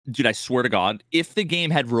dude, I swear to God, if the game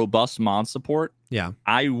had robust mod support, Yeah.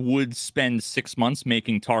 I would spend 6 months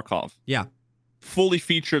making Tarkov. Yeah. Fully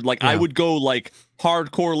featured. Like, Yeah. I would go like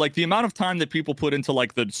hardcore. Like the amount of time that people put into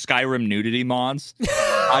like the Skyrim nudity mods,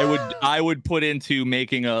 I would put into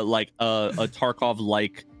making a Tarkov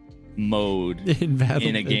like mode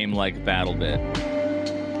in a game like BattleBit.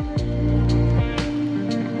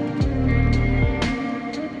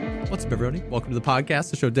 What's up, everybody? Welcome to the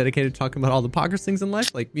podcast, the show dedicated to talking about all the poggers things in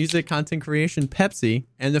life, like music, content creation, Pepsi,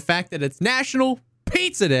 and the fact that it's National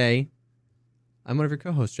Pizza Day. I'm one of your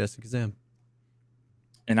co-hosts, Jessica Zam.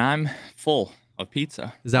 And I'm full of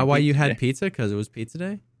pizza. Is that why you had pizza? Because it was Pizza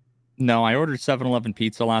Day? No, I ordered 7-Eleven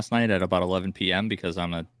pizza last night at about 11 p.m. because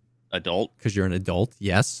I'm an adult. Because you're an adult,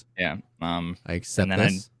 yes. Yeah. I accept and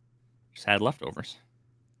then this. I just had leftovers.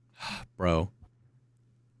 Bro,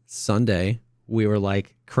 Sunday, we were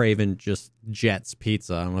like craving just Jets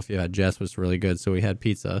pizza. I don't know if you had Jets, but it's really good. So we had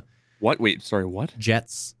pizza. What? Wait, sorry, what?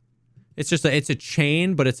 Jets. It's just it's a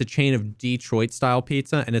chain, but it's a chain of Detroit style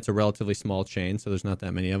pizza, and it's a relatively small chain, so there's not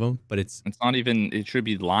that many of them. But it's not even. It should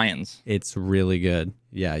be Lions. It's really good.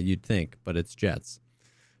 Yeah, you'd think, but it's Jets.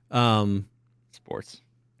 Sports.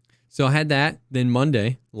 So I had that. Then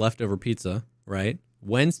Monday, leftover pizza. Right.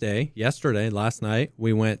 Wednesday, yesterday, last night,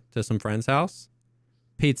 we went to some friend's house.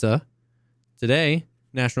 Pizza. Today,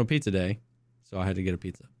 National Pizza Day, so I had to get a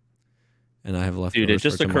pizza, and I have leftovers. Dude, it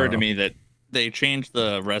just for occurred tomorrow. to me that they changed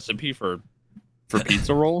the recipe for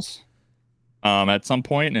pizza rolls at some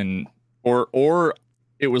point, and or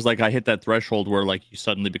it was like I hit that threshold where like you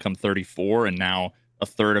suddenly become 34 and now a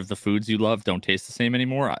third of the foods you love don't taste the same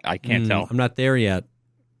anymore. I can't tell. I'm not there yet,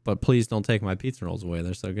 but please don't take my pizza rolls away.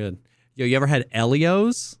 They're so good. Yo, you ever had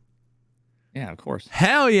Elio's? Yeah, of course.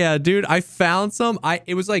 Hell yeah, dude. I found some.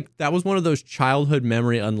 It was like, that was one of those childhood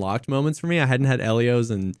memory unlocked moments for me. I hadn't had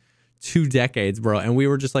Elio's in 2 decades, bro. And we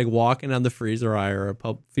were just like walking down the freezer aisle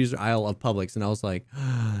of Publix, and I was like,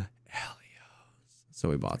 Elio's. So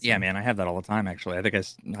we bought some. Yeah, man, I have that all the time, actually. I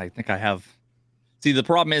think I have. See, the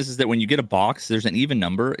problem is that when you get a box, there's an even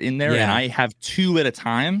number in there, and I have 2 at a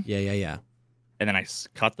time. Yeah. And then I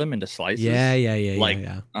cut them into slices.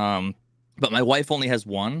 Yeah. But my wife only has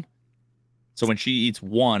 1. So when she eats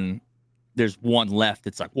 1, there's 1 left.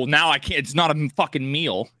 It's like, well, now I can't. It's not a fucking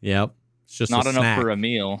meal. Yep. It's just not enough snack for a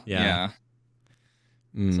meal. Yeah.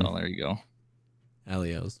 So there you go.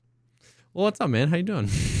 Elio's. Well, what's up, man? How you doing?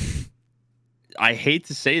 I hate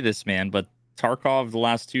to say this, man, but Tarkov the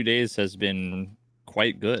last 2 days has been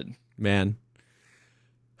quite good. Man,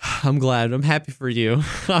 I'm glad. I'm happy for you.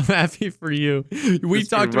 I'm happy for you. We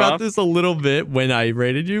talked about this a little bit when I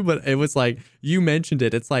rated you, but it was like, you mentioned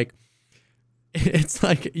it. It's like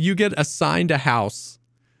you get assigned a house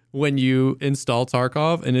when you install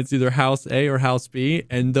Tarkov, and it's either house A or house B,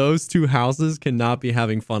 and those 2 houses cannot be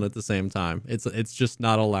having fun at the same time. It's just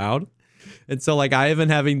not allowed. And so like I have been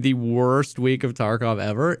having the worst week of Tarkov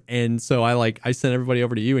ever, and so I sent everybody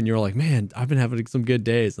over to you, and you were like, man, I've been having some good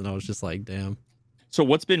days, and I was just like, damn. So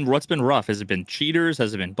what's been rough? Has it been cheaters?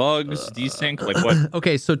 Has it been bugs? Desync? Like what?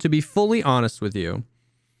 Okay, so to be fully honest with you,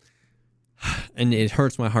 and it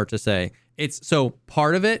hurts my heart to say, so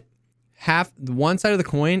part of it, one side of the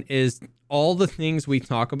coin is all the things we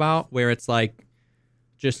talk about where it's like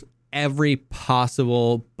just every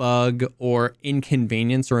possible bug or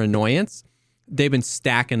inconvenience or annoyance, they've been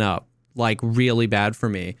stacking up like really bad for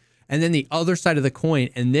me. And then the other side of the coin,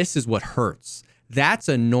 and this is what hurts. That's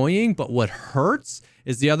annoying, but what hurts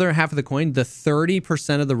is the other half of the coin, the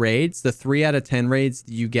 30% of the raids, the 3 out of 10 raids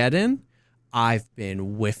you get in, I've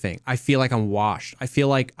been whiffing. I feel like I'm washed. I feel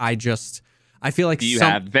like you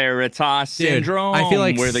have Veritas syndrome. I feel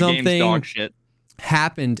like where the something game's dog shit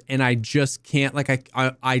happened, and I just can't. Like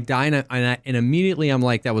I die, and immediately I'm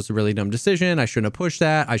like, that was a really dumb decision. I shouldn't have pushed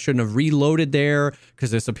that. I shouldn't have reloaded there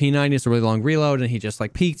because it's a P90. It's a really long reload, and he just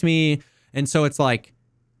like peeked me. And so it's like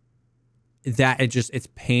that. It's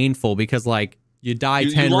painful because like you die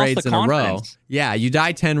 10 raids in a row. Yeah, you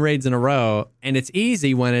die 10 raids in a row, and it's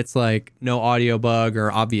easy when it's like no audio bug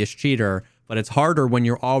or obvious cheater, but it's harder when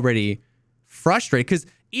you're already frustrated, because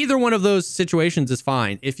either one of those situations is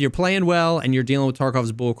fine. If you're playing well and you're dealing with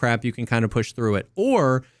Tarkov's bullcrap, you can kind of push through it.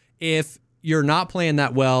 Or if you're not playing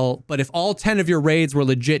that well, but if all 10 of your raids were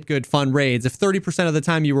legit good, fun raids, if 30% of the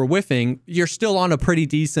time you were whiffing, you're still on a pretty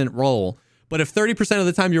decent roll. But if 30% of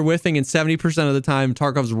the time you're whiffing and 70% of the time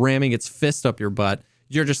Tarkov's ramming its fist up your butt,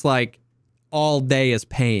 you're just like, all day is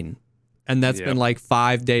pain. And that's been like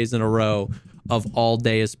 5 days in a row of all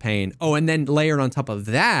day is pain. Oh, and then layered on top of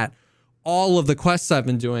that, all of the quests I've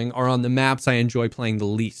been doing are on the maps I enjoy playing the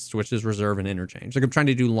least, which is Reserve and Interchange. Like I'm trying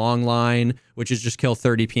to do Long Line, which is just kill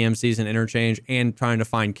 30 PMCs in Interchange, and trying to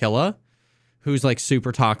find Killa, who's like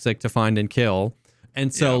super toxic to find and kill.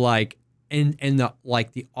 And so like, and the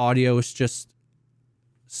audio is just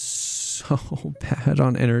so bad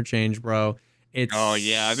on Interchange, bro. It's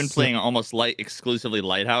I've been playing almost exclusively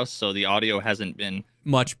Lighthouse, so the audio hasn't been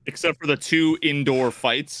much except for the 2 indoor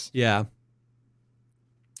fights. Yeah.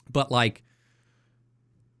 But like,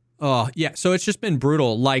 oh yeah, so it's just been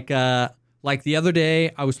brutal. Like the other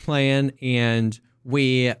day I was playing and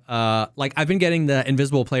we I've been getting the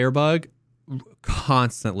invisible player bug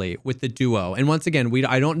constantly with the duo. And once again,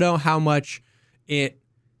 I don't know how much it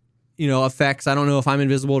affects. I don't know if I'm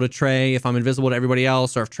invisible to Trey, if I'm invisible to everybody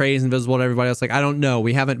else, or if Trey is invisible to everybody else. Like, I don't know.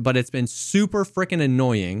 We haven't, but it's been super freaking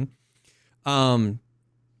annoying.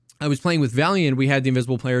 I was playing with Valiant. We had the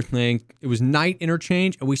invisible players playing. It was night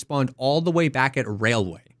interchange, and we spawned all the way back at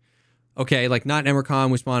Railway. Okay, like not Emercon.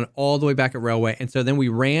 We spawned all the way back at Railway. And so then we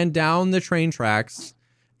ran down the train tracks,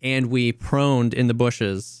 and we proned in the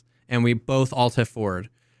bushes, and we both alt forward.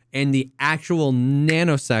 And the actual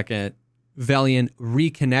nanosecond Valiant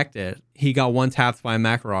reconnected, he got one tapped by a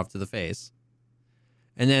Makarov to the face.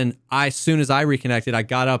 And then as soon as I reconnected, I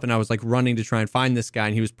got up and I was like running to try and find this guy,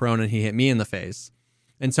 and he was prone and he hit me in the face.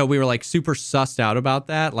 And so we were like super sussed out about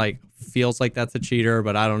that. Like, feels like that's a cheater,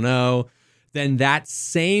 but I don't know. Then that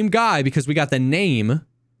same guy, because we got the name,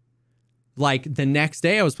 like the next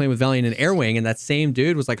day I was playing with Valiant and Airwing, and that same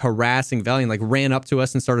dude was like harassing Valiant, like ran up to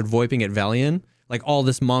us and started voiping at Valiant, like all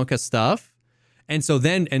this Monka stuff. And so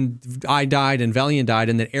then, and I died and Valiant died,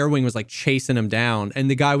 and then Airwing was like chasing him down.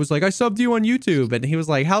 And the guy was like, I subbed you on YouTube. And he was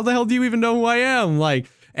like, how the hell do you even know who I am? Like,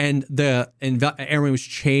 and Airwing was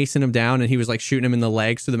chasing him down, and he was like shooting him in the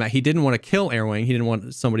legs to the mat. He didn't want to kill Airwing. He didn't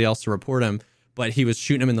want somebody else to report him, but he was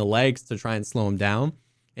shooting him in the legs to try and slow him down.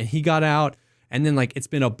 And he got out. And then like, it's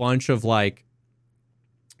been a bunch of like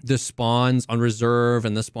the spawns on Reserve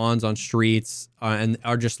and the spawns on Streets and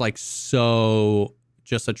are just like so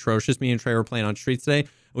just atrocious. Me and Trey were playing on Streets today.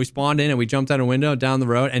 We spawned in and we jumped out a window down the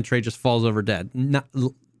road, and Trey just falls over dead.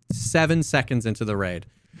 7 seconds into the raid.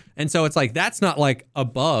 And so it's like, that's not like a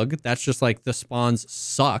bug. That's just like the spawns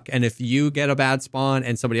suck. And if you get a bad spawn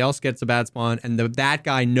and somebody else gets a bad spawn, and that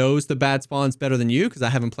guy knows the bad spawns better than you, because I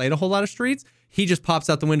haven't played a whole lot of Streets, he just pops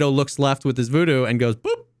out the window, looks left with his voodoo, and goes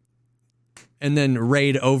boop, and then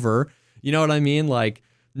raid over. You know what I mean? Like,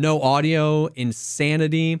 no audio,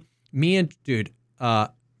 insanity. Me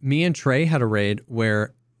and Trey had a raid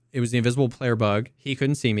where it was the invisible player bug. He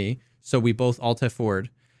couldn't see me, so we both alt forward.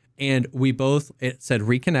 And it said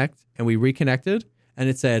reconnect, and we reconnected, and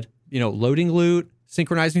it said, loading loot,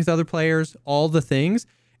 synchronizing with other players, all the things.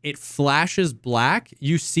 It flashes black.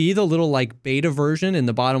 You see the little like beta version in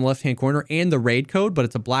the bottom left-hand corner and the raid code, but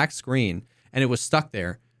it's a black screen, and it was stuck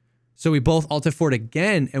there. So we both alt forward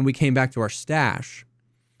again, and we came back to our stash.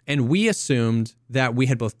 And we assumed that we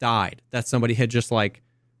had both died, that somebody had just like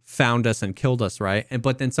found us and killed us, right?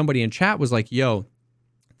 But then somebody in chat was like, yo,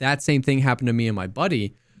 that same thing happened to me and my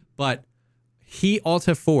buddy. But he alt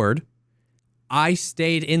forward, I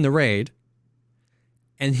stayed in the raid,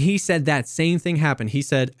 and he said that same thing happened. He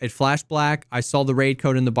said it flashed black, I saw the raid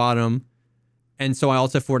code in the bottom, and so I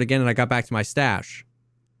alt forward again, and I got back to my stash.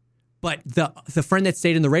 But the friend that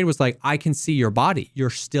stayed in the raid was like, I can see your body.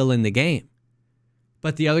 You're still in the game.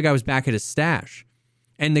 But the other guy was back at his stash.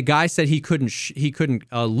 And the guy said he couldn't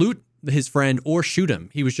loot his friend or shoot him.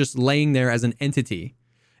 He was just laying there as an entity.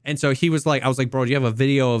 And so he was like, I was like, bro, do you have a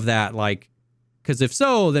video of that? Like, because if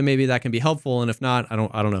so, then maybe that can be helpful. And if not, I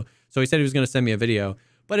don't know. So he said he was going to send me a video.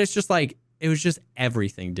 But it's just like, it was just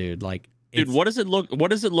everything, dude. Like, dude, what does it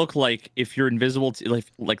look like if you're invisible to,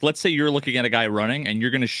 like let's say you're looking at a guy running and you're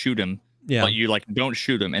going to shoot him, but you like don't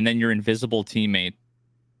shoot him, and then your invisible teammate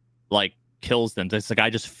like kills them. Does the guy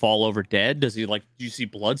just fall over dead? Does he like, do you see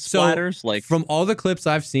blood splatters? Like, from all the clips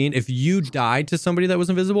I've seen, if you died to somebody that was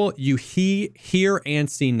invisible, you hear and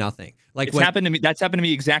see nothing. Like, happened to me. That's happened to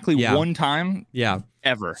me exactly one time. Yeah.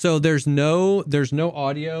 Ever. So there's no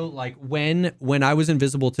audio. Like when I was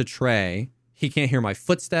invisible to Trey, he can't hear my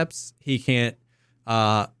footsteps. He can't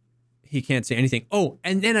see anything. Oh,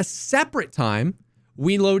 and then a separate time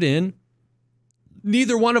we load in.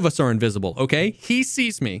 Neither one of us are invisible. Okay. He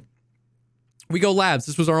sees me. We go labs.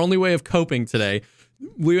 This was our only way of coping today.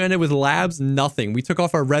 We ended with labs, nothing. We took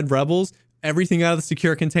off our red rebels, everything out of the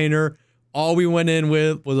secure container. All we went in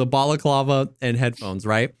with was a balaclava and headphones,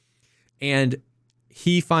 right? And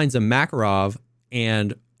he finds a Makarov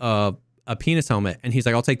and a penis helmet. And he's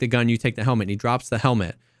like, I'll take the gun, you take the helmet. And he drops the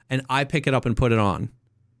helmet. And I pick it up and put it on.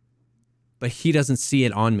 But he doesn't see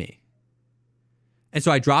it on me. And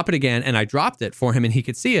so I drop it again, and I dropped it for him, and he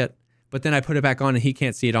could see it. But then I put it back on, and he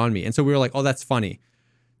can't see it on me. And so we were like, oh, that's funny.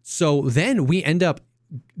 So then we end up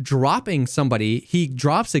dropping somebody. He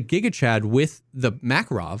drops a Giga Chad with the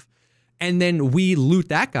Makarov, and then we loot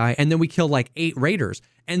that guy, and then we kill like 8 raiders.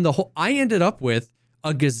 And I ended up with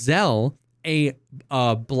a Gazelle, a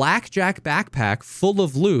blackjack backpack full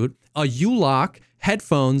of loot, a U-lock,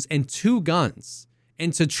 headphones, and 2 guns.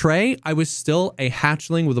 And to Trey, I was still a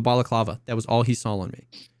hatchling with a balaclava. That was all he saw on me.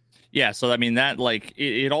 Yeah, so I mean that like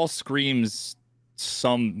it all screams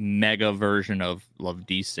some mega version of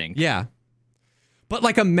desync. Yeah. But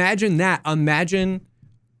like imagine that.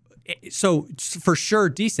 So for sure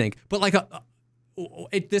desync, but like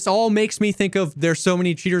this all makes me think of there's so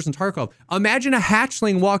many cheaters in Tarkov. Imagine a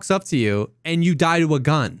hatchling walks up to you and you die to a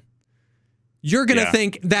gun. You're going to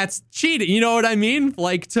think that's cheating. You know what I mean?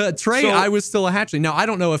 Like to Trey, I was still a hatchling. Now, I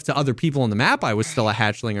don't know if to other people on the map I was still a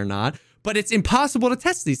hatchling or not, but it's impossible to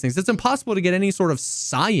test these things. It's impossible to get any sort of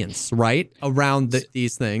science, right, around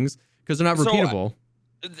these things because they're not repeatable.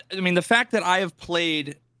 I mean, the fact that I have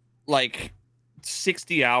played like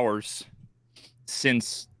 60 hours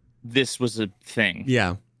since this was a thing.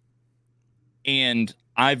 Yeah. And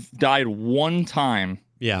I've died one time.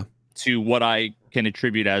 Yeah. To what I can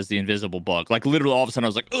attribute as the invisible bug. Like literally all of a sudden I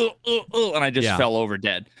was like, and I just fell over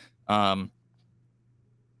dead. And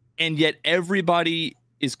yet everybody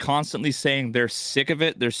is constantly saying they're sick of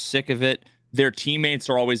it. They're sick of it. Their teammates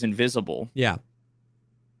are always invisible. Yeah.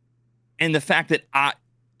 And the fact that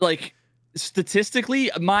statistically,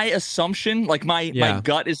 my assumption, like my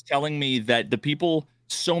gut is telling me that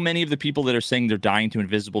so many of the people that are saying they're dying to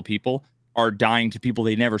invisible people are dying to people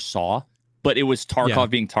they never saw. But it was Tarkov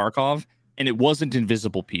being Tarkov, and it wasn't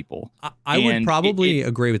invisible people. I would probably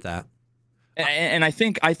agree with that. And I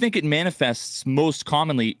think it manifests most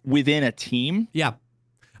commonly within a team. Yeah.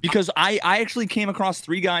 Because I actually came across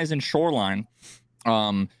 3 guys in Shoreline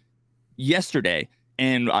yesterday,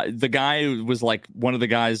 and the guy was like, one of the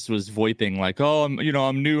guys was VoIPing like, oh,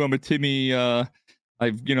 I'm new, I'm a Timmy, I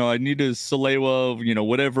need to Salewa,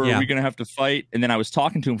 whatever, are we gonna have to fight? And then I was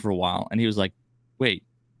talking to him for a while, and he was like, wait,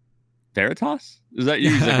 Veritas? Is that you?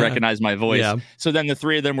 He's like, recognize my voice. Yeah. So then the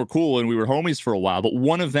 3 of them were cool and we were homies for a while, but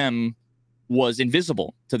one of them was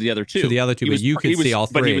invisible to the other 2. To the other 2, but you could see all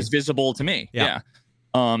 3. But he was visible to me. Yeah.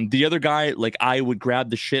 The other guy, like I would grab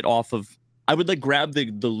the shit off of, I would like grab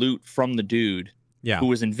the loot from the dude who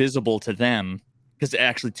was invisible to them. Because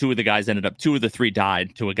actually 2 of the guys 2 of the 3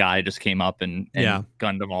 died to a guy who just came up and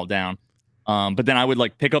gunned them all down. But then I would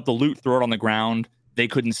like pick up the loot, throw it on the ground. They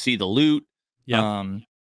couldn't see the loot. Yeah.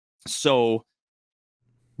 So,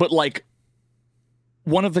 but like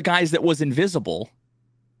one of the guys that was invisible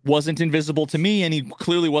wasn't invisible to me, and he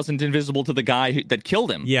clearly wasn't invisible to the guy that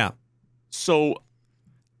killed him. Yeah. So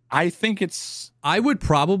I think I would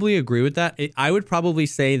probably agree with that. I would probably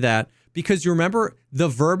say that because you remember the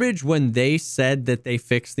verbiage when they said that they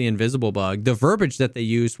fixed the invisible bug, the verbiage that they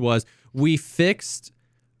used was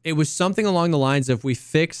it was something along the lines of we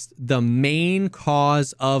fixed the main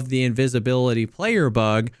cause of the invisibility player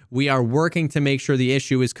bug. We are working to make sure the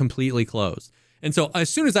issue is completely closed. And so as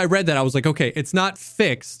soon as I read that, I was like, okay, it's not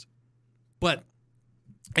fixed.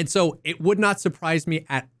 And so it would not surprise me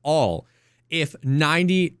at all if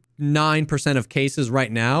 99% of cases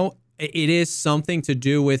right now, it is something to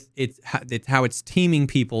do with how it's teaming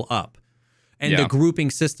people up and the grouping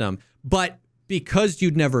system. But because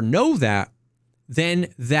you'd never know that,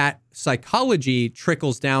 then that psychology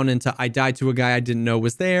trickles down into I died to a guy I didn't know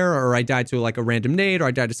was there, or I died to like a random nade, or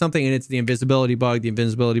I died to something, and it's the invisibility bug,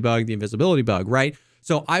 right?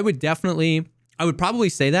 So I would probably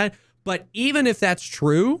say that. But even if that's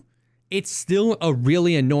true, it's still a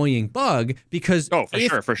really annoying bug because for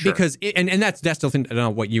sure. Because and that's definitely, I don't know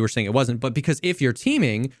what you were saying, it wasn't, but because if you're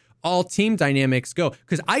teaming, all team dynamics go.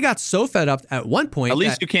 Because I got so fed up at one point. At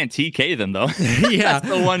least you can't TK them, though. Yeah. That's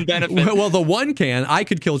the one benefit. Well, the one I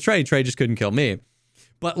could kill Trey. Trey just couldn't kill me.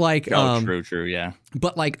 But like, true, yeah.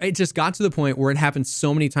 But like, it just got to the point where it happened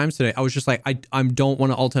so many times today. I was just like, I don't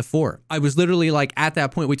want to Alt F4. I was literally like, at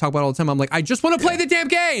that point, we talk about it all the time. I'm like, I just want to play the damn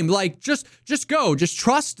game. Like, just go. Just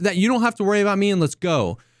trust that you don't have to worry about me and let's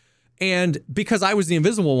go. And because I was the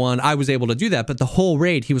invisible one, I was able to do that. But the whole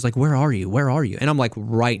raid, he was like, where are you? Where are you? And I'm like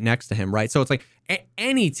right next to him, right? So it's like,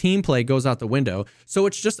 Any team play goes out the window. So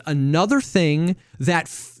it's just another thing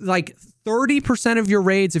that like 30% of your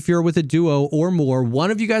raids, if you're with a duo or more,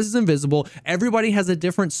 one of you guys is invisible. Everybody has a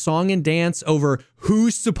different song and dance over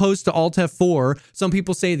who's supposed to Alt F4. Some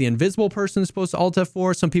people say the invisible person is supposed to Alt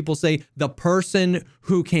F4. Some people say the person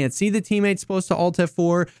who can't see the teammate's supposed to Alt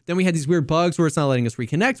F4. Then we had these weird bugs where it's not letting us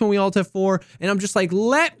reconnect when we Alt F4. And I'm just like,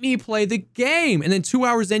 let me play the game. And then 2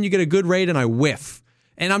 hours in, you get a good raid and I whiff.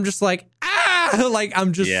 And I'm just like, like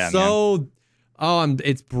I'm just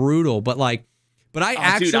it's brutal. But I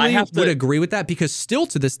actually would agree with that because still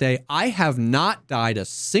to this day, I have not died a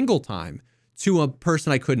single time to a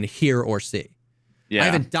person I couldn't hear or see. Yeah. I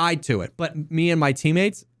haven't died to it, but me and my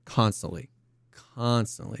teammates constantly. So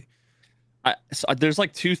there's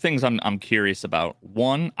like two things I'm curious about.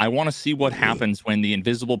 One, I want to see what happens when the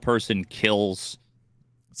invisible person kills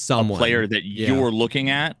someone, a player that you're looking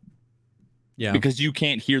at. Yeah. Because you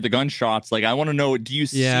can't hear the gunshots. Like, I want to know, do you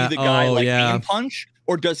see the guy being punched?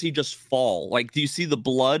 Or does he just fall? Like, do you see the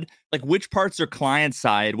blood? Like, which parts are client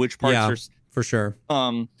side? Which parts are... for sure.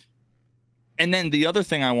 And then the other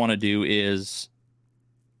thing I want to do is...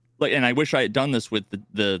 like, and I wish I had done this with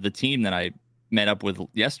the team that I met up with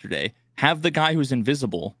yesterday. Have the guy who's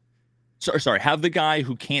invisible... Sorry, have the guy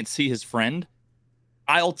who can't see his friend...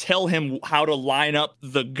 I'll tell him how to line up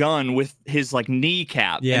the gun with his like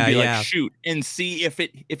kneecap and be like, shoot, and see if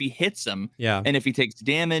he hits him. Yeah. And if he takes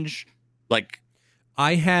damage, like...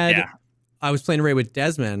 I was playing a raid with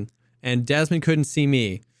Desmond, and Desmond couldn't see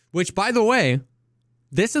me. Which, by the way,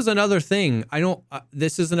 this is another thing.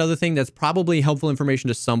 This is another thing that's probably helpful information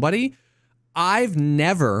to somebody. I've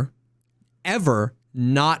never, ever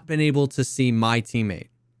not been able to see my teammate.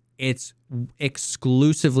 It's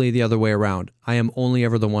exclusively the other way around. I am only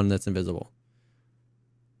ever the one that's invisible.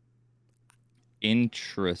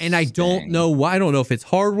 Interesting. And I don't know why. I don't know if it's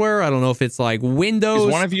hardware. I don't know if it's like Windows.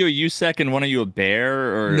 Is one of you a USEC and one of you a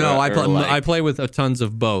bear? Or no, I play with tons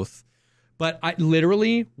of both. But I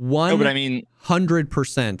literally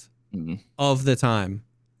 100% of the time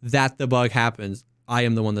that the bug happens, I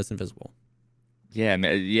am the one that's invisible. Yeah,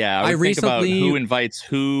 I recently think about who invites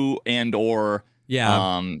who or.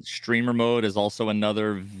 Yeah. Streamer mode is also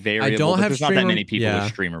another variable. There's not that many people with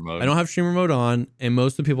streamer mode. I don't have streamer mode on, and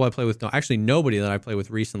most of the people I play with don't. Actually, nobody that I play with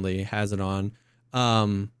recently has it on.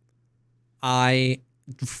 Very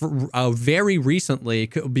recently,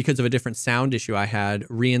 because of a different sound issue I had,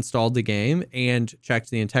 reinstalled the game and checked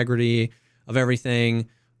the integrity of everything.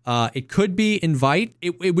 It could be invite.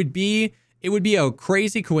 It would be a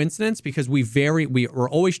crazy coincidence because we're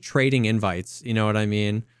always trading invites. You know what I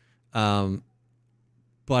mean?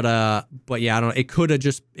 But yeah, I don't know. It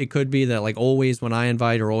could be that like always when I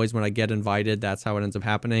invite or always when I get invited, that's how it ends up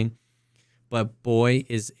happening. But boy,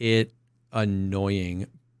 is it annoying,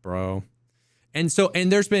 bro. And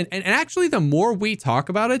there's been, and actually the more we talk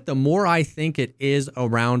about it, the more I think it is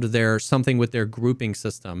around something with their grouping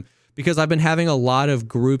system, because I've been having a lot of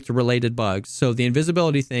grouped related bugs. So the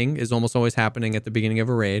invisibility thing is almost always happening at the beginning of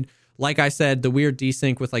a raid. Like I said, the weird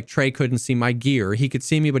desync with like Trey couldn't see my gear. He could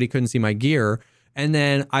see me, but he couldn't see my gear. And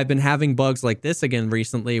then I've been having bugs like this again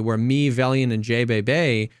recently where me, Velian, and Jay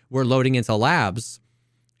Bebe were loading into labs.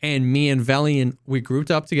 And me and Velian, we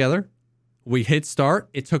grouped up together. We hit start.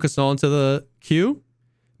 It took us all into the queue.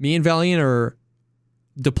 Me and Velian are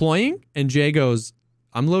deploying. And Jay goes,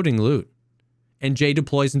 I'm loading loot. And Jay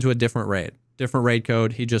deploys into a different raid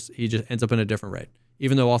code. He just ends up in a different raid,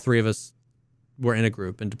 even though all three of us were in a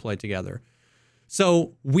group and deployed together.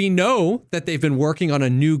 So we know that they've been working on a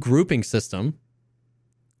new grouping system.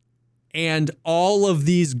 And all of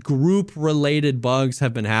these group-related bugs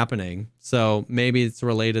have been happening. So maybe it's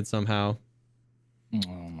related somehow.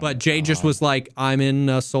 But Jay just was like, I'm in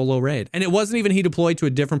a solo raid. And it wasn't even he deployed to a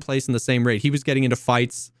different place in the same raid. He was getting into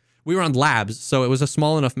fights. We were on labs, so it was a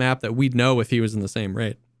small enough map that we'd know if he was in the same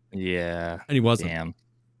raid. Yeah. And he wasn't. Damn.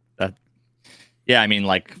 Yeah, I mean,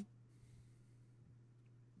 like...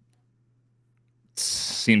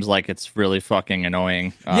 seems like it's really fucking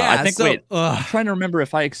annoying. I think I'm trying to remember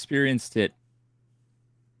if I experienced it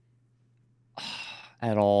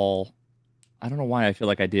at all. I don't know why I feel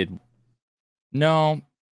like I did. No,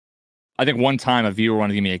 I think one time a viewer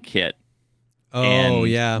wanted to give me a kit. Oh,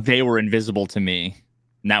 yeah. They were invisible to me,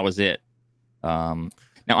 and that was it. Now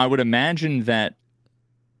I would imagine that,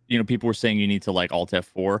 people were saying you need to like Alt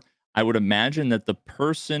F4. I would imagine that the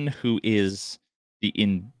person who is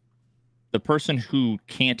the person who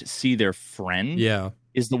can't see their friend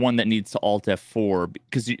is the one that needs to Alt F4,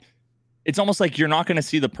 because it's almost like you're not going to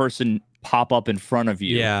see the person pop up in front of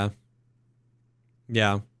you. Yeah.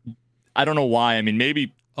 I don't know why. I mean,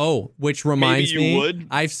 maybe Oh, which reminds Maybe you me, would.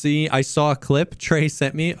 I saw a clip Trey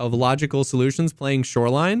sent me of Logical Solutions playing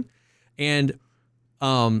Shoreline, and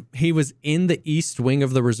he was in the east wing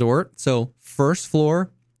of the resort. So first floor,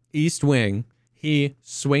 east wing. He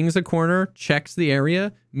swings a corner, checks the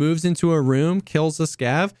area, moves into a room, kills the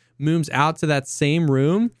scav, moves out to that same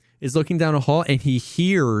room, is looking down a hall, and he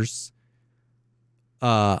hears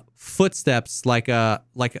footsteps like a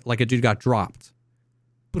dude got dropped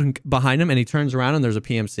behind him, and he turns around and there's a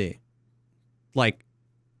PMC like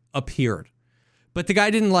appeared. But the guy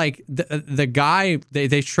didn't like the guy.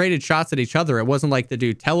 They traded shots at each other. It wasn't like the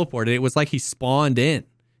dude teleported. It was like he spawned in.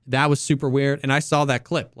 That was super weird. And I saw that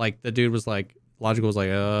clip. Like the dude was like, Logical was like,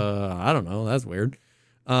 I don't know. That's weird.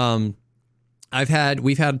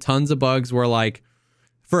 We've had tons of bugs where like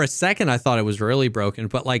for a second I thought it was really broken.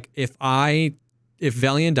 But like if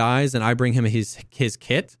Velian dies and I bring him his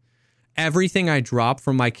kit, everything I drop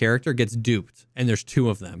from my character gets duped. And there's 2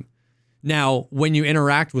 of them. Now, when you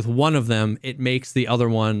interact with one of them, it makes the other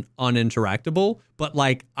one uninteractable. But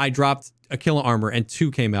like I dropped a kill armor and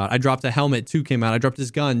 2 came out. I dropped a helmet, 2 came out. I dropped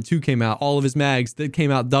his gun, 2 came out. All of his mags that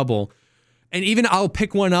came out double. And even I'll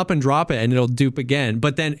pick one up and drop it and it'll dupe again.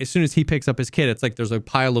 But then as soon as he picks up his kit, it's like there's a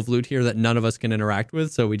pile of loot here that none of us can interact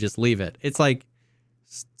with. So we just leave it. It's like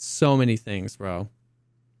so many things, bro.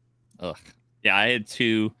 Ugh. Yeah, I had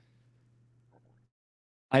two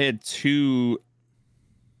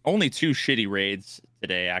only 2 shitty raids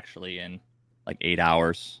today, actually, in like 8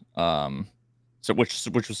 hours. So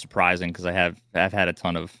which was surprising because I've had a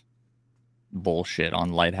ton of bullshit on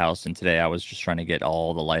Lighthouse, and today I was just trying to get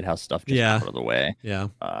all the Lighthouse stuff just out of the way. Yeah.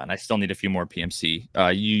 And I still need a few more PMC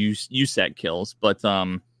USEC kills, but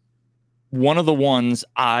one of the ones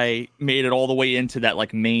I made it all the way into that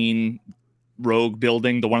like main rogue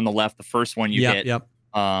building, the one on the left, the first one you hit. Yep.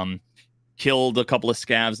 Killed a couple of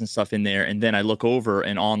scavs and stuff in there, and then I look over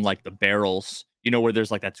and on like the barrels, you know where there's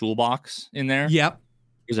like that toolbox in there? Yep.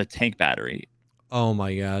 There's a tank battery. Oh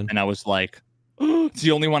my god. And I was like, oh, it's the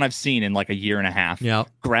only one I've seen in like a year and a half. Yeah.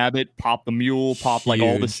 Grab it, pop the mule, pop like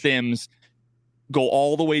all the stims, go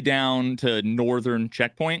all the way down to northern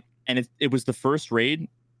checkpoint, and it was the first raid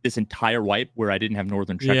this entire wipe where I didn't have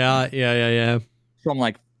northern checkpoint. Yeah. So I'm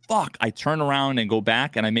like, fuck. I turn around and go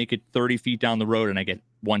back, and I make it 30 feet down the road, and I get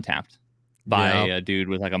one tapped by a dude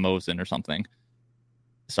with like a Mosin or something.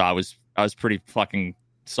 So I was pretty fucking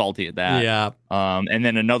salty at that. Yeah. And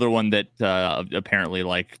then another one that apparently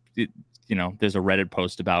like there's a Reddit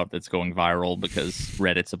post about that's going viral because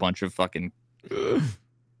Reddit's a bunch of fucking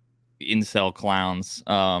incel clowns.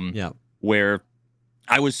 Where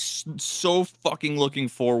I was so fucking looking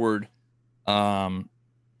forward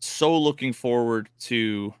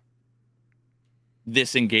to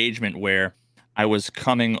this engagement where I was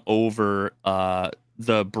coming over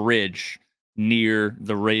the bridge near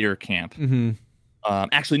the Raider camp. Mm-hmm.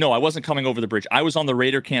 Actually, no, I wasn't coming over the bridge. I was on the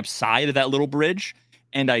Raider camp side of that little bridge,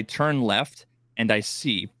 and I turn left, and I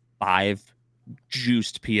see 5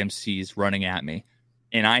 juiced PMCs running at me.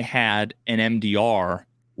 And I had an MDR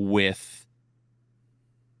with,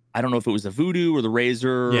 I don't know if it was the Voodoo or the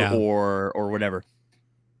Razor or whatever.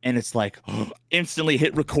 And it's like instantly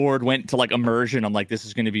hit record, went to like immersion. I'm like, this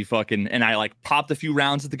is going to be fucking, and I like popped a few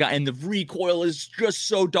rounds at the guy, and the recoil is just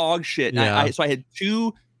so dog shit. Yeah. So I had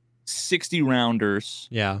 2 60 rounders.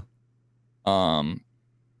 Yeah.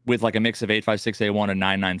 With like a mix of 8.56A1 and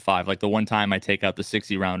 9.95. Like the one time I take out the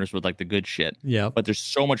 60 rounders with like the good shit. Yeah. But there's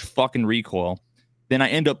so much fucking recoil. Then I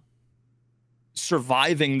end up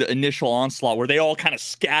surviving the initial onslaught where they all kind of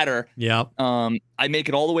scatter. Yeah. I make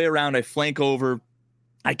it all the way around. I flank over.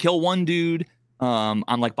 I kill one dude. I'm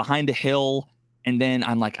like behind a hill, and then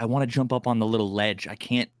I'm like, I want to jump up on the little ledge. I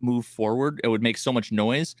can't move forward. It would make so much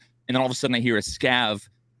noise. And then all of a sudden I hear a scav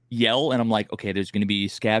yell, and I'm like, okay, there's going to be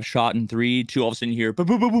scav shot in 3, 2. All of a sudden you hear boom,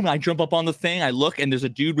 boom, boom, boom. I jump up on the thing. I look, and there's a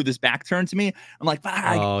dude with his back turned to me. I'm like,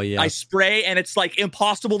 I spray, and it's like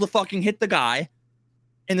impossible to fucking hit the guy.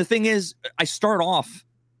 And the thing is, I start off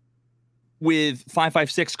with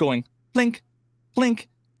 5.56 going blink, blink,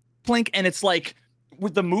 blink, and it's like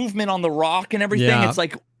with the movement on the rock and everything, it's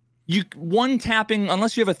like you one tapping,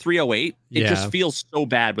 unless you have a 308, it just feels so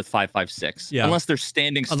bad with 5.56. Yeah. Unless they're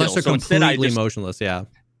standing still. Unless they're completely motionless,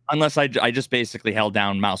 Unless I just basically held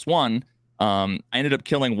down mouse 1. I ended up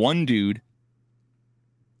killing one dude.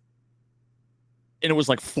 And it was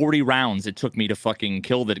like 40 rounds it took me to fucking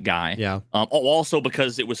kill that guy. Yeah. Also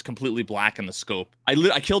because it was completely black in the scope.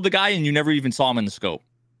 I killed the guy and you never even saw him in the scope.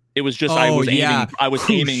 It was just I was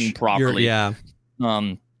aiming properly.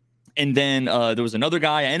 And then there was another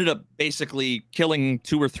guy. I ended up basically killing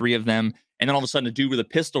 2 or 3 of them. And then all of a sudden a dude with a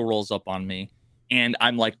pistol rolls up on me. And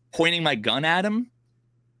I'm like pointing my gun at him.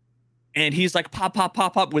 And he's like, pop, pop,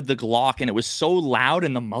 pop, pop with the Glock. And it was so loud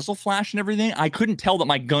and the muzzle flash and everything. I couldn't tell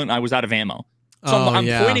that I was out of ammo. So I'm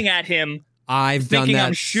pointing at him. I've done that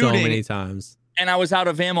I'm shooting, so many times. And I was out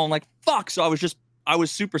of ammo. I'm like, fuck. So I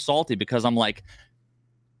was super salty because I'm like,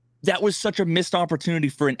 that was such a missed opportunity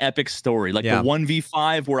for an epic story. Like the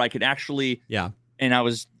 1v5 where I could actually. Yeah. And I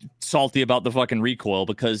was salty about the fucking recoil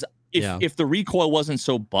because if the recoil wasn't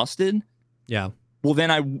so busted. Yeah. Well,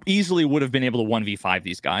 then I easily would have been able to 1v5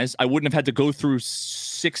 these guys. I wouldn't have had to go through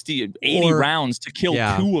 60, 80 rounds to kill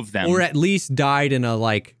 2 of them. Or at least died in a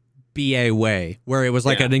like BA way where it was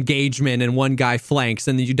like an engagement and one guy flanks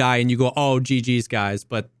and then you die and you go, oh, GG's guys.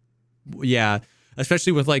 But yeah,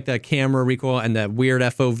 especially with like the camera recoil and the weird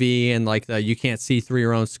FOV and like the you can't see through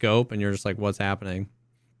your own scope and you're just like, what's happening?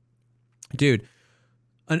 Dude,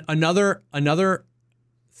 another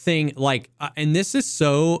thing like, and this is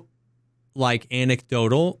so like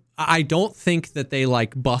anecdotal. I don't think that they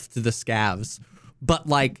like buffed the scavs, but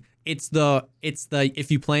like it's the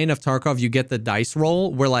if you play enough Tarkov, you get the dice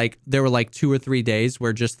roll where like there were like 2 or 3 days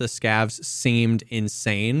where just the scavs seemed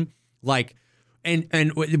insane. Like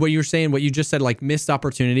and what you were saying, what you just said, like missed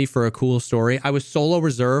opportunity for a cool story. I was solo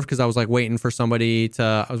reserve because I was like waiting for a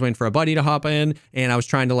buddy to hop in, and I was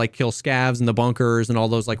trying to like kill scavs and the bunkers and all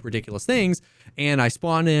those like ridiculous things. And I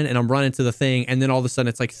spawn in and I'm running to the thing, and then all of a sudden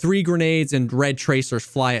it's like 3 grenades and red tracers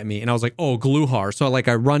fly at me, and I was like, oh, Gluhar. So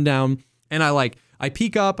I run down and I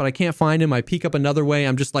peek up, but I can't find him. I peek up another way.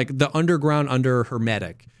 I'm just like the underground under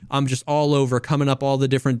Hermetic. I'm just all over, coming up all the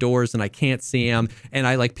different doors, and I can't see him. And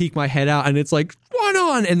I like peek my head out, and it's like, one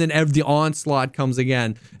on. And then the onslaught comes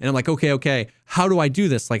again. And I'm like, okay, how do I do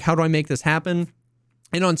this? Like, how do I make this happen?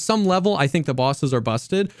 And on some level, I think the bosses are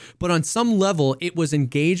busted. But on some level, it was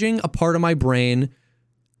engaging a part of my brain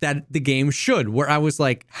that the game should, where I was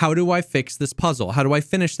like, how do I fix this puzzle? How do I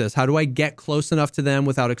finish this? How do I get close enough to them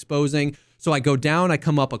without exposing? So I go down, I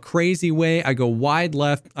come up a crazy way, I go wide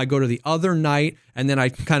left, I go to the other night, and then I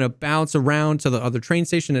kind of bounce around to the other train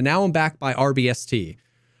station, and now I'm back by RBST.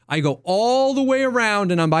 I go all the way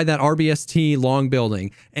around, and I'm by that RBST long building,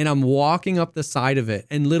 and I'm walking up the side of it,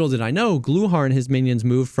 and little did I know, Gluhar and his minions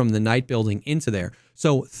moved from the night building into there.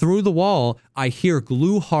 So through the wall, I hear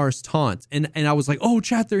Gluhar's taunt, and I was like, oh,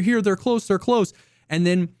 chat, they're here, they're close. And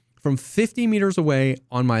then from 50 meters away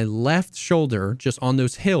on my left shoulder, just on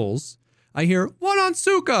those hills, I hear, one on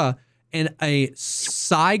Suka, and a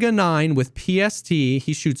Saiga 9 with PST.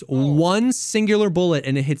 He shoots one singular bullet,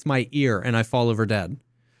 and it hits my ear, and I fall over dead.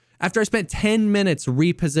 After I spent 10 minutes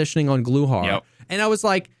repositioning on Gluhar. And I was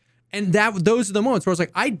like, and those are the moments where I was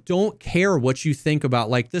like, I don't care what you think about,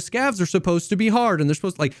 like, the scavs are supposed to be hard, and they're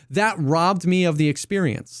supposed to, like, that robbed me of the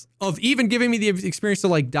experience, of even giving me the experience to,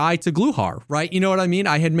 like, die to Gluhar, right? You know what I mean?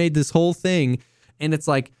 I had made this whole thing, and it's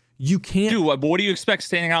like, you can't. Dude, what do you expect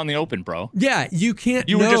standing out in the open, bro? Yeah, you can't.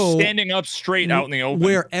 You were just standing up straight out in the open.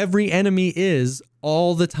 Where every enemy is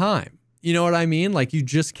all the time. You know what I mean? Like, you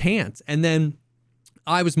just can't. And then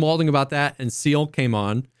I was mauling about that, and Seal came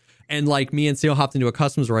on. And like me and Seal hopped into a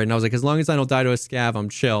customs raid, and I was like, as long as I don't die to a scav, I'm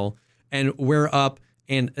chill. And we're up,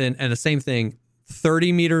 and the same thing,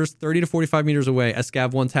 30 to 45 meters away, a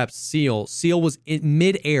scav one taps Seal. Seal was in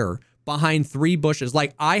midair behind 3 bushes.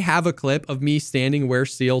 Like, I have a clip of me standing where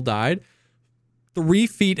Seal died. 3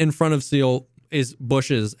 feet in front of Seal is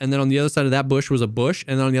bushes, and then on the other side of that bush was a bush,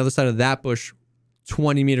 and then on the other side of that bush,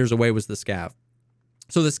 20 meters away, was the scav.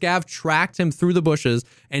 So the scav tracked him through the bushes,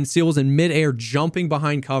 and Seal was in midair jumping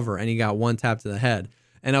behind cover, and he got 1 tap to the head.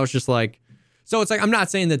 And I was just like, so it's like, I'm not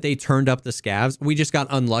saying that they turned up the scavs. We just got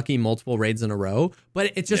unlucky multiple raids in a row.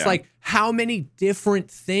 But it's just like, how many different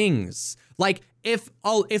things? Like, if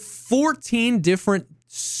 14 different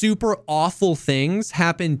super awful things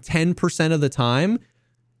happen 10% of the time,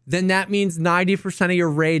 then that means 90% of your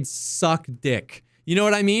raids suck dick. You know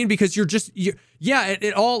what I mean? Because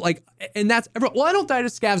it all like, and that's, well, I don't die to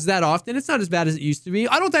scavs that often. It's not as bad as it used to be.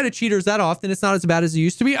 I don't die to cheaters that often. It's not as bad as it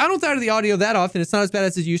used to be. I don't die to the audio that often. It's not as bad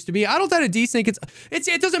as it used to be. I don't die to desync.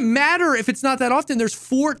 It doesn't matter if it's not that often. There's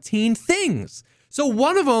 14 things. So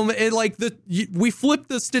one of them, we flip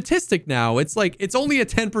the statistic now. It's like, it's only a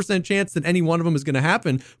 10% chance that any one of them is going to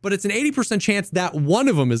happen, but it's an 80% chance that one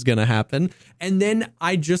of them is going to happen. And then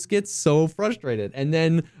I just get so frustrated. And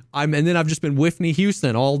then I've just been Whitney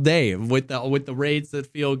Houston all day with the raids that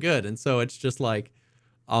feel good. And so it's just like,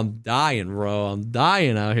 I'm dying, bro. I'm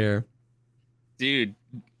dying out here. Dude,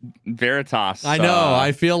 Veritas. I know.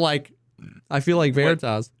 I feel like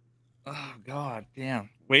Veritas. What? Oh God, damn.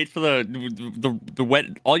 Wait for the wet.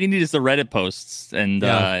 All you need is the Reddit posts, and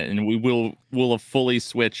we'll have fully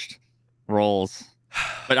switched roles.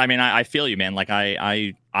 But I mean, I feel you, man. Like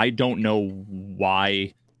I don't know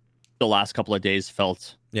why the last couple of days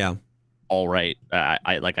felt Yeah. all right.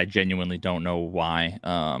 I genuinely don't know why.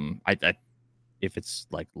 I if it's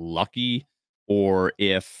like lucky or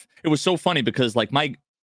if it was so funny because like my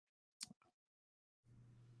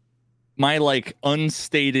like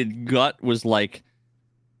unstated gut was like,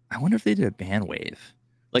 I wonder if they did a band wave.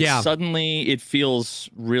 Like Yeah. suddenly it feels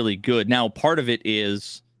really good. Now part of it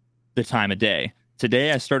is the time of day.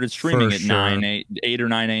 Today I started streaming For at sure. 8 or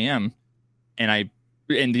 9 a.m. and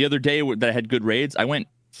the other day that I had good raids, I went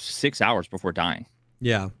 6 hours before dying.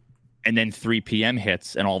 Yeah. And then 3 p.m.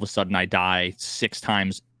 hits and all of a sudden I die 6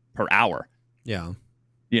 times per hour. Yeah.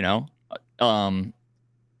 You know?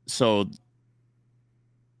 So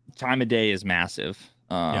time of day is massive.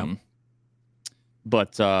 Yeah.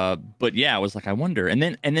 But yeah, I was like, I wonder. And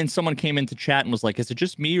then someone came into chat and was like, is it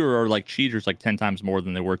just me or are like cheaters like 10 times more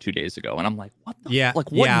than they were 2 days ago? And I'm like, what the Yeah.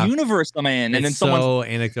 like what Yeah. universe am I in? And It's then someone's so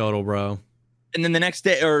anecdotal, bro. and then the next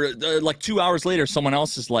day or like 2 hours later, someone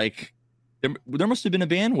else is like, there must have been a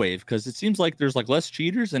ban wave because it seems like there's like less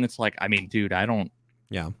cheaters. And it's like, I mean, dude, I don't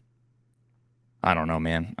know,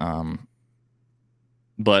 man.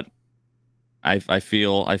 But I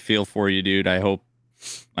feel for you, dude. I hope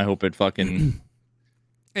it fucking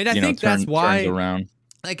and I think that's why turns around.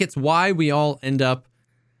 Like it's why we all end up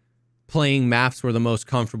playing maps we're the most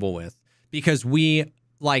comfortable with, because we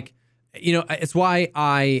like, you know, it's why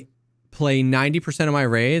I play 90% of my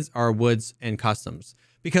raids are woods and customs,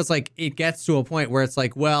 because like it gets to a point where it's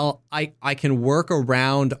like, well, I can work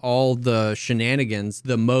around all the shenanigans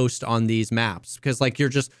the most on these maps, because like you're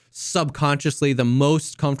just subconsciously the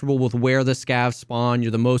most comfortable with where the scavs spawn.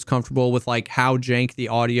 You're the most comfortable with like how jank the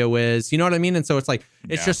audio is. You know what I mean? And so it's like,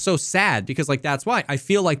 it's just so sad, because like that's why I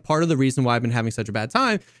feel like part of the reason why I've been having such a bad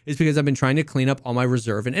time is because I've been trying to clean up all my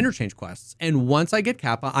reserve and interchange quests. And once I get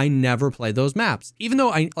Kappa, I never play those maps, even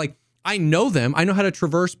though I know them. I know how to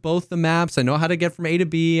traverse both the maps. I know how to get from A to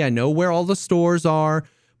B. I know where all the stores are.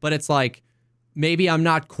 But it's like, maybe I'm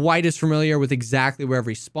not quite as familiar with exactly where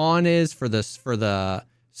every spawn is for the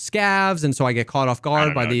scavs. And so I get caught off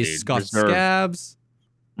guard by these scuffed scavs.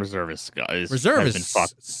 Reserve is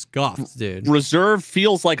scuffed, dude. Reserve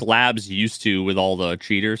feels like labs used to with all the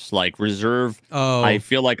cheaters. Like Reserve, I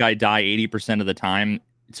feel like I die 80% of the time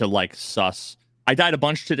to like sus. I died a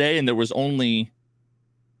bunch today and there was only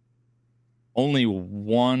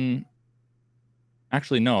one.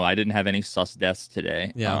 Actually, no, I didn't have any sus deaths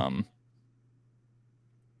today. Yeah.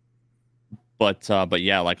 But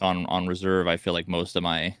yeah, like on Reserve, I feel like most of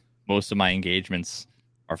my engagements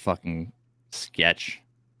are fucking sketch.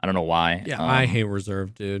 I don't know why. Yeah, I hate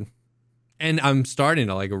Reserve, dude. And I'm starting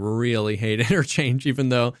to like really hate Interchange, even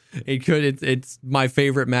though it's my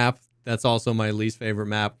favorite map. That's also my least favorite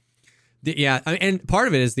map. And part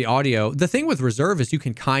of it is the audio. The thing with Reserve is you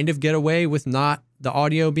can kind of get away with not the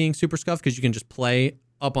audio being super scuffed, because you can just play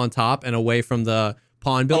up on top and away from the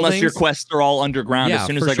pawn buildings. Unless your quests are all underground. Yeah, as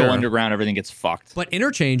soon as I go underground, everything gets fucked. But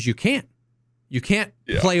Interchange, you can't. You can't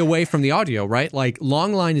play away from the audio, right? Like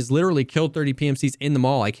Longline is literally killed 30 PMCs in the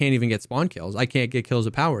mall. I can't even get spawn kills. I can't get kills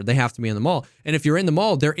of power. They have to be in the mall. And if you're in the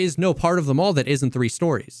mall, there is no part of the mall that isn't 3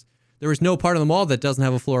 stories. There is no part of the mall that doesn't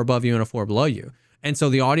have a floor above you and a floor below you. And so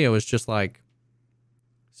the audio is just like,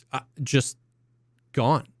 just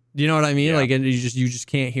gone. You know what I mean? Yeah. Like, and you just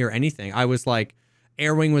can't hear anything. I was like,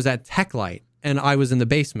 Airwing was at Tech Light and I was in the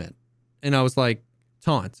basement and I was like,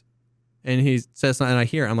 taunt. And he says something and I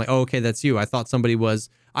hear it. I'm like, oh, okay, that's you. I thought somebody was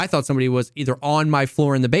either on my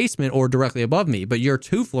floor in the basement or directly above me, but you're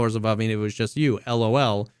 2 floors above me and it was just you.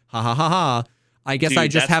 LOL. Ha ha ha ha. I guess, dude, I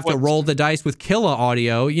just have to roll the dice with Killa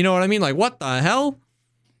audio. You know what I mean? Like, what the hell?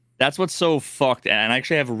 That's what's so fucked. And I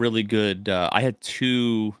actually have a really good, I had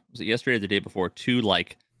 2, was it yesterday or the day before, 2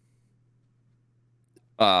 like,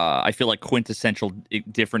 I feel like quintessential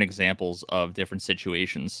different examples of different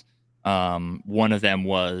situations. One of them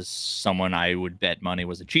was someone I would bet money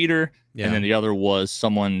was a cheater. Yeah. And then the other was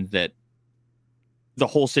someone that the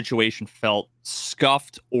whole situation felt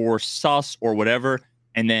scuffed or sus or whatever,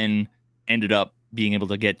 and then ended up being able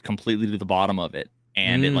to get completely to the bottom of it.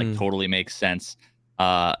 And it like totally makes sense.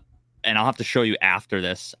 And I'll have to show you after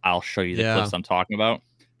this. I'll show you the clips I'm talking about.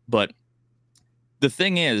 But the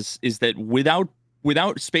thing is that without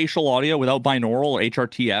spatial audio, without binaural or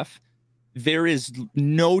HRTF, there is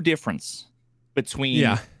no difference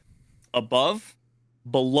between above,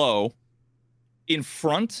 below, in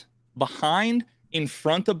front, behind, in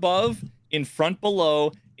front above, in front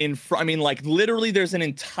below, in front. I mean, like literally there's an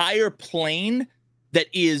entire plane that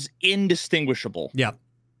is indistinguishable. Yeah.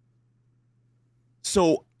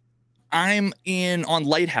 So I'm on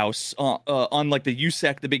Lighthouse on like the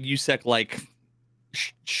USEC, the big USEC like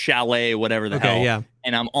chalet, whatever the hell. Yeah.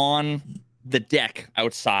 and I'm on the deck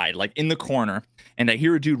outside, like in the corner, and I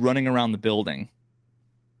hear a dude running around the building,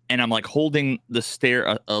 and I'm like holding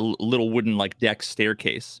the a little wooden like deck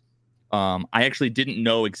staircase. I actually didn't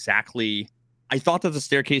know exactly. I thought that the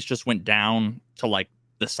staircase just went down to like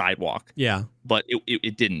the sidewalk. Yeah. But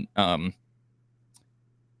it didn't.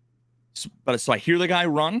 So I hear the guy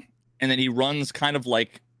run, and then he runs kind of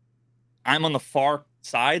like I'm on the far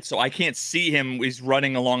side, so I can't see him. He's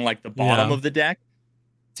running along like the bottom of the deck,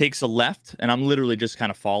 takes a left, and I'm literally just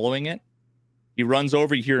kind of following it. He runs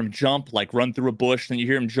over, you hear him jump, like run through a bush, then you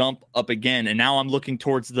hear him jump up again, and now I'm looking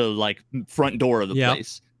towards the like front door of the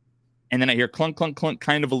place. And then I hear clunk, clunk, clunk,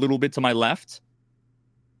 kind of a little bit to my left.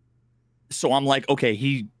 So I'm like, okay,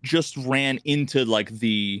 he just ran into like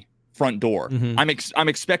the front door. Mm-hmm. I'm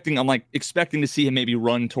expecting to see him maybe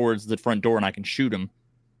run towards the front door and I can shoot him.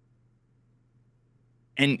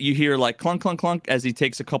 And you hear like clunk, clunk, clunk as he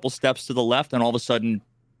takes a couple steps to the left, and all of a sudden,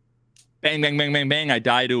 bang, bang, bang, bang, bang, I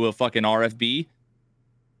die to a fucking RFB.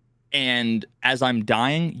 And as I'm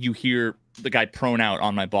dying, you hear the guy prone out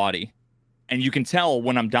on my body. And you can tell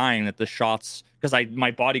when I'm dying that the shots, because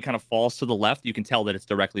my body kind of falls to the left, you can tell that it's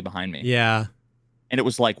directly behind me. Yeah. And it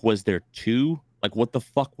was like, was there two? Like, what the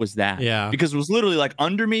fuck was that? Yeah. Because it was literally like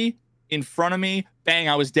under me, in front of me, bang,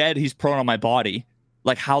 I was dead. He's prone on my body.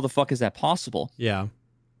 Like, how the fuck is that possible? Yeah.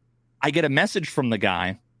 I get a message from the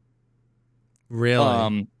guy.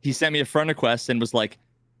 Really? He sent me a friend request and was like,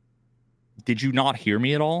 did you not hear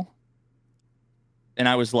me at all? And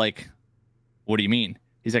I was like, what do you mean?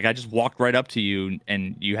 He's like, I just walked right up to you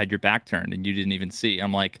and you had your back turned and you didn't even see.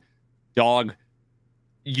 I'm like, dog,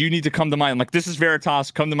 you need to come to I'm like, this is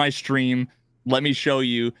Veritas. Come to my stream. Let me show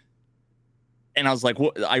you. And I was like,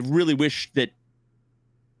 well, I really wish that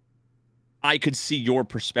I could see your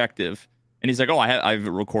perspective. And he's like, oh, I've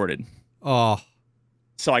recorded. Oh.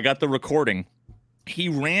 So I got the recording. He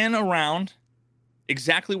ran around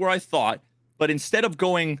exactly where I thought, but instead of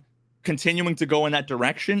continuing to go in that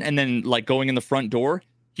direction and then like going in the front door,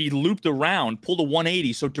 he looped around, pulled a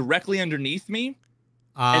 180, so directly underneath me,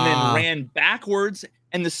 and then ran backwards.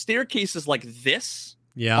 And the staircase is like this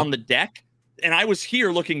on the deck, and I was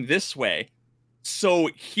here looking this way. So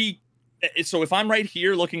if I'm right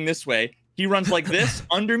here looking this way, he runs like this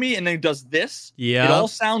under me and then does this. Yeah. It all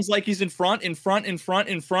sounds like he's in front,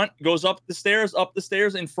 goes up the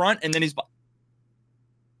stairs, in front, and then he's.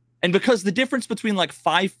 And because the difference between like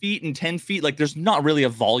 5 feet and 10 feet, like there's not really a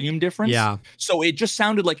volume difference. Yeah. So it just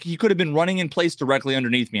sounded like he could have been running in place directly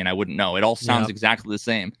underneath me and I wouldn't know. It all sounds exactly the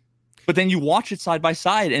same. But then you watch it side by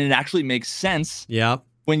side and it actually makes sense. Yeah.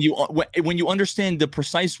 When you understand the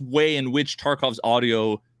precise way in which Tarkov's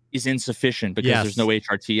audio is insufficient because there's no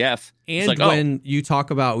HRTF. And like, when you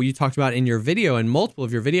talked about in your video and multiple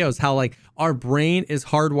of your videos, how like our brain is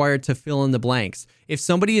hardwired to fill in the blanks. If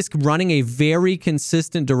somebody is running a very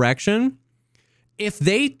consistent direction, if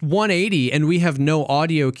they 180 and we have no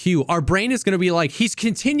audio cue, our brain is going to be like, he's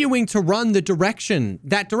continuing to run that direction.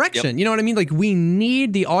 Yep. You know what I mean? Like we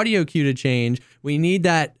need the audio cue to change. We need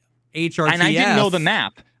that HRTF. And I didn't know the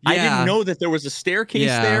map. I didn't know that there was a staircase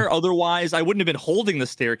there. Otherwise, I wouldn't have been holding the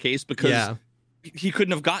staircase because he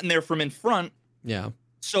couldn't have gotten there from in front. Yeah.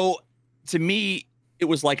 So to me, it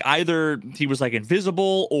was like either he was like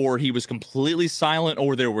invisible or he was completely silent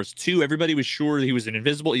or there was two. Everybody was sure he was an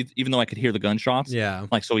invisible, even though I could hear the gunshots. Yeah.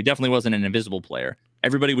 Like, so he definitely wasn't an invisible player.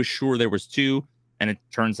 Everybody was sure there was two. And it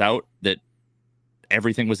turns out that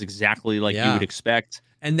everything was exactly like you would expect.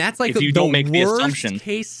 And that's like if you don't make the assumption. Worst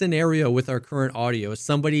case scenario with our current audio is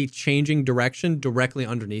somebody changing direction directly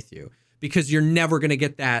underneath you, because you're never going to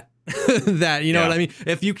get that, you know what I mean?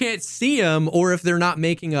 If you can't see them or if they're not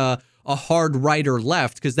making a hard right or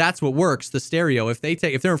left, because that's what works, the stereo. If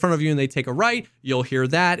they're in front of you and they take a right, you'll hear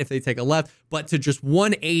that. If they take a left, but to just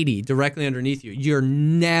 180 directly underneath you, you're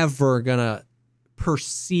never going to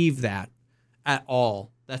perceive that at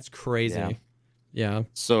all. That's crazy. Yeah.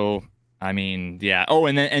 So, I mean, yeah. Oh,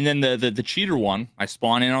 and then the cheater one, I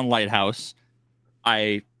spawn in on Lighthouse.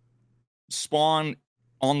 I spawn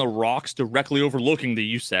on the rocks directly overlooking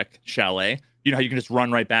the USEC chalet. You know how you can just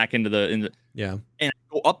run right back into the and I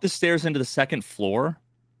go up the stairs into the second floor.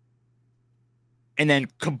 And then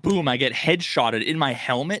kaboom, I get headshotted in my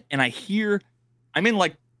helmet and I'm in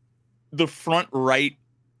like the front right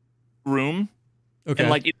room. Okay.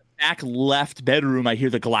 And like in the back left bedroom, I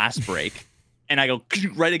hear the glass break. And I go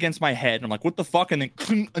right against my head. And I'm like, what the fuck? And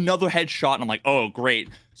then another headshot. And I'm like, oh, great.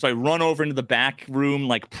 So I run over into the back room,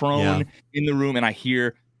 like prone in the room. And I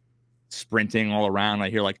hear sprinting all around. I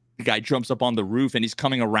hear like the guy jumps up on the roof and he's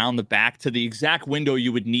coming around the back to the exact window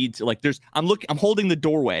you would need to like I'm holding the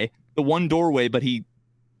doorway, the one doorway, but he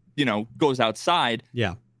goes outside.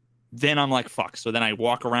 Yeah. Then I'm like, fuck. So then I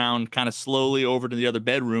walk around kind of slowly over to the other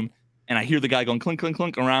bedroom, and I hear the guy going clink, clink,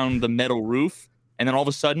 clink around the metal roof. And then all of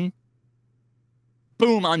a sudden,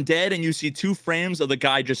 boom, I'm dead. And you see 2 frames of the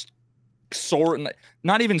guy just soaring,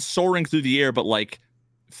 not even soaring through the air, but like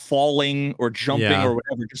falling or jumping or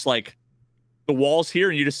whatever. Just like the walls here,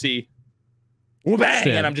 and you just see, bang,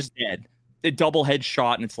 and I'm just dead. A double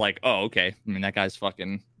headshot, and it's like, oh, okay. I mean, that guy's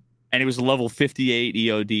fucking, and it was a level 58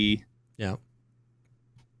 EOD. Yeah.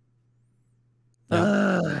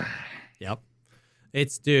 Yep.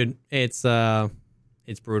 It's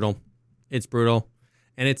brutal. It's brutal.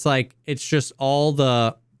 And it's like, it's just all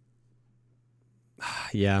the,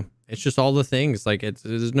 it's just all the things. Like,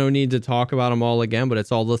 there's no need to talk about them all again, but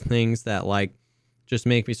it's all the things that like just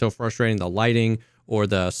make me so frustrating. The lighting or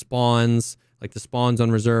the spawns, like the spawns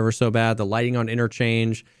on reserve are so bad. The lighting on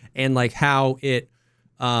interchange, and like how it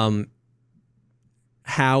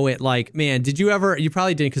like, man, did you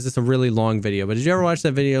probably didn't because it's a really long video, but did you ever watch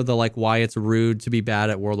that video, the like why it's rude to be bad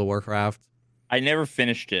at World of Warcraft? I never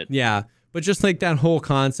finished it. Yeah. But just like that whole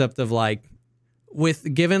concept of like,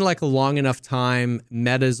 with given like a long enough time,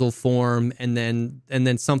 metas will form, and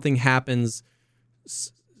then something happens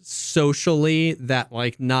socially that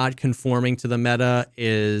like not conforming to the meta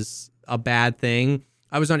is a bad thing.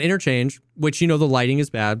 I was on interchange, which, the lighting is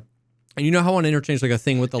bad. And how on interchange, like a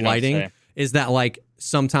thing with the lighting is that like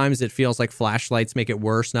sometimes it feels like flashlights make it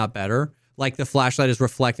worse, not better. Like the flashlight is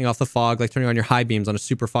reflecting off the fog, like turning on your high beams on a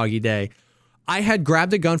super foggy day. I had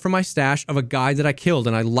grabbed a gun from my stash of a guy that I killed,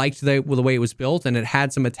 and I liked the way it was built, and it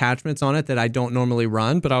had some attachments on it that I don't normally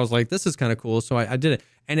run, but I was like, this is kind of cool, so I did it.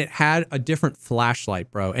 And it had a different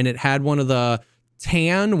flashlight, bro, and it had one of the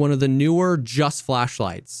newer just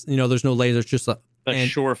flashlights. There's no lasers, just a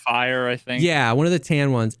Surefire, I think. Yeah, one of the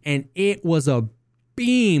tan ones, and it was a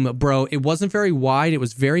beam, bro. It wasn't very wide, it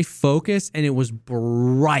was very focused, and it was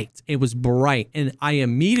bright. And I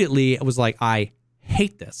immediately was like, I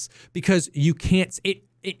hate this, because you can't,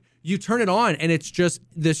 you turn it on and it's just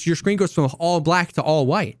this, your screen goes from all black to all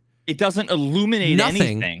white. It doesn't illuminate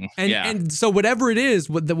anything. And so whatever it is,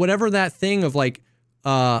 whatever that thing of like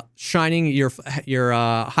shining your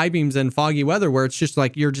high beams in foggy weather, where it's just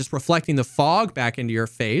like you're just reflecting the fog back into your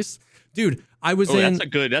face, dude. I've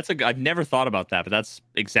never thought about that, but that's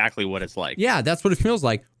exactly what it's like. Yeah, that's what it feels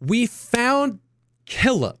like. We found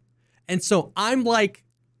Killa, and so I'm like,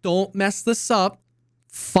 don't mess this up.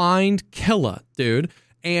 Find Killa, dude.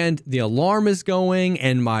 And the alarm is going,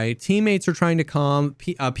 and my teammates are trying to come.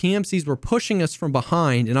 PMCs were pushing us from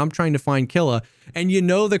behind, and I'm trying to find Killa. And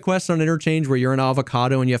the quest on interchange where you're an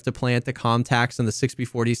avocado and you have to plant the contacts in the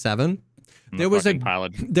 6B47. There was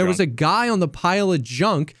a guy on the pile of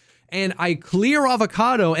junk, and I clear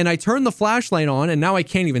avocado, and I turn the flashlight on, and now I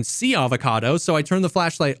can't even see avocado. So I turn the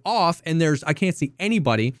flashlight off, and I can't see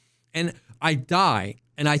anybody, and I die.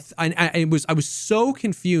 And I was so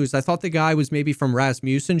confused. I thought the guy was maybe from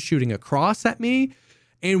Rasmussen shooting across at me.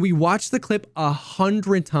 And we watched the clip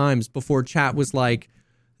 100 times before chat was like,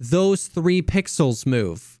 those 3 pixels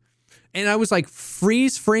move. And I was like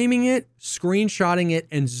freeze framing it, screenshotting it,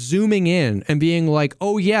 and zooming in and being like,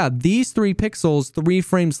 oh yeah, these 3 pixels 3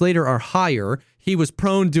 frames later are higher. He was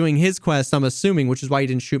prone doing his quest, I'm assuming, which is why he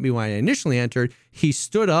didn't shoot me when I initially entered. He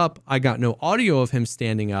stood up. I got no audio of him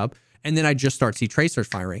standing up. And then I just start see tracers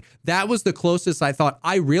firing. That was the closest I thought.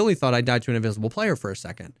 I really thought I died to an invisible player for a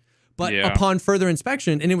second. But upon further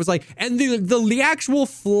inspection, and it was like, and the actual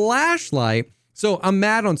flashlight. So I'm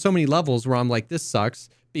mad on so many levels where I'm like, this sucks,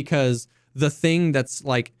 because the thing that's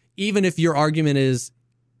like, even if your argument is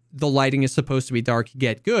the lighting is supposed to be dark,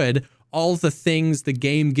 get good, all the things the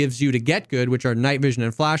game gives you to get good, which are night vision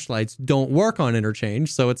and flashlights, don't work on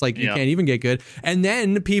interchange. So it's like, you can't even get good. And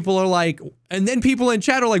then people in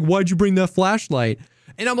chat are like, why'd you bring that flashlight?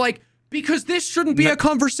 And I'm like, because this shouldn't be a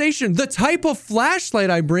conversation. The type of flashlight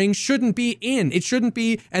I bring shouldn't be in. It shouldn't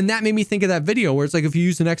be. And that made me think of that video where it's like, if you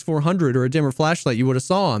used an X400 or a dimmer flashlight, you would have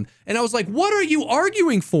saw him. And I was like, what are you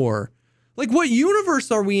arguing for? Like, what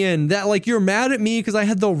universe are we in that like you're mad at me because I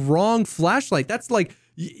had the wrong flashlight? That's like,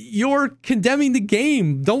 you're condemning the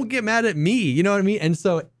game. Don't get mad at me. You know what I mean? And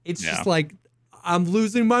so it's just like, I'm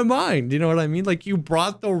losing my mind. You know what I mean? Like, you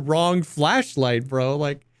brought the wrong flashlight, bro.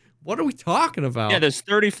 Like, what are we talking about? Yeah, there's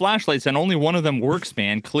 30 flashlights and only one of them works,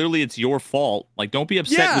 man. Clearly it's your fault. Like, don't be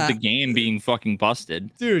upset with the game being fucking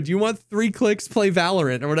busted. Dude, you want 3 clicks, play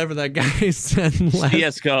Valorant or whatever that guy said.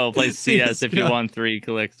 CSGO, play CS if you want 3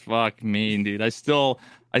 clicks. Fuck me, dude. I still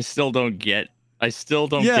don't get I still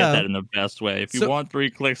don't get that in the best way. If you want 3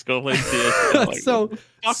 clicks, go play CS:GO. Like, so what the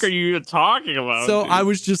fuck are you even talking about? So dude?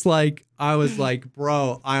 I was like,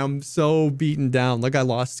 bro, I am so beaten down. Like I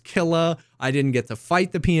lost Killa. I didn't get to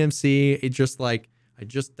fight the PMC. It just like I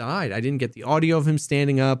just died. I didn't get the audio of him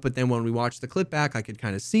standing up, but then when we watched the clip back, I could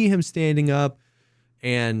kind of see him standing up,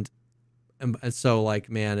 and so like,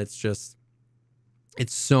 man, it's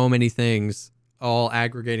so many things all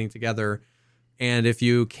aggregating together. And if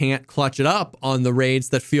you can't clutch it up on the raids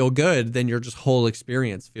that feel good, then your just whole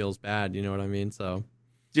experience feels bad. You know what I mean? So,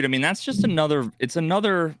 dude, I mean, that's just it's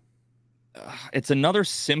another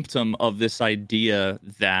symptom of this idea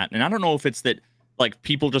that, and I don't know if it's that like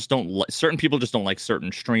people just don't certain people just don't like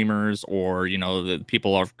certain streamers, or, you know, that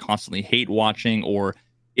people are constantly hate watching, or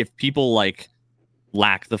if people like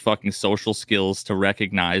lack the fucking social skills to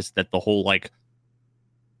recognize that the whole like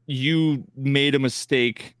you made a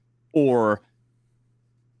mistake, or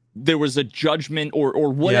there was a judgment,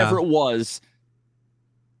 or whatever it was,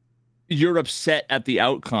 you're upset at the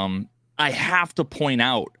outcome. I have to point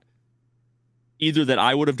out either that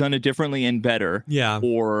I would have done it differently and better,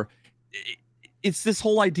 or it's this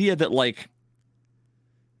whole idea that like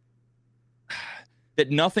that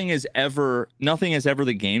nothing is ever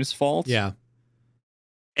the game's fault.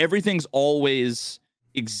 Everything's always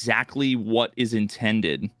exactly what is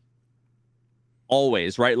intended.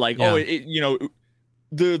 Always, right? Like, you know,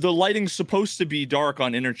 the lighting's supposed to be dark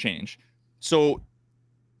on interchange. So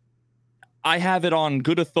I have it on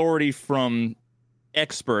good authority from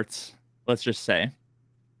experts, let's just say,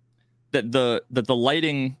 that the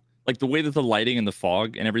lighting, like the way that the lighting and the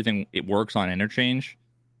fog and everything it works on interchange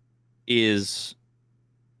is,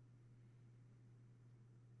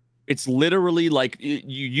 it's literally like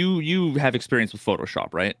you have experience with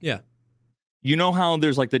Photoshop, right? Yeah. You know how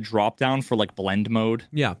there's like the drop down for like blend mode?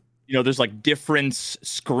 Yeah. You know, there's like difference,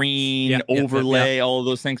 screen, overlay, all of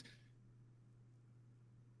those things.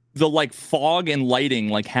 The like fog and lighting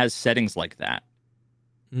like has settings like that.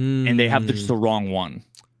 And they have just the wrong one.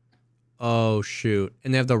 Oh, shoot.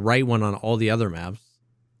 And they have the right one on all the other maps.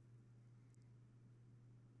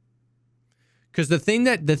 Because the thing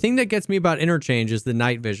that gets me about interchange is the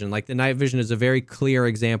night vision. Like the night vision is a very clear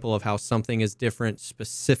example of how something is different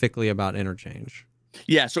specifically about interchange.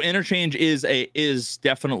 Yeah, so interchange is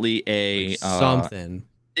definitely a something.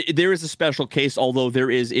 There is a special case, although there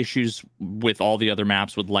is issues with all the other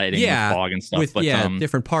maps with lighting, with fog and stuff. But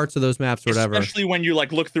different parts of those maps, or whatever. Especially when you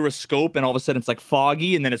like look through a scope and all of a sudden it's like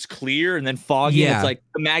foggy, and then it's clear, and then foggy. And it's like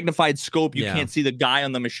the magnified scope. You can't see the guy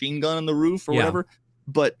on the machine gun on the roof or whatever.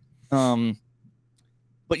 But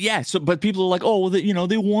yeah. So but people are like, oh, well, you know,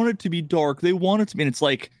 they want it to be dark. They want it to be, and it's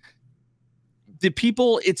like the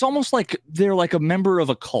people. It's almost like they're like a member of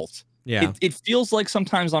a cult. Yeah. It feels like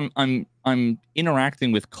sometimes I'm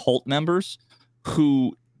interacting with cult members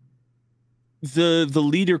who the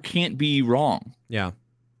leader can't be wrong. Yeah.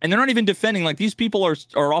 And they're not even defending, like these people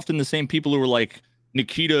are often the same people who are like,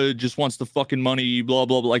 Nikita just wants the fucking money, blah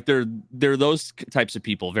blah blah. Like they're those types of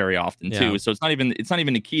people very often too. So it's not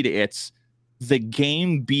even Nikita, it's the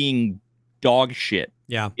game being dog shit.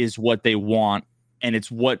 Is what they want, and it's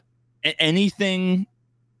what anything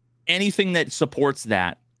that supports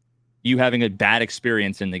that, you having a bad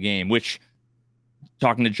experience in the game, which,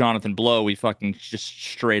 talking to Jonathan Blow, we fucking just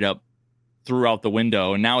straight up threw out the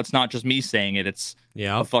window. And now it's not just me saying it, it's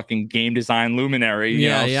a fucking game design luminary, you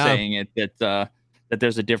know, saying it, that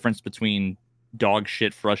there's a difference between dog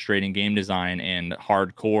shit, frustrating game design and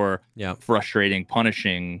hardcore, frustrating,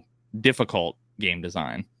 punishing, difficult game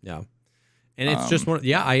design. And it's just one.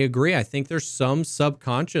 I agree. I think there's some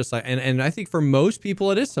subconscious, and I think for most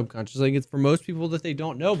people it is subconscious. Like it's for most people that they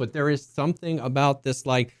don't know, but there is something about this.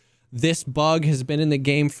 Like this bug has been in the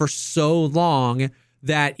game for so long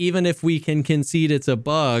that even if we can concede it's a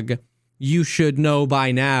bug, you should know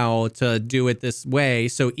by now to do it this way.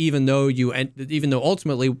 So even though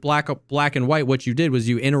ultimately black and white, what you did was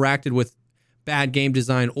you interacted with bad game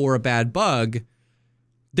design or a bad bug.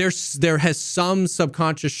 There has some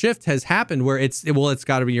subconscious shift has happened where it's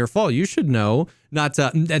got to be your fault. You should know not to.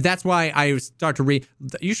 That's why I start to read.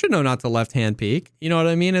 You should know not to left hand peek. You know what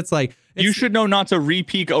I mean? It's like you should know not to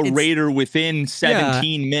re-peek a raider within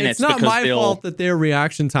 17 minutes. It's not my fault that their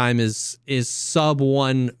reaction time is sub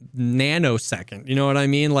 1 nanosecond. You know what I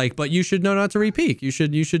mean? Like, but you should know not to re-peek. You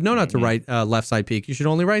should know not to right left side peek. You should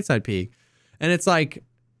only right side peek. And it's like,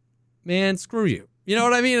 man, screw you. You know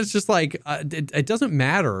what I mean? It's just like, it doesn't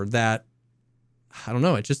matter that, I don't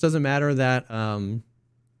know. It just doesn't matter that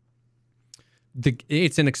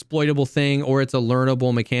it's an exploitable thing or it's a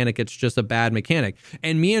learnable mechanic. It's just a bad mechanic.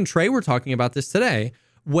 And me and Trey were talking about this today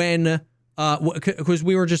when because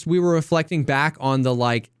we were reflecting back on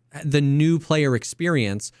the new player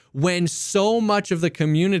experience when so much of the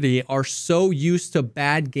community are so used to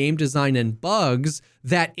bad game design and bugs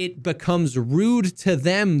that it becomes rude to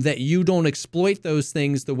them that you don't exploit those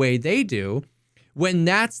things the way they do. When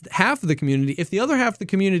that's half of the community, if the other half of the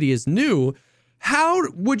community is new, how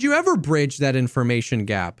would you ever bridge that information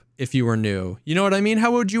gap if you were new? You know what I mean?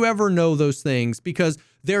 How would you ever know those things? Because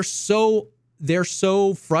they're so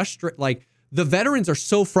frustrated. Like, the veterans are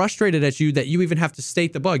so frustrated at you that you even have to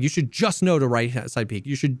state the bug. You should just know to right side peek.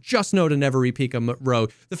 You should just know to never repeek a row.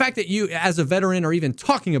 The fact that you, as a veteran, are even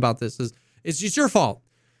talking about this is just your fault.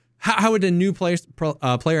 How would a new player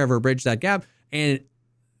ever bridge that gap? And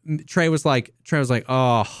Trey was like,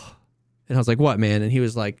 oh, and I was like, what, man? And he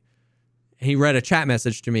was like, he read a chat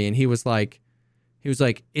message to me, and he was like,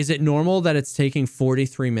 is it normal that it's taking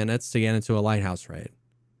 43 minutes to get into a lighthouse raid?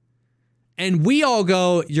 And we all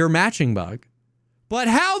go, your matching bug. But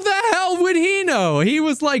how the hell would he know? He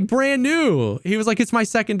was like brand new. He was like, it's my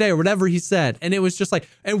second day or whatever he said. And it was just like,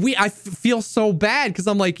 I feel so bad because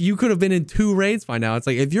I'm like, you could have been in 2 raids by now. It's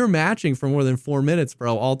like, if you're matching for more than 4 minutes,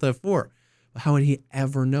 bro, Alt F4. How would he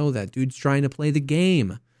ever know that? Dude's trying to play the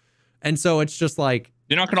game. And so it's just like,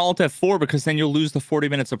 you're not going to Alt F4 because then you'll lose the 40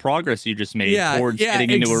 minutes of progress you just made towards getting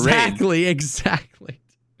into a raid. Exactly.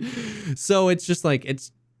 So it's just like,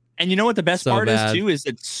 and you know what the best part is too, is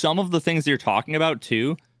that some of the things you're talking about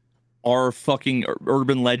too are fucking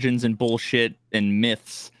urban legends and bullshit and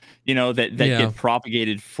myths, you know, that get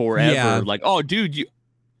propagated forever. Yeah. Like, oh, dude, you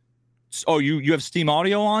have Steam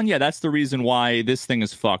audio on? Yeah, that's the reason why this thing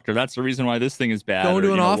is fucked, or that's the reason why this thing is bad. Go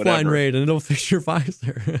to an offline whatever. Raid and it'll fix your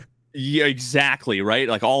visor. Yeah, exactly, right?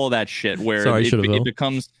 Like all of that shit where it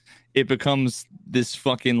becomes this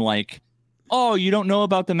fucking like, oh, you don't know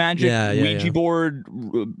about the magic Ouija board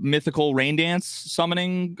mythical rain dance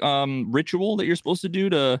summoning ritual that you're supposed to do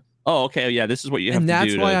to... Oh, okay, yeah, this is what you have to do. And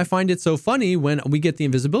that's why I find it so funny when we get the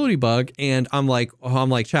invisibility bug and I'm like,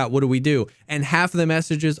 chat, what do we do? And half of the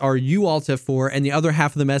messages are you Alt F4 and the other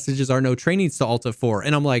half of the messages are no Trey needs to Alt F4.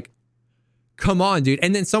 And I'm like, come on, dude.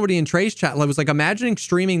 And then somebody in Trey's chat was like, imagining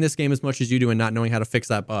streaming this game as much as you do and not knowing how to fix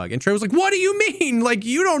that bug. And Trey was like, what do you mean? Like,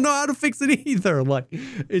 you don't know how to fix it either. Like,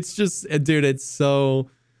 it's just, dude, it's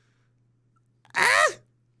so...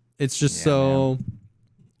 It's just man.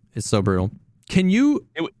 It's so brutal. Can you...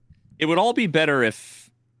 It would all be better if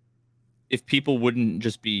people wouldn't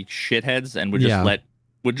just be shitheads and would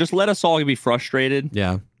just let us all be frustrated.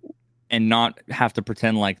 Yeah. And not have to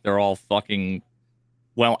pretend like they're all fucking...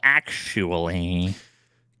 Well, actually...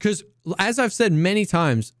 Because, as I've said many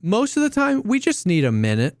times, most of the time, we just need a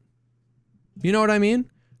minute. You know what I mean?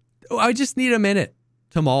 I just need a minute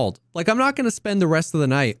to mold. Like, I'm not going to spend the rest of the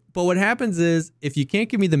night. But what happens is, if you can't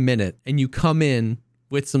give me the minute, and you come in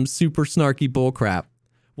with some super snarky bullcrap,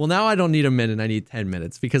 well, now I don't need a minute, I need 10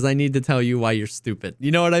 minutes, because I need to tell you why you're stupid.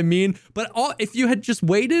 You know what I mean? But if you had just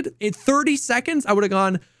waited in 30 seconds, I would have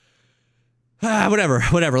gone, whatever,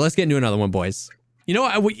 let's get into another one, boys. You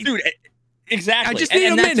know, dude, exactly. I just need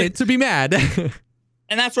a minute to be mad.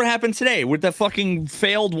 And that's what happened today with the fucking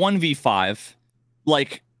failed 1v5.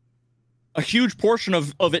 Like, a huge portion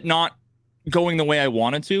of it not going the way I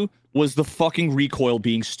wanted to was the fucking recoil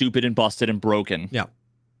being stupid and busted and broken. Yeah.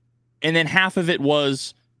 And then half of it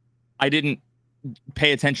was I didn't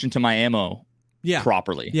pay attention to my ammo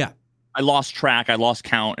properly. Yeah. I lost track, I lost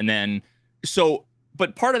count, and then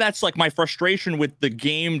but part of that's like my frustration with the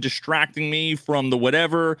game distracting me from the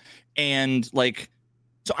whatever, and like,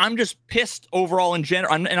 so I'm just pissed overall in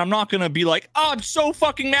general, and I'm not gonna be like, oh, I'm so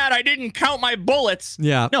fucking mad I didn't count my bullets.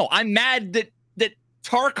 Yeah. No, I'm mad that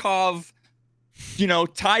Tarkov,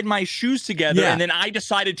 tied my shoes together, and then I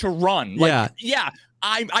decided to run. Like,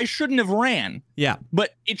 I shouldn't have ran. Yeah.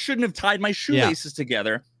 But it shouldn't have tied my shoelaces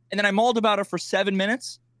together. And then I mauled about it for 7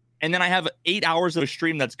 minutes. And then I have 8 hours of a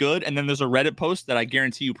stream that's good. And then there's a Reddit post that I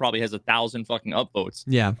guarantee you probably has 1,000 fucking upvotes.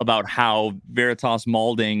 Yeah. About how Veritas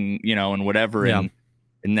maulding, and whatever. Yeah.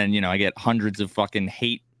 And then, I get hundreds of fucking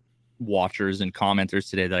hate watchers and commenters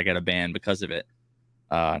today that I got to ban because of it.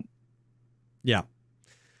 Yeah.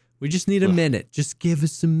 We just need a minute. Just give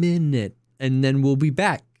us a minute. And then we'll be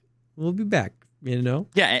back.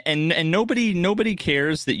 Yeah, and nobody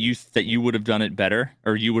cares that you would have done it better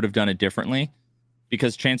or you would have done it differently,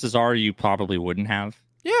 because chances are you probably wouldn't have.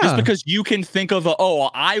 Yeah. Just because you can think of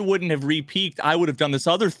I wouldn't have repeaked, I would have done this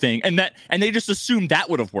other thing, and they just assume that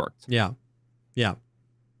would have worked. Yeah. Yeah.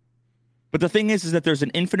 But the thing is that there's an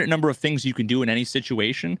infinite number of things you can do in any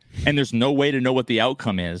situation, and there's no way to know what the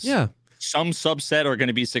outcome is. Yeah. Some subset are going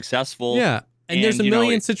to be successful. Yeah. And there's a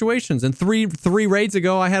million situations. And three raids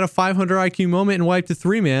ago, I had a 500 IQ moment and wiped a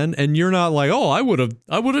 3-man. And you're not like, oh, I would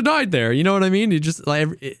have died there. You know what I mean? You just like,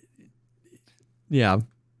 yeah.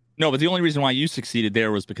 No, but the only reason why you succeeded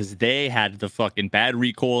there was because they had the fucking bad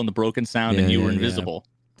recoil and the broken sound, and you were invisible.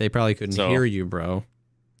 They probably couldn't hear you, bro.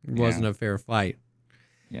 It wasn't a fair fight.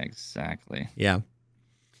 Yeah, exactly. Yeah.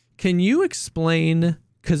 Can you explain,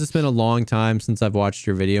 because it's been a long time since I've watched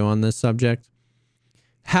your video on this subject,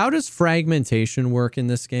 how does fragmentation work in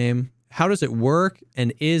this game? How does it work?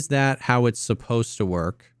 And is that how it's supposed to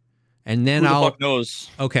work? And then Who the fuck knows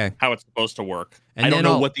okay, how it's supposed to work. And I don't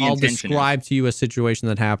know what the I'll intention describe is. to you a situation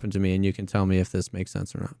that happened to me, and you can tell me if this makes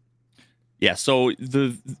sense or not. Yeah, so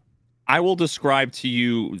I will describe to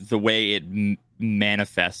you the way it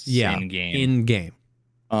manifests in game. In game.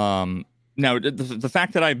 Now, the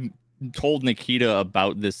fact that I told Nikita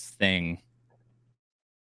about this thing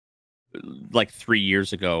like 3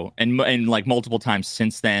 years ago, and like multiple times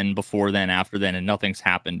since then, before then, after then, and nothing's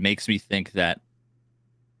happened, makes me think that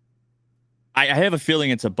I have a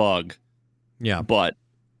feeling it's a bug. Yeah, but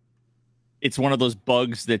it's one of those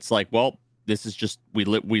bugs that's like, well, this is just we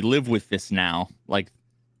live with this now, like,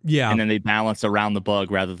 yeah, and then they balance around the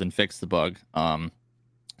bug rather than fix the bug.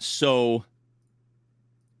 So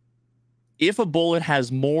if a bullet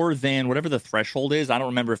has more than whatever the threshold is, I don't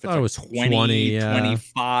remember if it's like 20,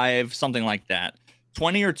 25, something like that,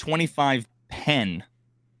 20 or 25 pen.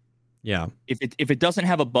 Yeah. If it doesn't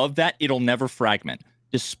have above that, it'll never fragment,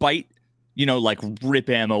 despite, like rip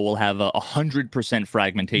ammo will have 100%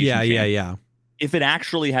 fragmentation. Yeah. If it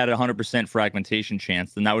actually had 100% fragmentation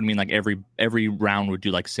chance, then that would mean like every round would do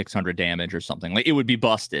like 600 damage or something. Like it would be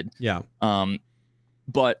busted. Yeah.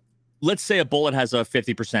 But let's say a bullet has a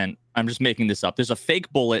 50%. I'm just making this up. There's a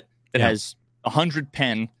fake bullet that has 100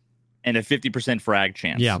 pen and a 50% frag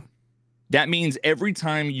chance. Yeah. That means every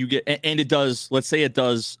time you get, and it does, let's say it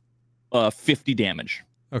does 50 damage.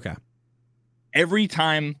 Okay. Every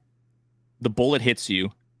time the bullet hits you,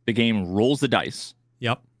 the game rolls the dice.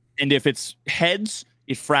 Yep. And if it's heads,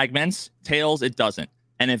 it fragments. Tails, it doesn't.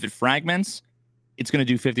 And if it fragments, it's going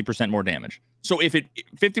to do 50% more damage. So if it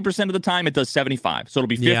 50% of the time, it does 75. So it'll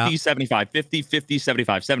be 50, 75, 50, 50,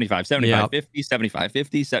 75, 75, 75, 50, 75,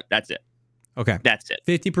 50. That's it. Okay. That's it.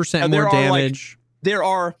 50% more damage.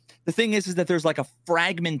 The thing is that there's like a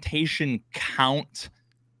fragmentation count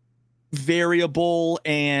variable.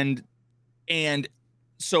 And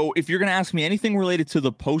so if you're going to ask me anything related to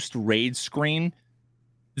the post-raid screen,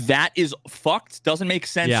 that is fucked. Doesn't make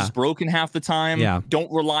sense. Yeah. It's broken half the time. Yeah.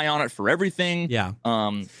 Don't rely on it for everything. Yeah.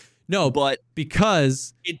 No, but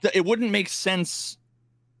because it wouldn't make sense.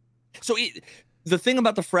 So the thing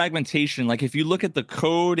about the fragmentation, like if you look at the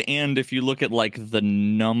code and if you look at like the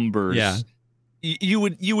numbers, you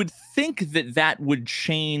would think that would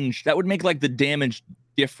change. That would make like the damage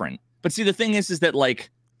different. But see, the thing is that like,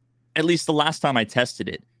 at least the last time I tested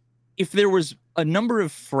it, if there was a number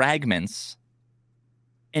of fragments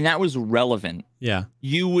and that was relevant,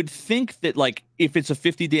 you would think that like if it's a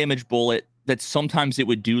 50 damage bullet, that sometimes it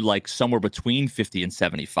would do like somewhere between 50 and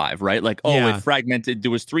 75, right? Like, it fragmented. There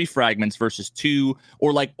was 3 fragments versus 2,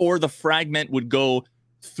 or the fragment would go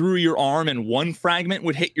through your arm and one fragment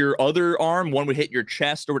would hit your other arm, one would hit your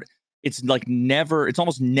chest, or it's like never. It's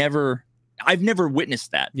almost never. I've never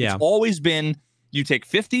witnessed that. Yeah. It's always been you take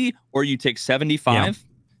 50 or you take 75.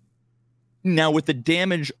 Yeah. Now with the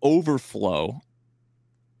damage overflow,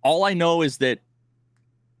 all I know is that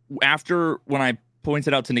after when I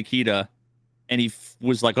pointed out to Nikita. And he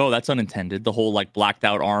was like, oh, that's unintended. The whole like blacked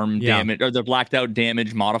out arm damage or the blacked out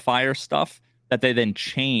damage modifier stuff that they then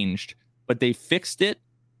changed, but they fixed it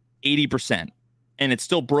 80% and it's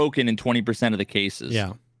still broken in 20% of the cases.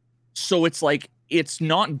 Yeah. So it's like, it's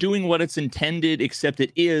not doing what it's intended, except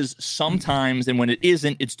it is sometimes. And when it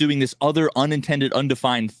isn't, it's doing this other unintended,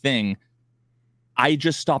 undefined thing. I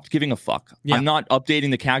just stopped giving a fuck. Yeah. I'm not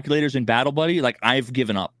updating the calculators in Battle Buddy. Like I've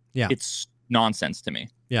given up. Yeah. It's nonsense to me.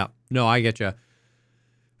 Yeah. No, I get you.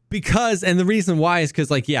 Because, and the reason why is because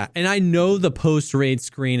like, and I know the post-raid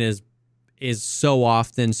screen is so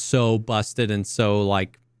often so busted and so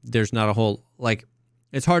like, there's not a whole, like,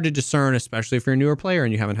 it's hard to discern, especially if you're a newer player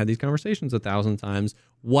and you haven't had these conversations 1,000 times,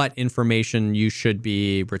 what information you should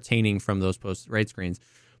be retaining from those post-raid screens.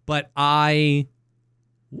 But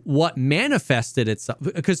what manifested itself,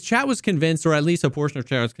 because chat was convinced, or at least a portion of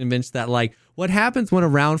chat was convinced that like what happens when a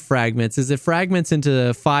round fragments is it fragments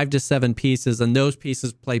into 5 to 7 pieces, and those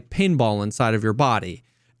pieces play pinball inside of your body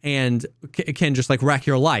and it can just like wreck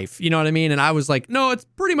your life. You know what I mean? And I was like, no, it's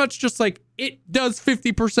pretty much just like it does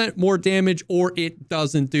 50% more damage or it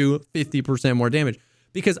doesn't do 50% more damage.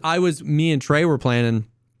 Because me and Trey were playing,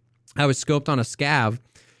 I was scoped on a scav,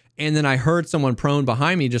 and then I heard someone prone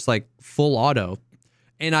behind me, just like full auto,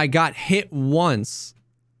 and I got hit once,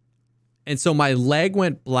 and so my leg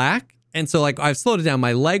went black, and so like I've slowed it down.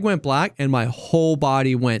 My leg went black, and my whole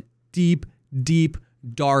body went deep, deep,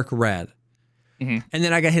 dark red, and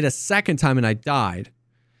then I got hit a second time, and I died.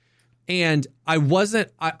 And I'm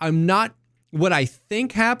not. What I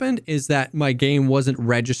think happened is that my game wasn't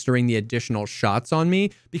registering the additional shots on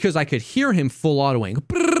me because I could hear him full autoing.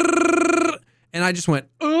 And I just went,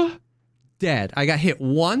 dead. I got hit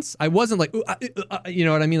once. I wasn't like, you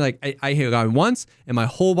know what I mean? Like I hit guy once and my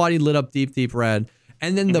whole body lit up deep, deep red.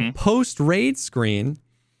 And then the post-raid screen,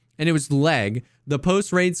 and it was leg, the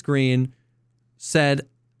post-raid screen said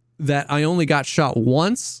that I only got shot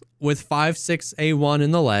once with 5.6A1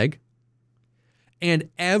 in the leg. And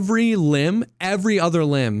every other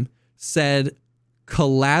limb said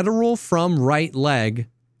collateral from right leg,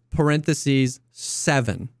 parentheses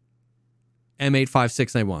 7,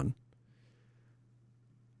 M856A1.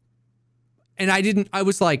 And I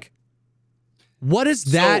was like, what does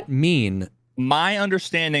that mean? My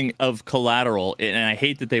understanding of collateral, and I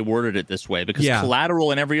hate that they worded it this way, because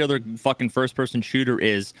collateral in every other fucking first-person shooter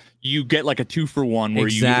is you get like a 2-for-1 where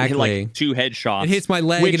you hit like 2 headshots. It hits my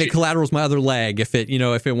leg and it collaterals my other leg if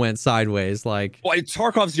it went sideways. Like, well,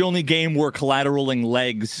 Tarkov's the only game where collateraling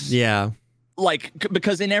legs. Yeah. Like,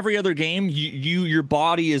 because in every other game, your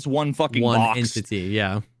body is one fucking box. Entity.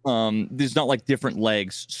 Yeah. There's not like different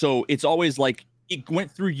legs, so it's always like it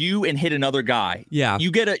went through you and hit another guy. Yeah.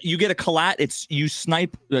 You get a collat. It's you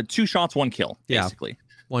snipe 2 shots, 1 kill. Basically.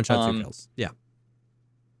 1 shot, 2 kills. Yeah.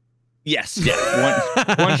 Yes. Yeah.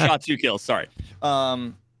 One shot, 2 kills. Sorry.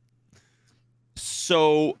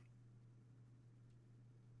 So,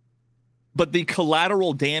 but the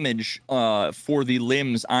collateral damage for the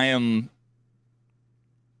limbs, I am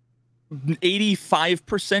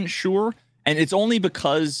 85% sure, and it's only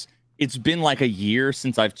because it's been like a year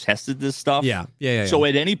since I've tested this stuff. Yeah. So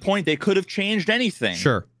at any point they could have changed anything.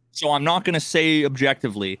 Sure. So I'm not going to say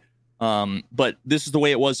objectively, but this is the way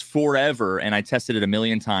it was forever, and I tested it a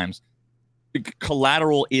million times.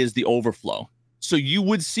 Collateral is the overflow. So you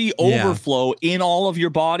would see overflow in all of your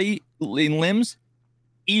body, in limbs,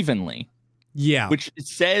 evenly. Yeah. Which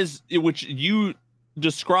you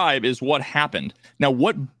describe is what happened. Now,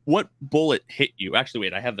 what bullet hit you? Actually,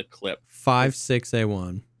 wait, I have the clip.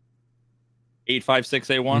 5.6A1.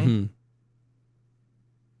 8.56A1.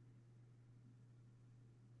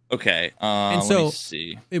 Okay. And so let me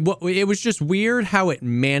see. It was just weird how it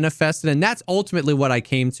manifested, and that's ultimately what I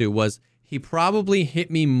came to. Was he probably hit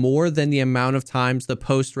me more than the amount of times the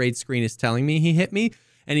post-raid screen is telling me he hit me,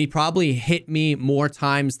 and he probably hit me more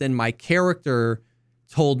times than my character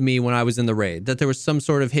told me when I was in the raid, that there was some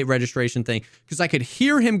sort of hit registration thing, because I could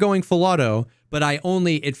hear him going full auto, but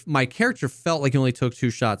my character felt like he only took 2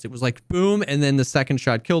 shots. It was like boom, and then the second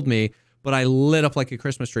shot killed me, but I lit up like a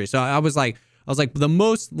Christmas tree. So I was like, the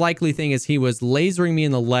most likely thing is he was lasering me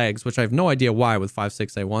in the legs, which I have no idea why with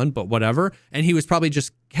 5.6A1, but whatever. And he was probably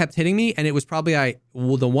just kept hitting me, and it was probably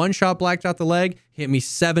the 1 shot blacked out the leg, hit me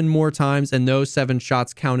 7 more times, and those 7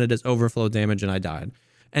 shots counted as overflow damage, and I died.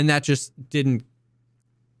 And that just didn't.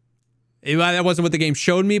 That wasn't what the game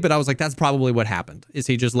showed me, but I was like, that's probably what happened. Is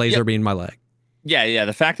he just laser beamed my leg? Yeah.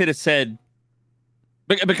 The fact that it said,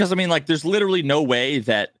 because I mean, like, there's literally no way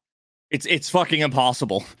that it's fucking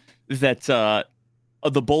impossible that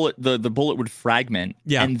the bullet would fragment.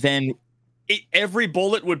 Yeah, and then every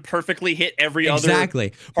bullet would perfectly hit every other.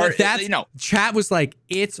 Exactly. But that's, chat was like,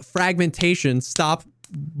 it's fragmentation. Stop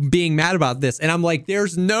being mad about this. And I'm like,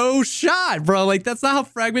 there's no shot, bro. Like, that's not how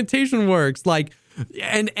fragmentation works. Like,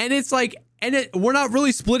 and it's like, we're not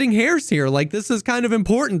really splitting hairs here. Like, this is kind of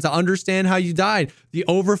important to understand how you died. The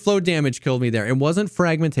overflow damage killed me there. It wasn't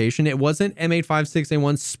fragmentation. It wasn't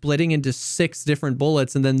M856A1 splitting into 6 different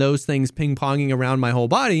bullets and then those things ping-ponging around my whole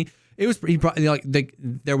body. It was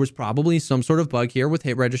there was probably some sort of bug here with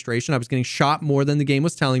hit registration. I was getting shot more than the game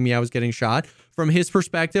was telling me I was getting shot. From his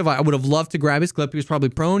perspective, I would have loved to grab his clip. He was probably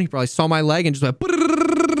prone. He probably saw my leg and just went,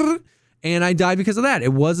 and I died because of that.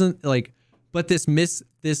 It wasn't like, but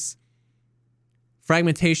this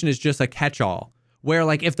fragmentation is just a catch-all where,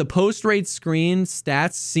 like, if the post-raid screen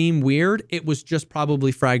stats seem weird, it was just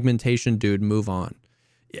probably fragmentation, dude. Move on.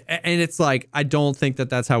 And it's like, I don't think that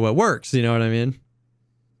that's how it works. You know what I mean?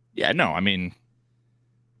 Yeah, no, I mean,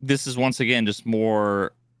 this is once again just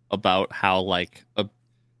more about how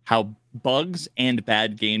how bugs and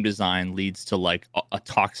bad game design leads to like a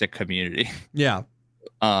toxic community. Yeah.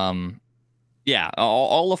 Yeah,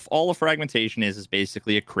 all of fragmentation is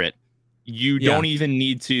basically a crit. You don't even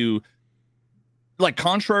need to, like,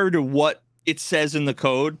 contrary to what it says in the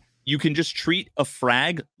code, you can just treat a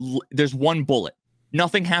frag. There's one bullet.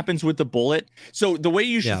 Nothing happens with the bullet. So the way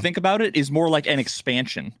you should think about it is more like an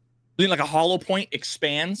expansion. Like a hollow point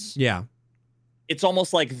expands. Yeah. It's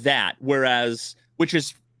almost like that. Whereas, which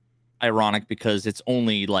is ironic because it's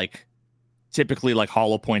only like typically like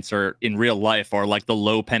hollow points are in real life are like the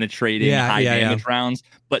low penetrating, high damage rounds,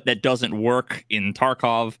 but that doesn't work in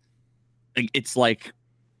Tarkov. It's like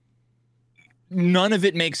none of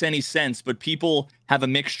it makes any sense, but people have a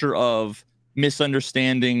mixture of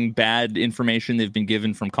misunderstanding bad information they've been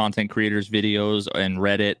given from content creators' videos and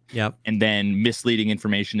Reddit, and then misleading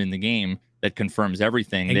information in the game that confirms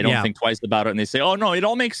everything. They don't think twice about it, and they say, "Oh no, it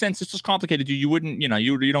all makes sense. It's just complicated. You wouldn't,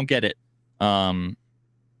 you don't get it." And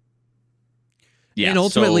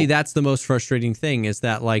ultimately, that's the most frustrating thing is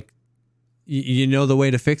that like, the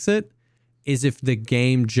way to fix it is if the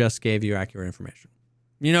game just gave you accurate information.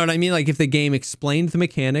 You know what I mean? Like if the game explained the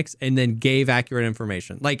mechanics and then gave accurate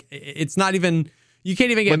information. Like it's not even you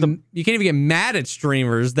can't even get mad at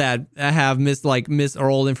streamers that have missed or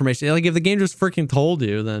old information. Like if the game just freaking told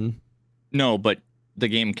you, then no, but the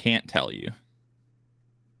game can't tell you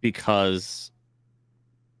because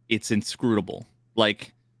it's inscrutable.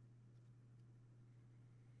 Like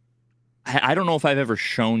I don't know if I've ever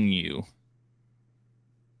shown you.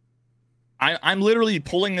 I'm literally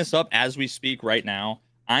pulling this up as we speak right now.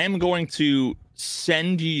 I am going to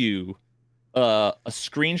send you a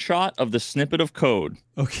screenshot of the snippet of code.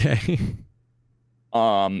 Okay.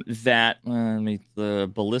 The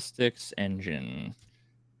ballistics engine.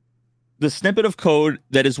 The snippet of code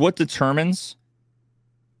that is what determines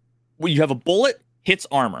when you have a bullet hits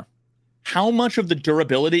armor. How much of the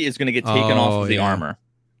durability is going to get taken off of the armor?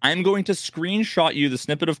 I'm going to screenshot you the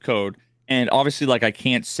snippet of code, and obviously, like I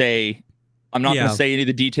can't say, I'm not going to say any of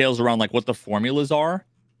the details around like what the formulas are.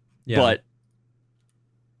 Yeah. But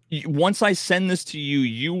once I send this to you,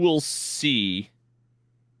 you will see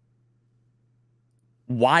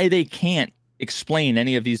why they can't explain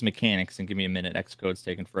any of these mechanics. And give me a minute. Xcode's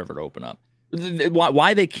taking forever to open up.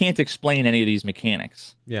 Why they can't explain any of these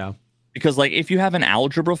mechanics. Yeah. Because like if you have an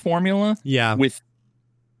algebra formula with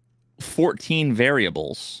 14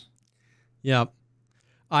 variables. Yep.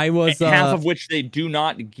 I was half of which they do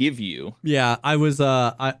not give you. Yeah, I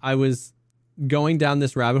was going down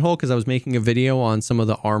this rabbit hole because I was making a video on some of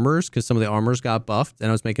the armors because some of the armors got buffed, and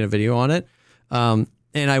I was making a video on it. And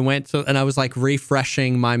I was like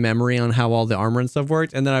refreshing my memory on how all the armor and stuff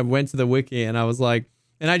worked, and then I went to the wiki and I was like,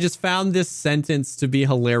 and I just found this sentence to be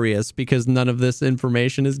hilarious because none of this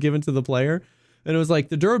information is given to the player. And it was like,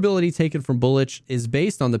 the durability taken from bullets is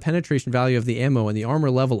based on the penetration value of the ammo and the armor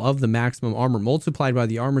level of the maximum armor multiplied by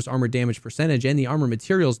the armor's armor damage percentage and the armor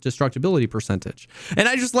material's destructibility percentage. And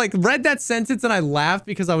I just like read that sentence and I laughed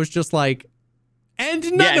because I was just like,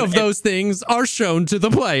 and none of those things are shown to the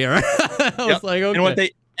player. I was like,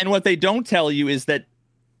 okay. And what they don't tell you is that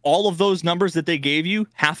all of those numbers that they gave you,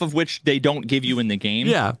 half of which they don't give you in the game.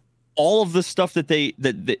 Yeah. All of the stuff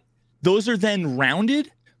that those are then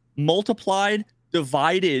rounded, multiplied,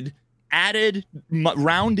 divided, added,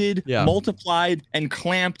 rounded, multiplied, and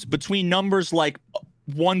clamped between numbers like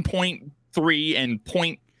 1.3 and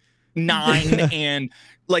 0.9 and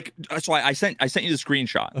like. That's why I sent you the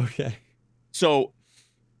screenshot. Okay. So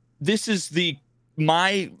this is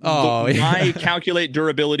my calculate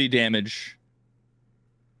durability damage.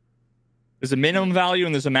 There's a minimum value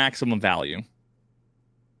and there's a maximum value.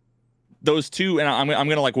 Those two, and I'm going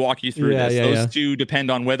to like walk you through this. Those two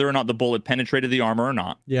depend on whether or not the bullet penetrated the armor or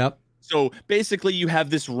not. Yep. So basically you have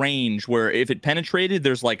this range where if it penetrated,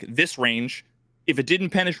 there's like this range. If it didn't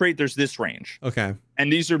penetrate, there's this range. Okay.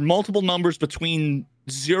 And these are multiple numbers between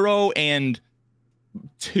 0 and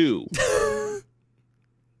 2. So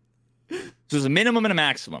there's a minimum and a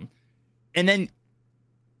maximum. And then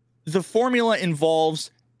the formula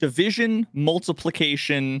involves division,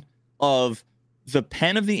 multiplication of the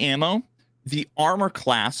pen of the ammo, the armor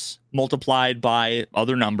class multiplied by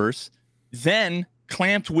other numbers, then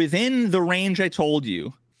clamped within the range I told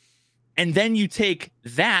you. And then you take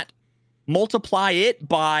that, multiply it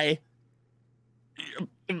by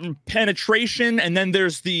penetration, and then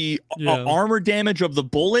there's the armor damage of the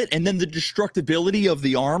bullet, and then the destructibility of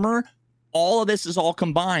the armor. All of this is all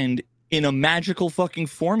combined in a magical fucking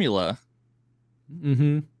formula.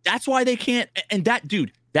 Mm-hmm. That's why they can't. And that,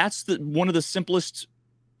 dude, that's one of the simplest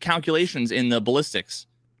calculations in the ballistics.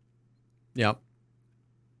 Yep.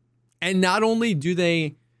 And not only do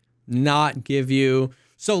they not give you,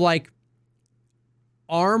 so like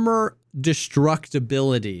armor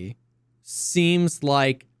destructibility seems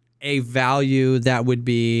like a value that would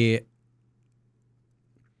be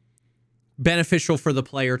beneficial for the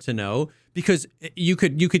player to know, because you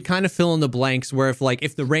could kind of fill in the blanks where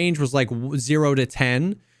if the range was like 0 to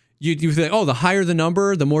 10, you think, oh, the higher the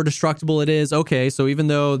number, the more destructible it is. Okay, so even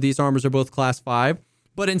though these armors are both class 5,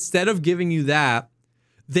 but instead of giving you that,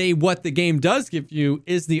 what the game does give you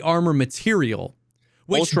is the armor material.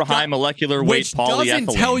 Ultra high molecular weight polyethylene. Which doesn't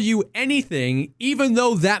tell you anything, even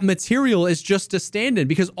though that material is just a stand-in,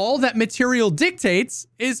 because all that material dictates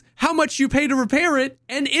is how much you pay to repair it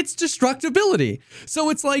and its destructibility. So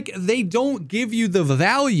it's like they don't give you the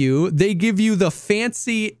value, they give you the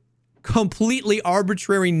fancy, completely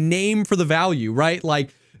arbitrary name for the value, right?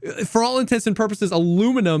 Like, for all intents and purposes,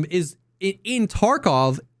 aluminum is in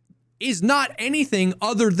Tarkov is not anything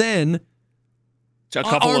other than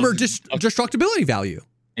armor destructibility value.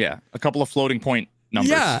 Yeah, a couple of floating point numbers.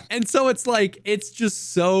 Yeah, and so it's like, it's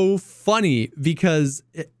just so funny because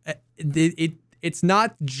it's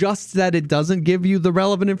not just that it doesn't give you the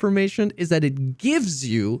relevant information, is that it gives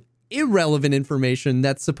you irrelevant information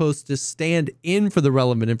that's supposed to stand in for the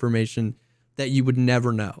relevant information that you would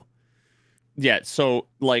never know. Yeah, so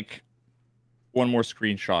like one more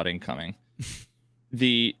screenshot incoming.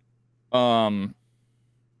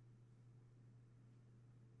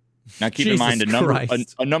 Now, keep in mind,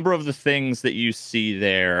 a number of the things that you see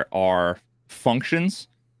there are functions.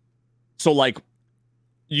 So, like,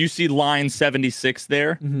 you see line 76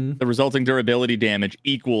 there. Mm-hmm. The resulting durability damage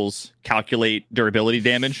equals calculate durability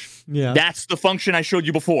damage. Yeah. That's the function I showed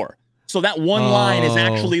you before. So that one line is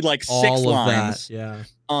actually like 6 lines. That.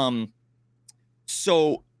 Yeah.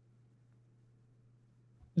 So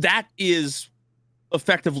that is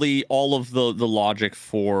effectively all of the logic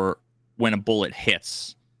for when a bullet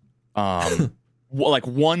hits. Like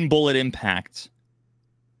one bullet impact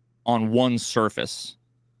on one surface.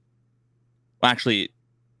 Well, actually,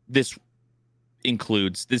 this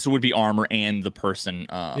would be armor and the person.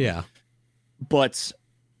 Yeah. But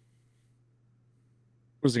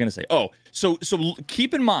what was I going to say? Oh, so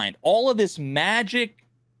keep in mind all of this magic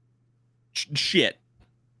shit.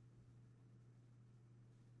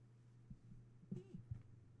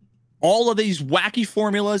 All of these wacky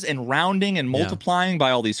formulas and rounding and multiplying by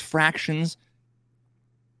all these fractions.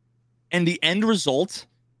 And the end result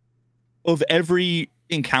of every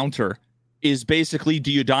encounter is basically,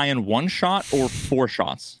 do you die in 1 shot or 4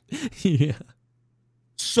 shots? Yeah.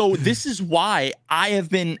 So this is why I have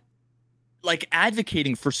been like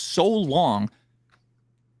advocating for so long.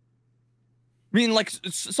 I mean, like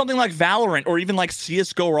something like Valorant or even like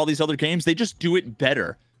CSGO or all these other games, they just do it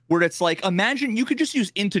better. Where it's like, imagine you could just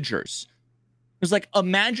use integers. It's like,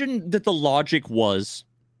 imagine that the logic was,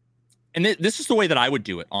 and this is the way that I would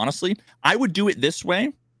do it, honestly. I would do it this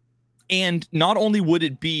way, and not only would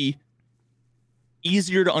it be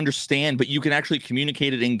easier to understand, but you can actually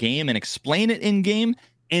communicate it in-game and explain it in-game,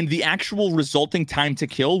 and the actual resulting time to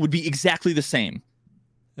kill would be exactly the same.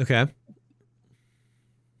 Okay.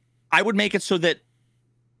 I would make it so that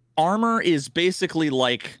armor is basically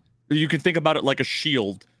like, you can think about it like a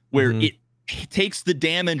shield, where it takes the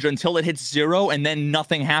damage until it hits 0, and then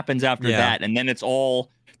nothing happens after that. And then it's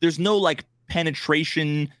all, there's no like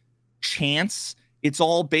penetration chance. It's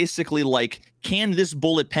all basically like, can this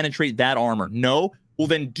bullet penetrate that armor? No. Well,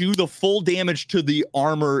 then do the full damage to the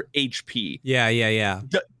armor HP. Yeah.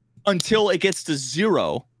 Until it gets to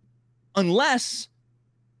 0. Unless,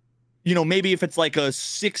 maybe if it's like a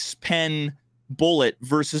 6-pen bullet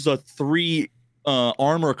versus a 3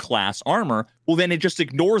 armor class armor, well, then it just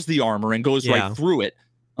ignores the armor and goes right through it.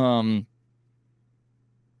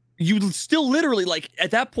 You still literally, like, at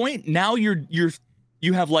that point, now you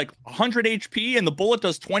have like 100 HP and the bullet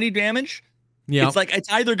does 20 damage. Yeah, it's like, it's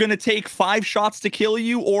either going to take 5 shots to kill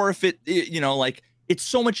you, or if like, it's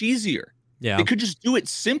so much easier. Yeah, they could just do it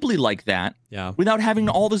simply like that. Yeah, without having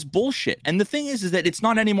all this bullshit. And the thing is that it's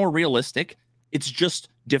not any more realistic. It's just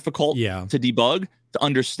difficult to debug, to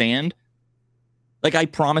understand. Like, I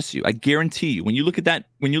promise you, I guarantee you, when you look at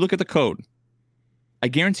the code, I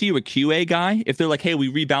guarantee you a QA guy, if they're like, hey,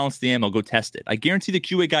 we rebalanced the ammo, go test it. I guarantee the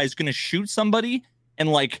QA guy is going to shoot somebody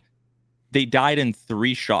and like they died in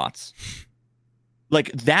 3 shots.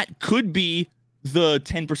 Like, that could be the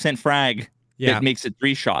 10% frag that makes it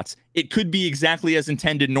 3 shots. It could be exactly as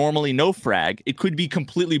intended, normally no frag. It could be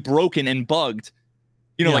completely broken and bugged,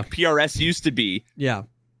 like PRS used to be. Yeah.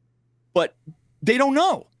 But they don't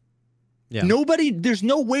know. Yeah. There's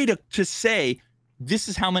no way to say this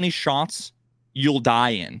is how many shots you'll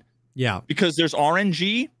die in. Yeah. Because there's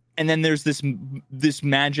RNG and then there's this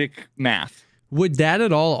magic math. Would that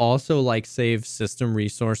at all also like save system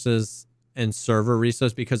resources and server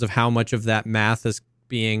resources because of how much of that math is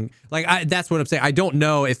being like, that's what I'm saying. I don't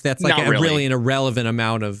know if that's like really an irrelevant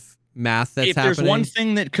amount of math that's if happening. there's one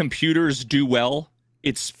thing that computers do well,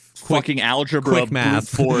 it's fucking algebra, quick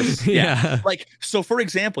math. brute force. Yeah. Like, so for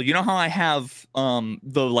example, you know how I have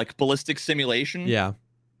the like ballistic simulation? Yeah.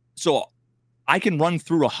 So I can run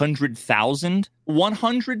through 100,000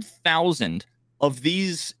 of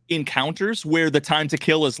these encounters where the time to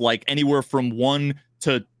kill is like anywhere from 1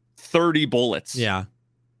 to 30 bullets. Yeah.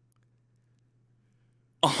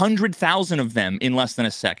 100,000 of them in less than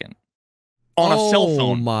a second on a cell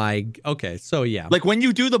phone. Okay, so yeah. Like when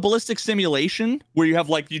you do the ballistic simulation where you have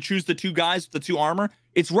like, you choose the two guys with the two armor,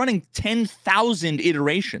 it's running 10,000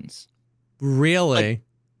 iterations. Really? Like,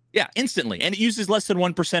 yeah, instantly. And it uses less than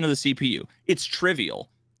 1% of the CPU. It's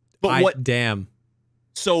trivial. But damn.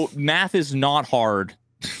 So math is not hard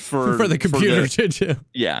for the computer to do.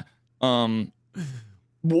 Yeah.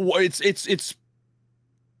 It's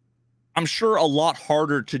I'm sure a lot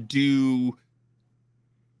harder to do.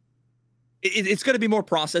 It's going to be more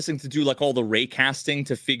processing to do like all the ray casting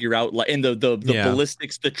to figure out like and the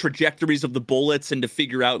ballistics, the trajectories of the bullets, and to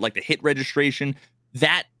figure out like the hit registration.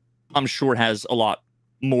 That I'm sure has a lot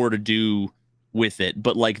more to do with it.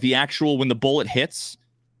 But like the actual when the bullet hits,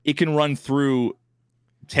 it can run through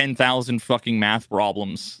 10,000 fucking math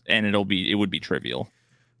problems, and it would be trivial.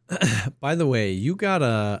 By the way, you got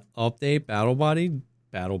a update Battle Buddy.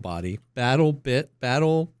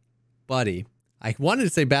 I wanted to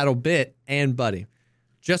say Battle Bit and Buddy,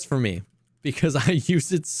 just for me, because I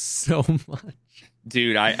use it so much.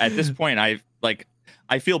 Dude, at this point I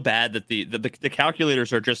feel bad that the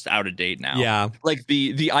calculators are just out of date now. Yeah. Like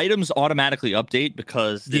the items automatically update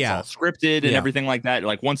because it's all scripted and everything like that.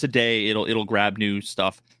 Like once a day it'll grab new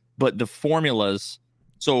stuff. But the formulas,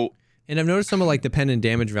 and I've noticed some of like the pen and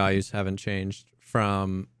damage values haven't changed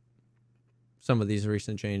from some of these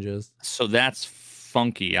recent changes. So that's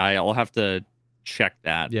funky. I'll have to check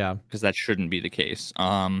that. Yeah. Because that shouldn't be the case.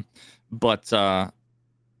 But yeah,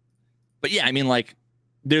 I mean, like,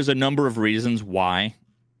 there's a number of reasons why.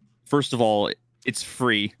 First of all, it's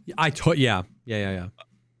free. Yeah.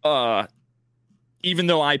 Even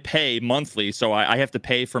though I pay monthly, so I have to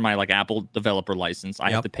pay for my like Apple developer license.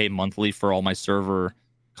 I have to pay monthly for all my server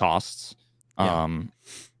costs.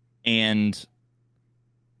 And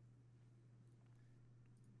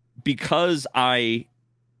because I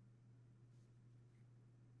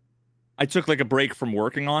took like a break from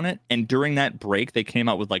working on it, and during that break they came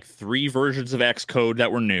out with like 3 versions of Xcode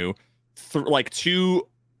that were new, like 2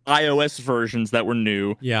 iOS versions that were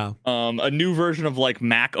new, a new version of like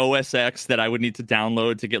Mac OS X that I would need to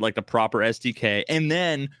download to get like the proper SDK, and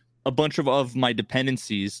then a bunch of my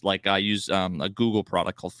dependencies, like I use a Google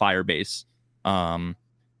product called Firebase, a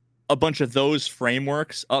bunch of those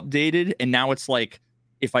frameworks updated, and now it's like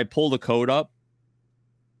if I pull the code up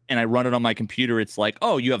and I run it on my computer, it's like,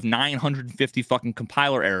 oh, you have 950 fucking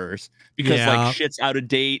compiler errors because like shit's out of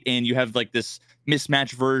date and you have like this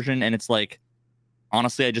mismatched version. And it's like,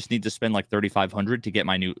 honestly, I just need to spend like $3,500 to get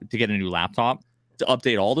a new laptop to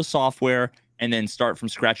update all the software and then start from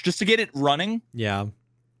scratch just to get it running. Yeah.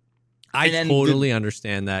 I totally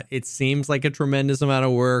understand that. It seems like a tremendous amount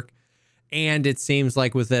of work. And it seems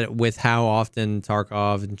like with how often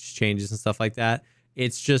Tarkov and changes and stuff like that,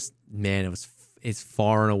 it's just, man, it's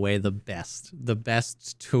far and away the best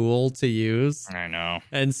tool to use. I know.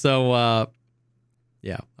 And so,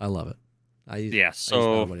 yeah, I love it. I use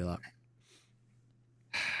Battlebuddy a lot.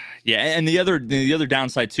 Yeah, and the other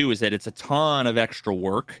downside too is that it's a ton of extra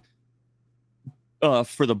work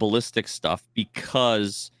for the ballistic stuff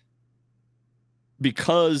because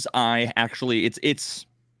I actually it's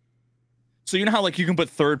so you know how like you can put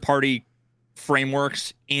third-party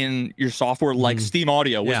frameworks in your software, like Steam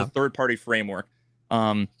Audio was a third-party framework.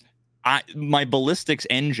 My ballistics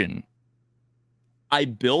engine I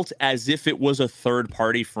built as if it was a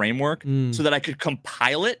third-party framework so that I could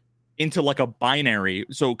compile it into like a binary.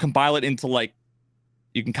 So compile it into like,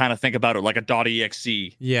 you can kind of think about it like a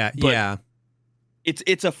 .exe. Yeah, but yeah.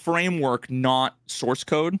 It's a framework, not source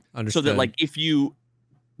code. Understood. So that like if you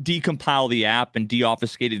decompile the app and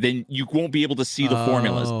deobfuscate it, then you won't be able to see the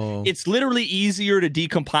formulas. It's literally easier to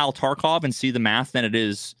decompile Tarkov and see the math than it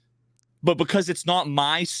is. But because it's not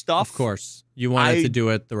my stuff. Of course. You wanted to do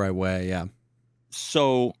it the right way, yeah.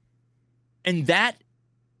 So, and that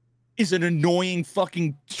is an annoying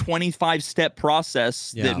fucking 25-step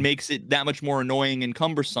process that makes it that much more annoying and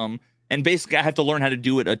cumbersome. And basically, I have to learn how to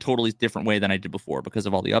do it a totally different way than I did before because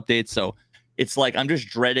of all the updates. So it's like I'm just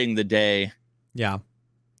dreading the day. Yeah,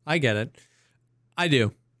 I get it. I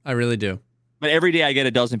do. I really do. But every day I get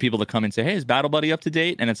a dozen people that come and say, hey, is Battle Buddy up to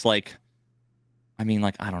date? And it's like, I mean,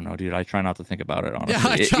 like, I don't know, dude. I try not to think about it,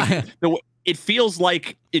 honestly. Yeah, I try. It feels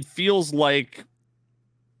like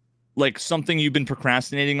like something you've been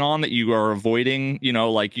procrastinating on that you are avoiding, you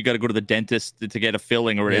know, like you got to go to the dentist to get a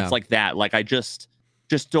filling or it's like that. Like I just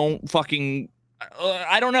don't fucking,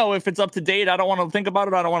 I don't know if it's up to date. I don't want to think about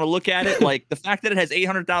it. I don't want to look at it. Like the fact that it has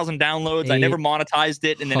 800,000 downloads, I never monetized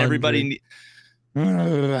it. And then everybody.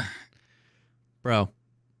 Bro.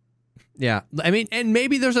 Yeah. I mean, and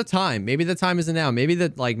maybe there's a time. Maybe the time isn't now. Maybe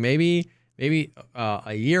that, like, maybe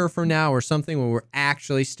a year from now or something when we're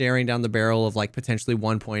actually staring down the barrel of like potentially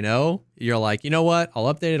 1.0, you're like, you know what?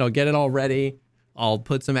 I'll update it. I'll get it all ready. I'll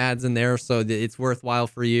put some ads in there so that it's worthwhile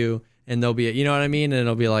for you. And there'll be, you know what I mean? And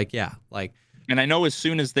it'll be like, yeah, like. And I know as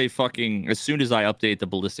soon as I update the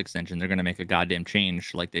ballistics engine, they're going to make a goddamn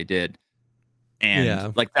change like they did.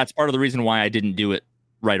 And like, that's part of the reason why I didn't do it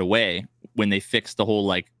right away when they fixed the whole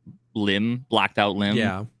like blacked out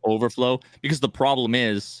limb overflow. Because the problem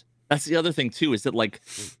is, that's the other thing too, is that like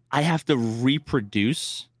I have to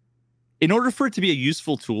reproduce in order for it to be a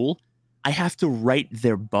useful tool. I have to write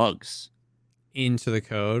their bugs into the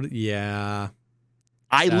code. Yeah.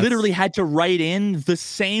 I literally had to write in the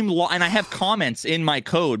same law, and I have comments in my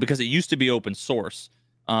code because it used to be open source.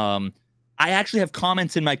 I actually have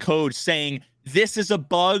comments in my code saying this is a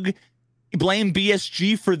bug. Blame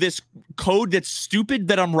BSG for this code that's stupid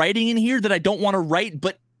that I'm writing in here that I don't want to write,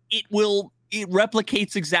 but it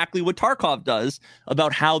replicates exactly what Tarkov does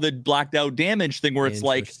about how the blacked out damage thing, where it's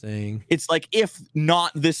like if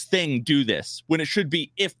not this thing, do this, when it should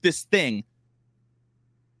be if this thing.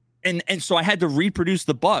 And so I had to reproduce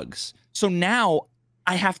the bugs. So now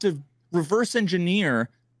I have to reverse engineer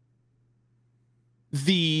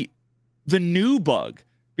the new bug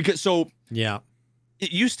because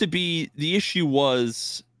it used to be the issue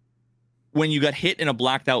was when you got hit in a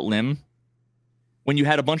blacked out limb, when you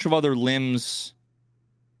had a bunch of other limbs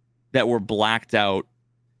that were blacked out,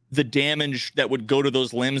 the damage that would go to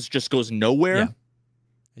those limbs just goes nowhere. Yeah.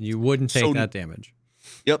 And you wouldn't take that damage.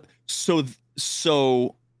 Yep.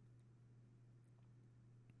 So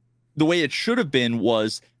the way it should have been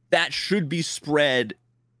was that should be spread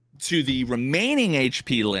to the remaining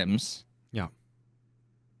HP limbs. Yeah.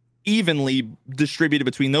 Evenly distributed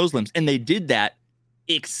between those limbs. And they did that,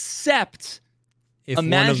 except if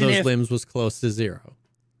one of those limbs was close to 0.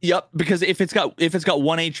 Yep, because if it's got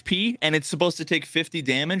 1 HP and it's supposed to take 50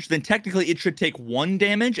 damage, then technically it should take 1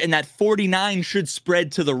 damage and that 49 should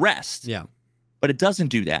spread to the rest. Yeah. But it doesn't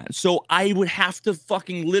do that. So I would have to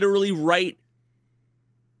fucking literally write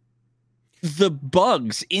the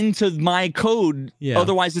bugs into my code. Yeah.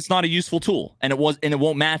 Otherwise it's not a useful tool. And it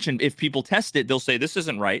won't match, and if people test it, they'll say this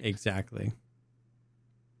isn't right. Exactly.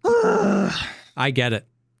 I get it.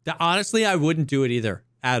 Honestly, I wouldn't do it either.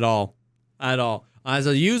 At all. As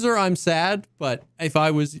a user, I'm sad, but if I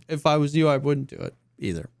was you, I wouldn't do it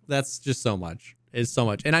either. That's just so much. It's so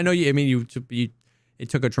much. And I know it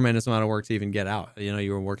took a tremendous amount of work to even get out. You know,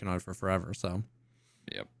 you were working on it for forever, so.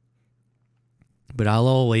 Yep. But I'll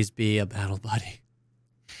always be a battle buddy.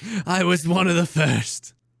 I was one of the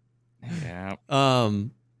first. Yeah.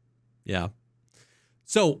 Yeah.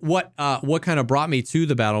 So what kind of brought me to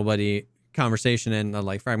the battle buddy conversation and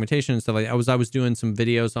like fragmentation and stuff like that, I was doing some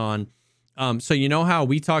videos on so you know how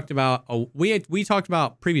we talked about we talked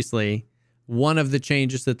about previously, one of the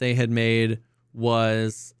changes that they had made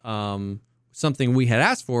was something we had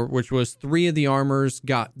asked for, which was 3 of the armors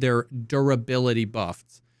got their durability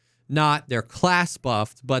buffed, not their class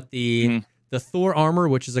buffed, but the Thor armor,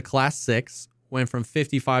 which is a class 6, went from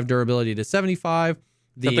 55 durability to 75.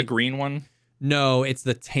 Is that the green one? No, it's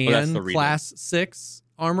the tan class 6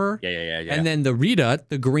 armor. Yeah. And then the Redut,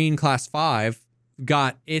 the green class 5,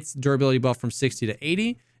 got its durability buff from 60 to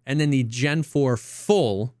 80. And then the Gen 4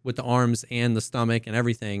 full with the arms and the stomach and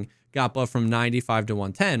everything got buffed from 95 to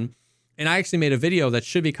 110. And I actually made a video that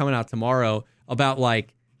should be coming out tomorrow about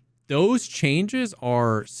like those changes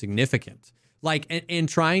are significant. Like, and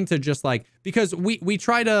trying to just like, because we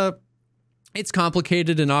try to, it's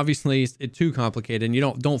complicated and obviously it's too complicated and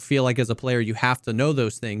you don't feel like as a player you have to know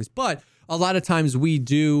those things. But a lot of times we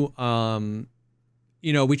do,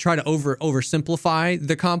 we try to oversimplify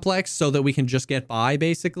the complex so that we can just get by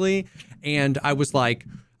basically. And I was like,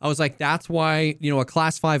 that's why, a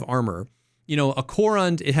class 5 armor, a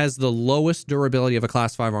Korund, it has the lowest durability of a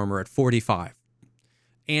class 5 armor at 45.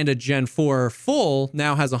 And a Gen 4 full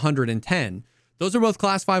now has 110. Those are both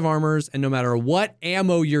class 5 armors, and no matter what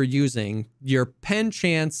ammo you're using, your pen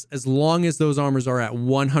chance, as long as those armors are at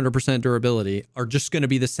 100% durability, are just going to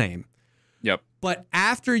be the same. Yep. But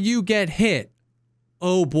after you get hit,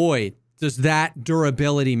 oh boy, does that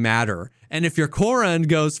durability matter. And if your Korund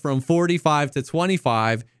goes from 45 to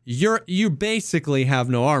 25, you basically have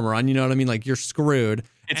no armor on, you know what I mean? Like, you're screwed.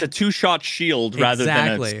 It's a 2-shot shield rather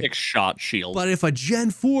than a 6-shot shield. But if a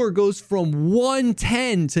Gen 4 goes from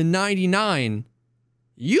 110 to 99,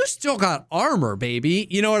 you still got armor, baby.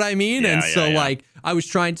 You know what I mean? Yeah, and so yeah. like I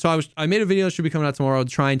made a video that should be coming out tomorrow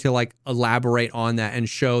trying to like elaborate on that and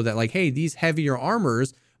show that like, hey, these heavier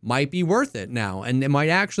armors might be worth it now. And it might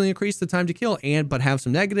actually increase the time to kill but have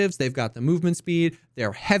some negatives. They've got the movement speed,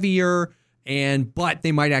 they're heavier, but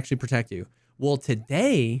they might actually protect you. Well,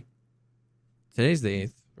 today's the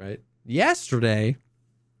 8th, right? Yesterday,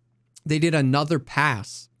 they did another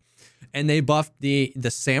pass. And they buffed the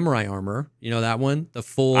samurai armor. You know that one? The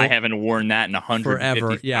full... I haven't worn that in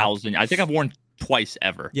 150,000. I think I've worn twice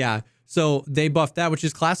ever. Yeah. So they buffed that, which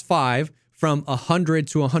is class 5, from 100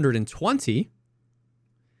 to 120.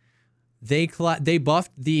 They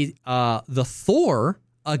buffed the Thor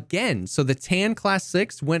again. So the Tan class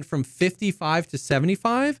 6 went from 55 to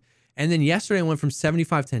 75. And then yesterday it went from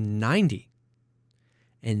 75 to 90.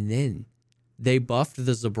 And then they buffed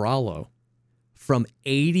the Zabralo from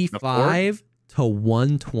 85 to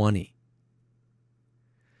 120.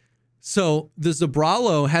 So the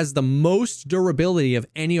Zabralo has the most durability of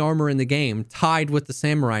any armor in the game, tied with the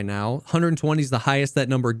Samurai now. 120 is the highest that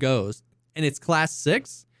number goes. And it's class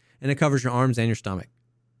 6, and it covers your arms and your stomach.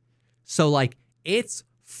 So, like, it's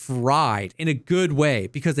fried in a good way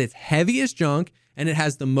because it's heavy as junk, and it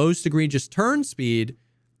has the most egregious turn speed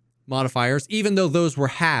modifiers, even though those were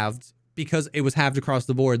halved. Because it was halved across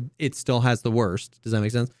the board, it still has the worst. Does that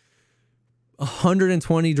make sense?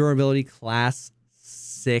 120 durability, class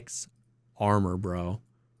 6 armor, bro.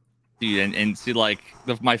 Dude, and see, like,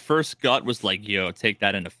 my first gut was like, yo, take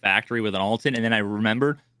that into factory with an Alton. And then I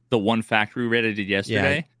remembered the one factory raid I did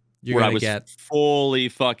yesterday where I was fully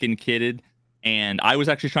fucking kitted. And I was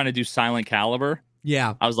actually trying to do Silent Caliber.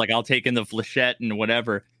 Yeah. I was like, I'll take in the flechette and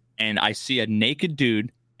whatever. And I see a naked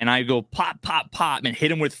dude. And I go pop, pop, pop, and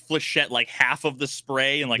hit him with flechette, like half of the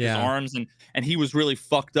spray and like his arms, and he was really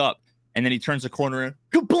fucked up. And then he turns the corner and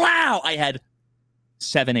kablow! I had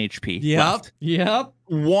 7 HP left. Yep.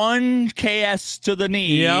 1 KS to the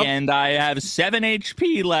knee, and I have 7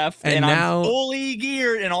 HP left, and now I'm fully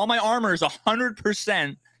geared, and all my armor is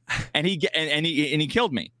 100%. And he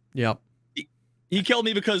killed me. Yep. He killed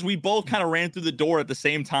me because we both kind of ran through the door at the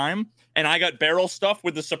same time, and I got barrel stuff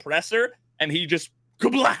with the suppressor, and he just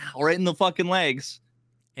kablah, right in the fucking legs.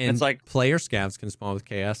 And it's like player scavs can spawn with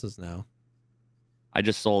KSs now. I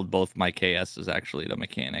just sold both my KSs actually to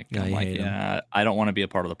mechanic. Yeah, I'm like, I don't want to be a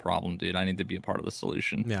part of the problem, dude. I need to be a part of the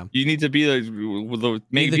solution. Yeah, you need to be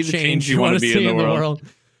the change you want to be in the world.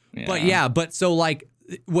 Yeah. But so like,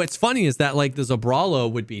 what's funny is that like the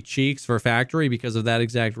Zabralo would be cheeks for factory because of that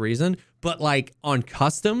exact reason. But like on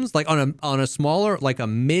customs, like on a smaller, like a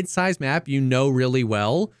mid-sized map, really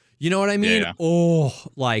well. You know what I mean? Yeah. Oh,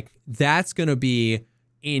 like that's going to be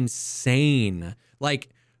insane. Like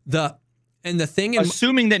the thing...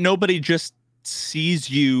 Assuming that nobody just sees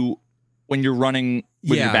you when you're running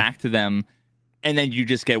with your back to them, and then you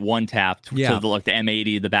just get one tapped to the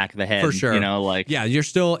M80, the back of the head. For sure. You know, like... Yeah, you're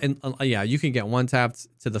still... you can get one tapped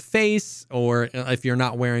to the face, or if you're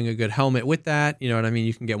not wearing a good helmet with that, you know what I mean?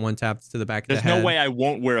 You can get one tapped to the back of the head. There's no way I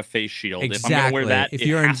won't wear a face shield. Exactly. If I'm going to wear that, if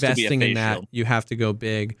you're investing in that, shield. You have to go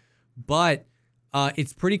big. But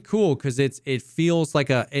it's pretty cool because it feels like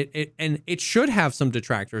and it should have some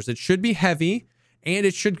detractors. It should be heavy, and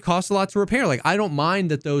it should cost a lot to repair. Like, I don't mind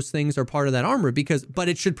that those things are part of that armor but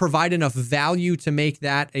it should provide enough value to make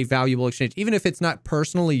that a valuable exchange, even if it's not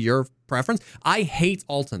personally your preference. I hate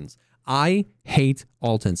Altons. I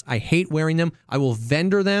hate wearing them. I will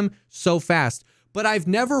vendor them so fast. But I've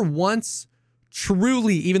never once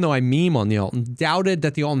truly, even though I meme on the Alton, doubted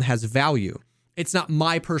that the Alton has value. It's not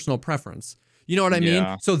my personal preference. You know what I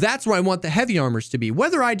mean? So that's where I want the heavy armors to be.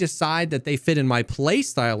 Whether I decide that they fit in my play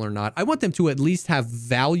style or not, I want them to at least have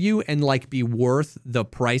value and like be worth the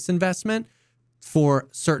price investment for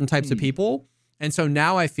certain types of people. And so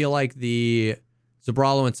now I feel like the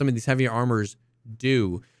Zabralo and some of these heavier armors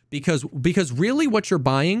do. Because really what you're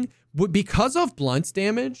buying, because of blunt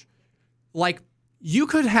damage, like you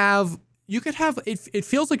could have it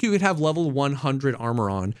feels like you could have level 100 armor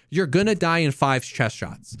on. You're gonna die in 5 chest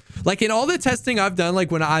shots. Like in all the testing I've done,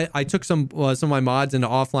 like when I took some of my mods into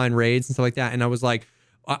offline raids and stuff like that, and I was like,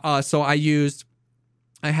 so I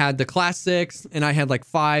had the class 6 and I had like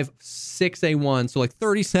 5 6A1, so like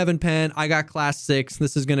 37 pen. I got class 6.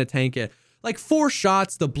 This is gonna tank it. Like 4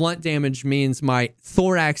 shots, the blunt damage means my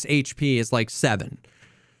thorax HP is like 7.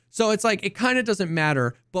 So it's like, it kind of doesn't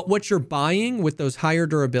matter, but what you're buying with those higher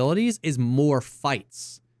durabilities is more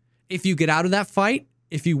fights. If you get out of that fight,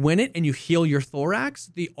 if you win it and you heal your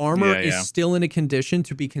thorax, the armor is still in a condition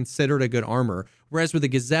to be considered a good armor. Whereas with a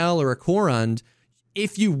Gazelle or a Korund,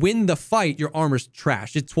 if you win the fight, your armor's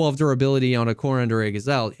trash. It's 12 durability on a Korund or a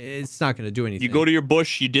Gazelle. It's not going to do anything. You go to your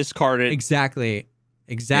bush, you discard it. Exactly.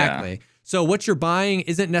 Yeah. So what you're buying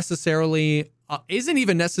isn't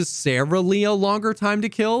even necessarily a longer time to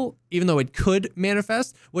kill, even though it could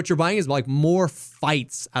manifest. What you're buying is like more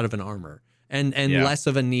fights out of an armor and less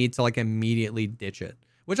of a need to like immediately ditch it,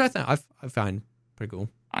 which I find pretty cool.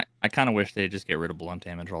 I kind of wish they'd just get rid of blunt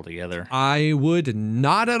damage altogether. I would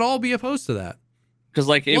not at all be opposed to that. Because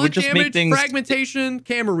like it would just damage, make things fragmentation,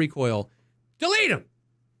 camera recoil, delete them.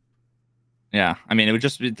 Yeah, I mean it would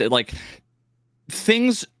just be like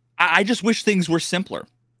things. I just wish things were simpler.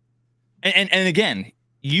 And again,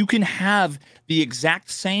 you can have the exact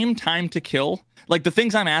same time to kill. Like the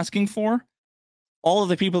things I'm asking for. All of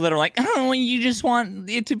the people that are like, oh, you just want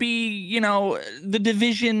it to be, you know, the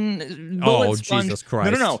Division bullet sponge. Jesus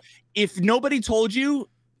Christ! No. If nobody told you,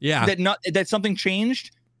 that something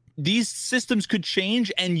changed. These systems could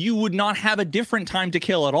change and you would not have a different time to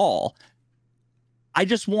kill at all. I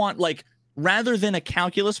just want, like, rather than a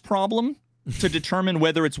calculus problem to determine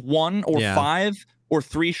whether it's 1 or 5 or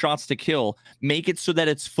 3 shots to kill, make it so that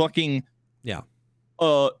it's fucking 1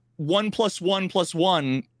 + 1 +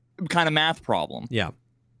 1 kind of math problem. Yeah.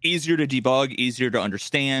 Easier to debug, easier to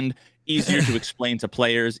understand, easier to explain to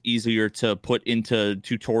players, easier to put into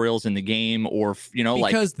tutorials in the game, or, you know,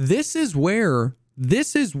 because this is where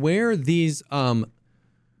these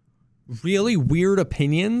really weird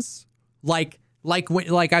opinions, like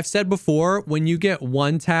I've said before, when you get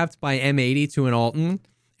one tapped by M80 to an Alton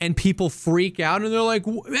and people freak out and they're like,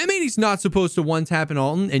 M80's not supposed to one tap an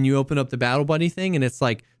Alton, and you open up the Battle Buddy thing and it's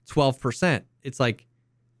like 12%. It's like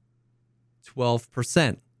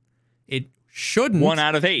 12%. It shouldn't. 1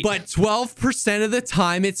 out of 8. But 12% of the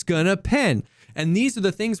time it's gonna pen. And these are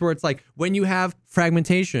the things where it's like when you have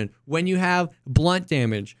fragmentation, when you have blunt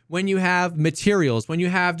damage, when you have materials, when you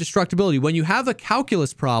have destructibility, when you have a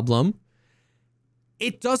calculus problem,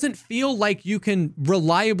 it doesn't feel like you can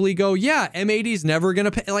reliably go, yeah, M80 is never going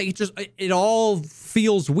to pen. Like it all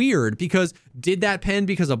feels weird, because did that pen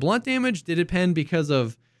because of blunt damage? Did it pen because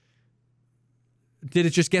of, did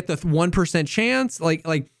it just get the 1% chance?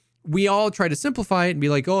 Like we all try to simplify it and be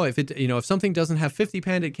like, oh, if something doesn't have 50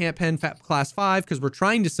 pen, it can't pen class 5, because we're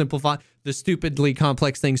trying to simplify the stupidly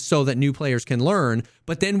complex things so that new players can learn.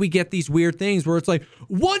 But then we get these weird things where it's like,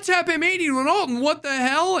 one tap M80 to an Alton, what the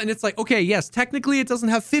hell? And it's like, okay, yes, technically it doesn't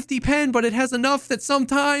have 50 pen, but it has enough that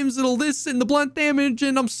sometimes it'll listen the blunt damage,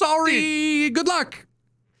 and I'm sorry, dude, good luck.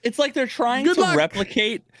 It's like they're trying to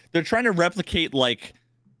replicate like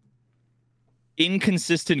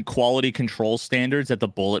inconsistent quality control standards at the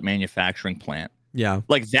bullet manufacturing plant. Yeah.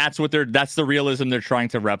 Like that's the realism they're trying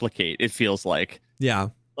to replicate, it feels like. Yeah.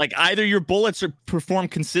 Like either your bullets perform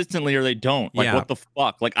consistently or they don't. Like what the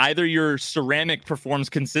fuck? Like either your ceramic performs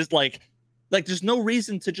like there's no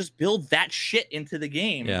reason to just build that shit into the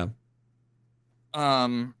game. Yeah.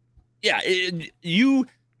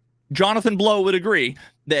 Jonathan Blow would agree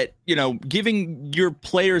that, you know, giving your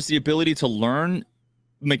players the ability to learn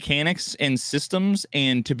mechanics and systems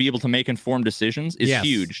and to be able to make informed decisions is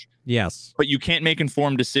huge. Yes. But you can't make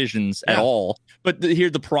informed decisions at all. But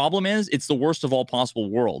the problem is, it's the worst of all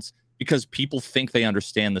possible worlds, because people think they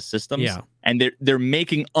understand the systems, and they're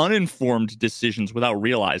making uninformed decisions without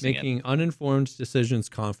realizing making uninformed decisions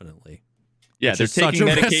confidently. Yeah, they're taking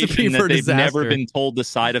medication that they've never been told the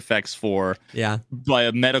side effects for by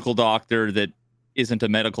a medical doctor that isn't a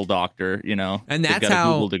medical doctor, you know, and that's got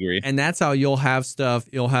how a Google degree. And that's how you'll have stuff.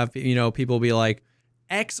 You'll have, you know, people be like,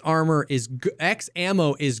 X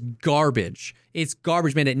ammo is garbage. It's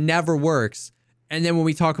garbage, man. It never works. And then when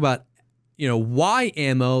we talk about, you know, Y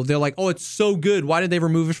ammo, they're like, oh, it's so good. Why did they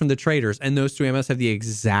remove it from the traders? And those two ammos have the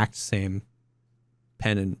exact same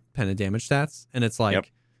pen and damage stats. And it's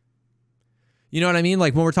like, you know what I mean?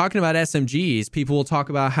 Like when we're talking about SMGs, people will talk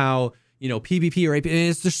about how, you know, PvP or AP, and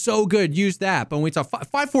it's just so good, use that. But when we talk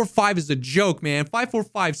 545 is a joke, man.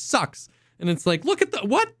 545 sucks. And it's like, look at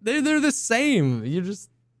what? They're the same. You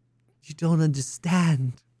don't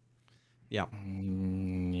understand. Yeah.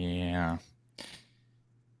 Yeah.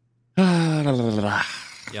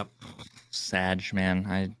 Yep. Sag,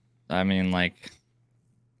 man. I mean, like.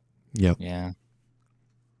 Yep. Yeah.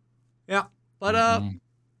 Yeah. But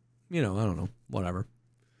you know, I don't know. Whatever.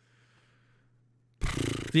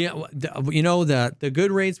 Yeah, you know, the good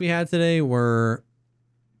raids we had today were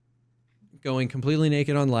going completely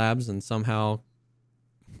naked on labs and somehow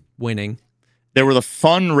winning. There were the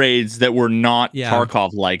fun raids that were not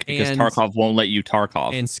Tarkov-like, because Tarkov won't let you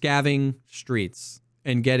Tarkov. And scavving streets.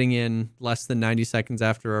 and getting in less than 90 seconds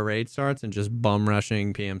after a raid starts and just bum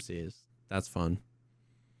rushing PMCs. That's fun.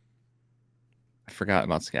 I forgot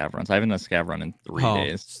about scav runs. I haven't done a scav run in 3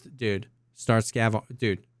 days. Dude, start scav.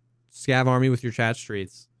 Dude, scav army with your chat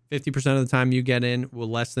streets. 50% of the time you get in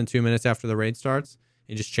less than 2 minutes after the raid starts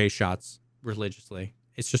and just chase shots religiously.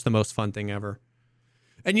 It's just the most fun thing ever.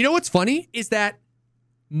 And you know what's funny is that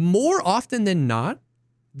more often than not,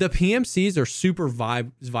 the PMCs are super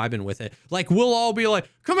vibing with it. Like, we'll all be like,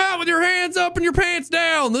 come out with your hands up and your pants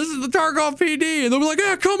down. This is the Tarkov PD. And they'll be like,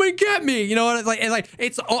 yeah, come and get me. You know what? Like,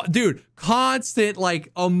 it's all, dude, constant,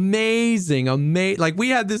 like, amazing. Like, we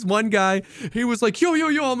had this one guy, he was like, yo,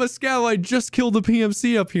 I'm a scout. I just killed the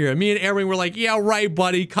PMC up here. And me and Erwin were like, yeah, right,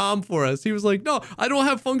 buddy, calm for us. He was like, no, I don't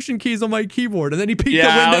have function keys on my keyboard. And then he peeked the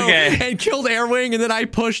window and killed Airwing. And then I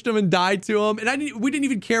pushed him and died to him. And we didn't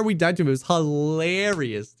even care we died to him. It was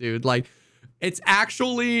hilarious, dude. Like, it's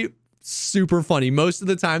actually super funny. Most of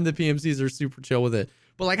the time, the PMCs are super chill with it.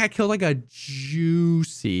 But like, I killed like a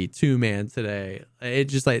juicy 2-man today. It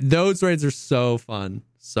just like, those raids are so fun.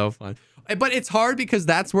 So fun. But it's hard because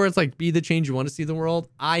that's where it's like, be the change you want to see in the world.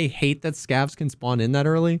 I hate that scavs can spawn in that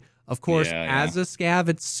early. Of course, as a scav,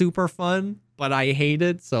 it's super fun, but I hate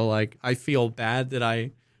it. So like, I feel bad that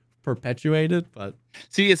I perpetuate it. But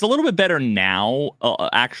see, it's a little bit better now,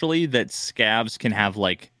 actually, that scavs can have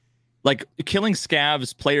like killing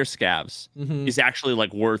scavs, player scavs, is actually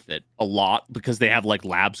like worth it a lot because they have like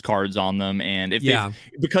labs cards on them. And if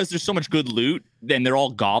because there's so much good loot and they're all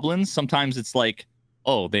goblins, sometimes it's like,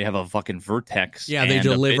 oh, they have a fucking vertex. Yeah, they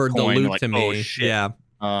delivered the loot to me. Oh, shit. Yeah.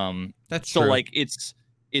 That's so true. Like it's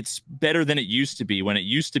better than it used to be. When it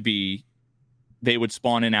used to be, they would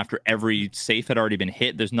spawn in after every safe had already been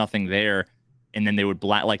hit. There's nothing there. And then they would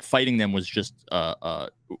like fighting them was just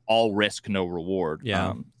all risk, no reward.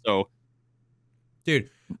 Yeah. So, dude,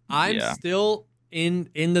 I'm still in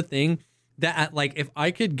the thing that like, if I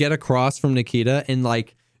could get across from Nikita and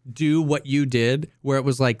like do what you did, where it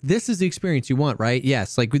was like, this is the experience you want, right?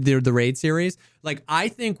 Yes, like with the raid series. Like, I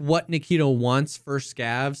think what Nikita wants for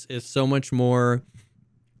scavs is so much more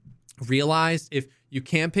realized. If you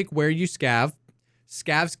can't pick where you scav,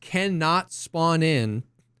 scavs cannot spawn in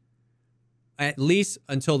at least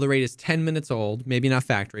until the raid is 10 minutes old. Maybe not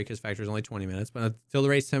factory, because factory is only 20 minutes, but until the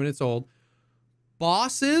raid is 10 minutes old.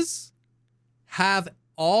 Bosses have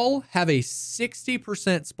a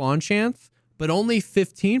 60% spawn chance, but only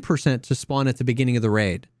 15% to spawn at the beginning of the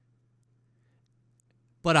raid.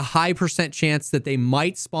 But a high percent chance that they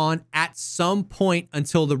might spawn at some point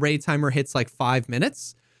until the raid timer hits like 5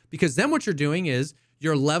 minutes. Because then what you're doing is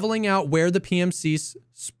you're leveling out where the PMCs,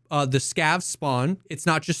 the scavs spawn. It's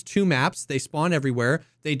not just 2 maps. They spawn everywhere.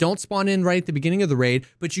 They don't spawn in right at the beginning of the raid,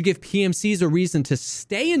 but you give PMCs a reason to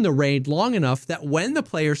stay in the raid long enough that when the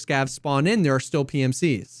player scavs spawn in, there are still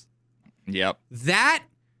PMCs. Yep. That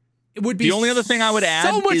would be the only other thing I would add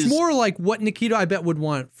so much more like what Nikita, I bet, would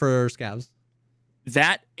want for scavs.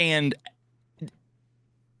 That and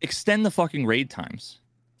extend the fucking raid times.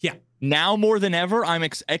 Yeah. Now more than ever, I'm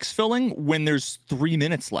exfilling when there's 3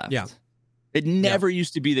 minutes left. Yeah. It never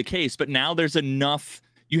used to be the case, but now there's enough.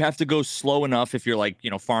 You have to go slow enough if you're like,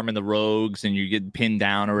 farming the rogues and you get pinned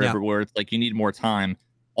down or whatever, where it's like you need more time.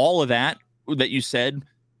 All of that you said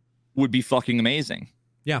would be fucking amazing.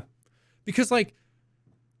 Yeah. Because like,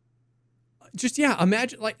 just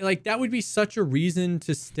imagine like that would be such a reason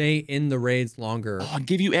to stay in the raids longer. Oh,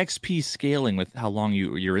 give you XP scaling with how long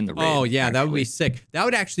you're in the raid. Oh yeah, that would be sick. That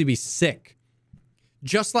would actually be sick.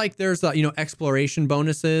 Just like there's exploration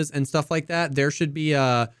bonuses and stuff like that. There should be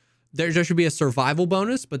a survival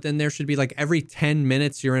bonus, but then there should be like every 10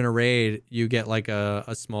 minutes you're in a raid, you get like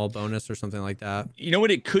a small bonus or something like that. You know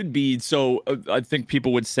what it could be? So I think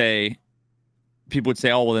people would say,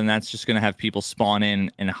 oh, well, then that's just going to have people spawn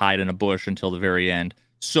in and hide in a bush until the very end.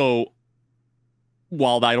 So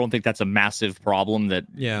while I don't think that's a massive problem that,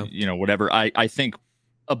 whatever, I think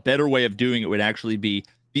a better way of doing it would actually be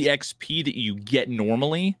the XP that you get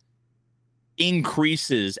normally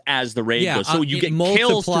increases as the raid goes. So you get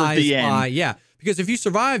kills toward the end. Because if you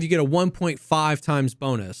survive, you get a 1.5 times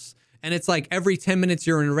bonus. And it's like every 10 minutes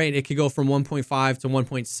you're in a raid, it could go from 1.5 to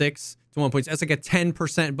 1.6 to 1. That's like a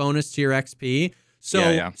 10% bonus to your XP.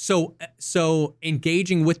 So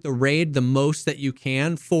engaging with the raid the most that you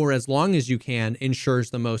can for as long as you can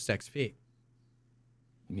ensures the most XP.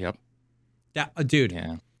 Yep. Dude.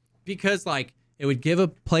 Yeah. Because like it would give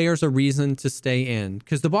players a reason to stay in.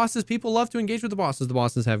 Because the bosses, people love to engage with the bosses. The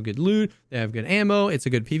bosses have good loot. They have good ammo. It's a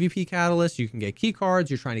good PvP catalyst. You can get key cards.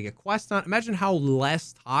 You're trying to get quests on. Imagine how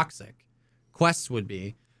less toxic quests would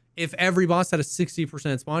be if every boss had a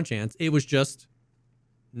 60% spawn chance. It was just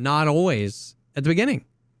not always at the beginning.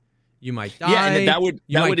 You might die. Yeah, and that would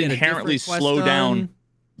get a inherently different quest slow down done.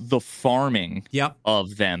 the farming Yep.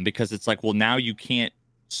 of them, because it's like, well, now you can't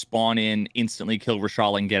spawn in, instantly kill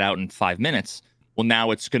Reshala and get out in 5 minutes. Well,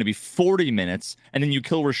 now it's going to be 40 minutes, and then you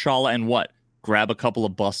kill Reshala and what? Grab a couple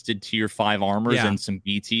of busted tier 5 armors and some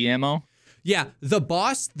BT ammo. Yeah, the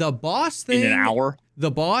boss thing in an hour. The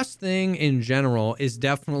boss thing in general is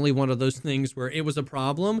definitely one of those things where it was a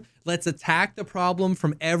problem. Let's attack the problem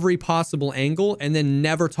from every possible angle and then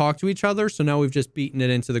never talk to each other. So now we've just beaten it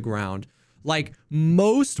into the ground. Like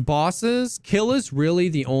most bosses, Kill is really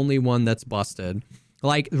the only one that's busted.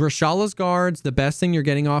 Like Rashala's guards, the best thing you're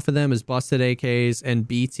getting off of them is busted AKs and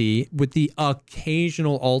BT with the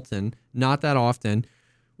occasional Alton. Not that often.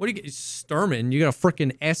 What do you get? Sturman, you got a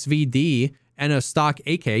freaking SVD and a stock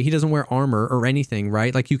AK. He doesn't wear armor or anything,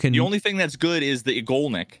 right? Like you can. The only thing that's good is the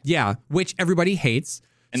Igolnik. Yeah, which everybody hates.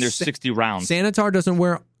 And there's 60 rounds. Sanitar doesn't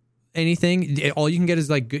wear anything. All you can get is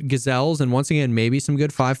like gazelles, and once again, maybe some good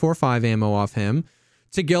 5.45 ammo off him.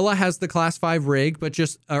 Tagilla has the class 5 rig, but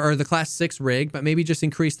or the class 6 rig, but maybe just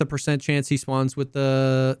increase the percent chance he spawns with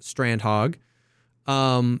the Strand Hog.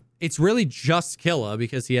 It's really just Killa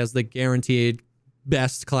because he has the guaranteed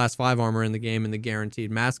best class 5 armor in the game and the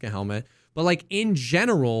guaranteed Maska helmet. But like in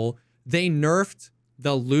general, they nerfed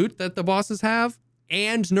the loot that the bosses have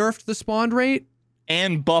and nerfed the spawn rate.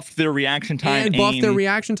 And buffed their reaction time and buffed their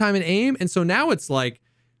reaction time and aim. And so now it's like,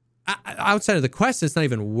 outside of the quest, it's not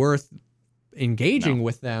even worth engaging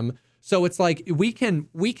with them. So it's like we can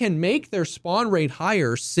make their spawn rate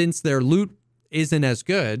higher since their loot isn't as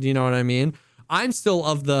good. You know what I mean? I'm still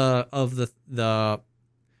of the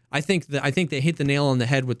I think they hit the nail on the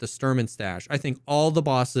head with the Sturman stash. I think all the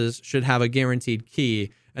bosses should have a guaranteed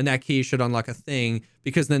key, and that key should unlock a thing,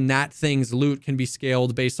 because then that thing's loot can be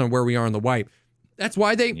scaled based on where we are in the wipe. That's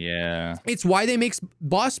why it's why they make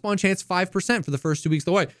boss spawn chance 5% for the first 2 weeks of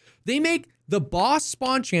the wipe. They make the boss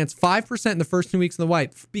spawn chance 5% in the first 2 weeks of the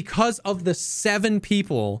wipe because of the 7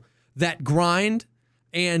 people that grind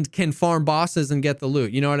and can farm bosses and get the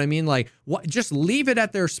loot. You know what I mean? Like, just leave it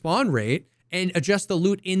at their spawn rate and adjust the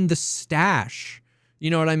loot in the stash. You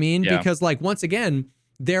know what I mean? Yeah. Because like, once again,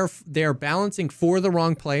 they're balancing for the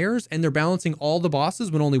wrong players, and they're balancing all the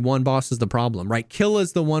bosses when only one boss is the problem, right? Kill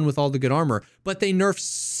is the one with all the good armor, but they nerf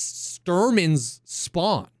Sturman's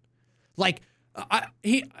spawn. Like, I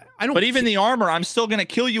don't. But even the armor, I'm still gonna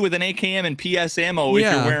kill you with an AKM and PS ammo if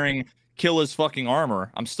you're wearing Killa's fucking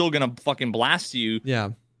armor. I'm still gonna fucking blast you. Yeah.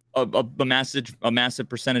 A massive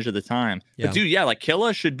percentage of the time. Yeah. But dude, yeah, like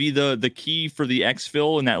Killa should be the key for the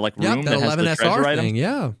exfil in that like room that has the treasure item. Thing,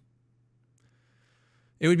 yeah.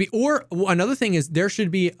 It would be, or another thing is there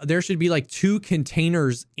should be like 2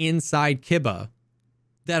 containers inside Kiba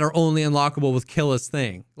that are only unlockable with Killa's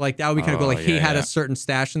thing. Like that would be kind of cool. Like he had a certain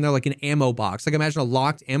stash in there, like an ammo box. Like imagine a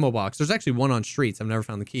locked ammo box. There's actually one on Streets. I've never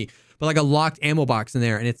found the key, but like a locked ammo box in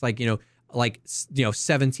there, and it's like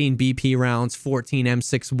 17 BP rounds, 14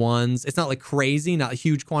 M61s. It's not like crazy, not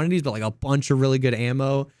huge quantities, but like a bunch of really good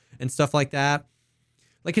ammo and stuff like that.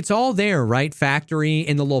 Like it's all there, right? Factory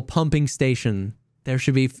in the little pumping station. There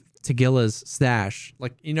should be Tagilla's stash.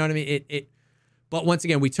 Like, you know what I mean? But once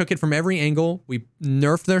again, we took it from every angle. We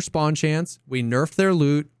nerfed their spawn chance. We nerfed their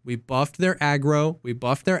loot. We buffed their aggro. We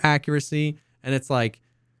buffed their accuracy. And it's like,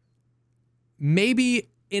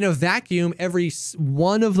 maybe in a vacuum, every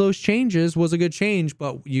one of those changes was a good change,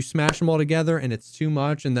 but you smash them all together and it's too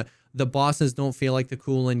much. And the bosses don't feel like the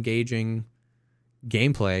cool, engaging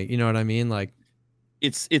gameplay. You know what I mean? Like,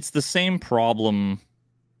 it's the same problem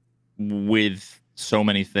with so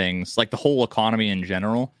many things, like the whole economy in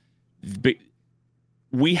general.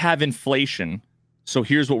 We have inflation, so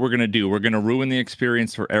here's what we're going to do. We're going to ruin the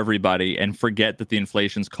experience for everybody and forget that the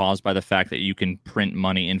inflation's caused by the fact that you can print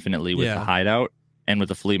money infinitely with the hideout and with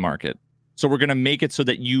the flea market. So we're going to make it so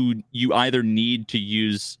that you either need to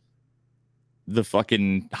use the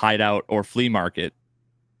fucking hideout or flea market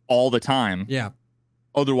all the time. Yeah.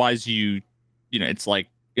 Otherwise it's like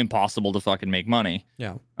impossible to fucking make money.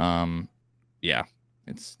 Yeah. Yeah,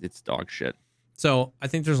 it's dog shit. So I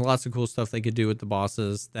think there's lots of cool stuff they could do with the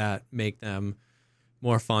bosses that make them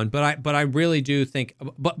more fun. But I really do think,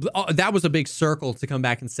 but that was a big circle to come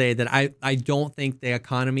back and say that I don't think the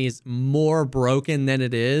economy is more broken than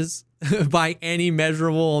it is by any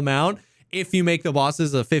measurable amount if you make the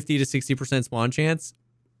bosses a 50 to 60% spawn chance.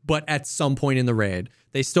 But at some point in the raid,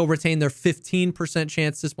 they still retain their 15%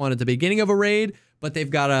 chance to spawn at the beginning of a raid, but they've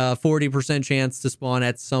got a 40% chance to spawn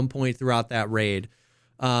at some point throughout that raid.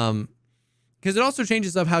 Because it also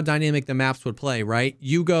changes up how dynamic the maps would play, right?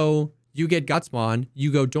 You get gut spawn,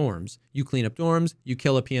 you go dorms, you clean up dorms, you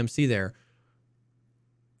kill a PMC there.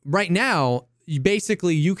 Right now,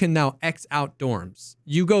 you can now X out dorms.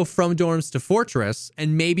 You go from dorms to fortress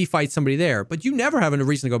and maybe fight somebody there, but you never have a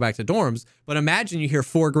reason to go back to dorms. But imagine you hear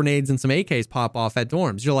 4 grenades and some AKs pop off at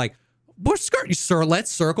dorms. You're like, sir,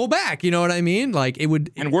 let's circle back. You know what I mean? Like it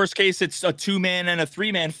would. In worst case, it's a 2-man and a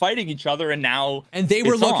 3-man fighting each other, and now they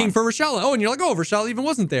were looking for Rochelle. Oh, and you're like, oh, Rochelle even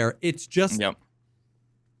wasn't there. It's just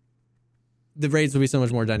the raids would be so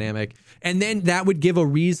much more dynamic, and then that would give a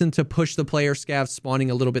reason to push the player scav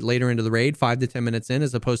spawning a little bit later into the raid, 5 to 10 minutes in,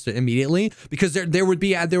 as opposed to immediately, because there would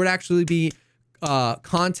actually be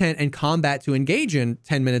content and combat to engage in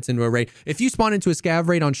 10 minutes into a raid. If you spawn into a scav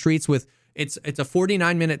raid on streets with it's a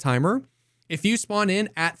 49-minute timer. If you spawn in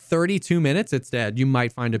at 32 minutes, it's dead. You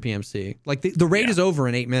might find a PMC. Like the raid is over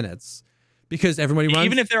in 8 minutes because everybody runs.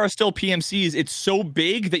 Even if there are still PMCs, it's so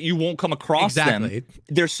big that you won't come across them.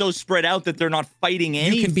 They're so spread out that they're not fighting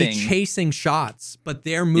anything. You can be chasing shots, but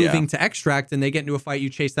they're moving to extract and they get into a fight. You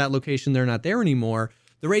chase that location. They're not there anymore.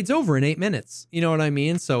 The raid's over in 8 minutes. You know what I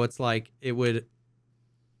mean? So it's like it would.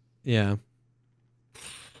 Yeah.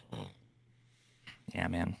 Yeah,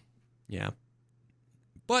 man. Yeah.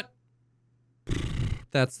 But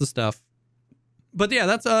that's the stuff. But yeah,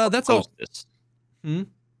 that's all. Isn't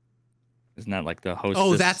that like the hostess?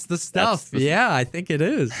 Oh, that's the stuff. Yeah, I think it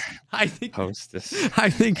is. I think hostess. I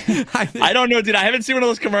think I don't know, dude. I haven't seen one of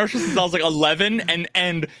those commercials since I was like 11,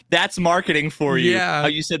 and that's marketing for you. Yeah.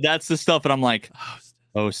 You said that's the stuff, and I'm like,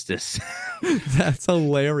 hostess. That's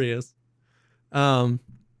hilarious. Now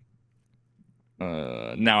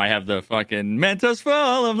I have the fucking Mentos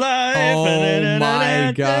full of life. Oh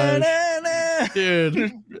my gosh.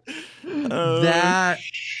 Dude. That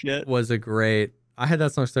shit was a great. I had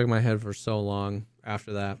that song stuck in my head for so long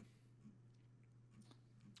after that.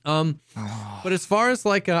 But as far as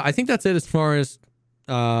like I think that's it as far as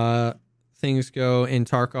things go in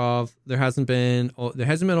Tarkov. There hasn't been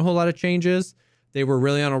a whole lot of changes. They were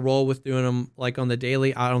really on a roll with doing them like on the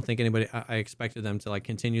daily. I don't think I expected them to like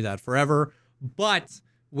continue that forever. But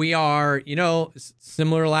we are,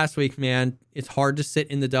 similar to last week, man. It's hard to sit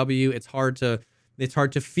in the W. It's hard to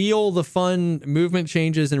feel the fun movement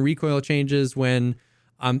changes and recoil changes when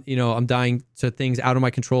I'm dying to things out of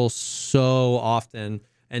my control so often.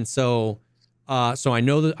 And so I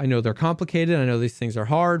know they're complicated. I know these things are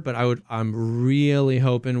hard, but I'm really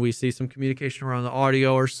hoping we see some communication around the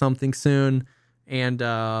audio or something soon. And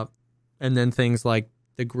then things like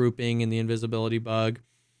the grouping and the invisibility bug.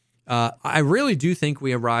 I really do think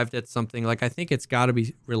we arrived at something. Like, I think it's got to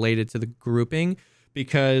be related to the grouping,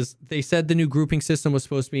 because they said the new grouping system was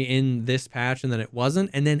supposed to be in this patch and then it wasn't.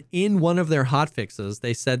 And then in one of their hotfixes,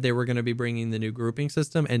 they said they were going to be bringing the new grouping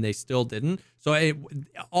system and they still didn't. So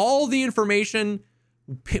all the information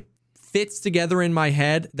fits together in my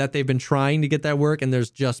head that they've been trying to get that work, and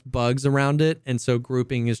there's just bugs around it. And so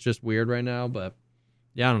grouping is just weird right now, but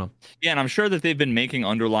yeah, I don't know. Yeah, and I'm sure that they've been making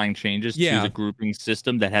underlying changes to the grouping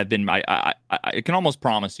system that have been, I can almost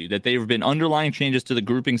promise you that they've been underlying changes to the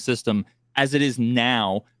grouping system as it is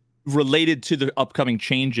now related to the upcoming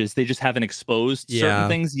changes. They just haven't exposed certain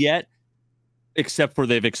things yet, except for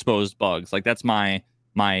they've exposed bugs. Like that's my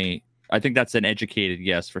I think that's an educated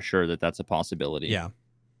guess for sure that that's a possibility. Yeah.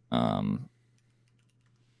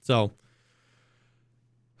 So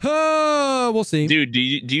we'll see. Dude, do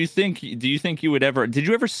you think you would ever, did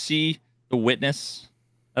you ever see The Witness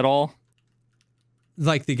at all?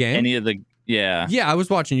 Like the game? Any of the Yeah, I was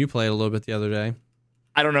watching you play it a little bit the other day.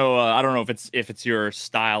 I don't know if it's your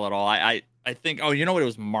style at all. I think it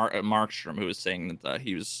was Markstrom who was saying that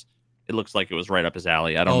it looks like it was right up his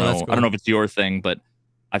alley. I don't know. Cool. I don't know if it's your thing, but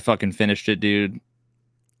I fucking finished it, dude.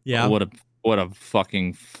 Yeah. What a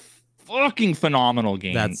fucking phenomenal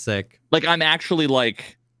game. That's sick. Like, I'm actually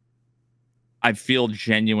like, I feel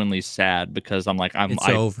genuinely sad because I'm like, it's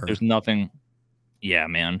over. There's nothing. Yeah,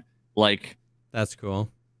 man. Like, that's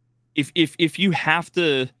cool. If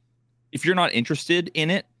you're not interested in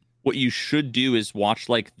it, what you should do is watch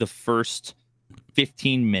like the first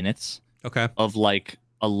 15 minutes of like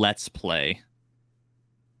a let's play,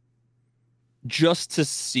 just to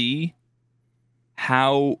see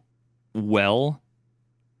how well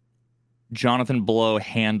Jonathan Blow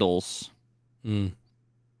handles.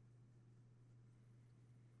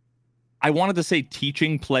 I wanted to say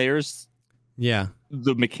teaching players the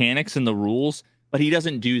mechanics and the rules, but he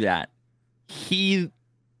doesn't do that. He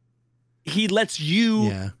lets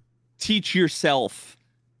you teach yourself.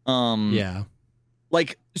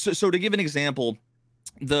 Like, so to give an example,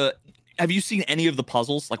 have you seen any of the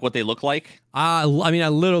puzzles, like what they look like? I mean,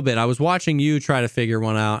 a little bit. I was watching you try to figure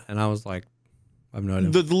one out, and I was like, I have no idea.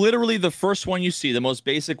 Literally, the first one you see, the most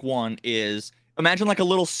basic one is, imagine like a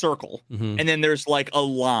little circle, and then there's like a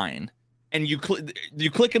line, and you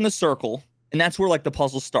click in the circle, and that's where like the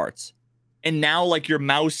puzzle starts. And now like your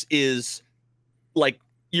mouse is like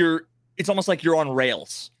it's almost like you're on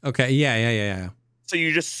rails. Okay. Yeah. So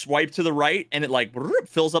you just swipe to the right, and it like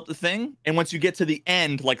fills up the thing. And once you get to the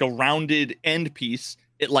end, like a rounded end piece,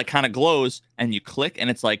 it like kind of glows, and you click, and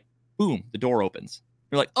it's like, boom, the door opens.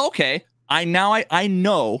 You're like, okay, I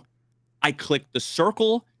know. I click the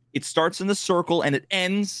circle. It starts in the circle, and it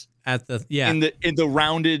ends at the in the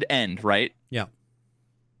rounded end, right? Yeah.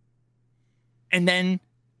 And then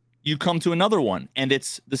you come to another one, and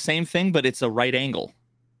it's the same thing, but it's a right angle.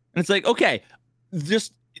 And it's like, okay,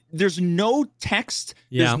 there's no text,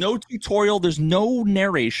 there's no tutorial, there's no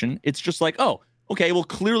narration. It's just like, oh, okay, well,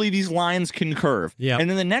 clearly these lines can curve. Yeah. And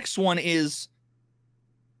then the next one is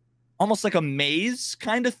almost like a maze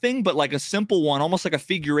kind of thing, but like a simple one, almost like a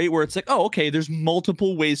figure eight, where it's like, oh, okay, there's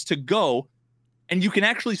multiple ways to go. And you can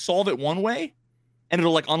actually solve it one way, and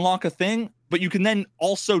it'll like unlock a thing, but you can then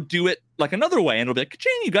also do it like another way, and it'll be like,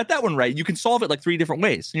 ka-ching, you got that one right. You can solve it like 3 different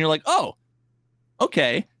ways. And you're like, oh,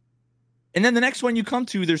 okay. And then the next one you come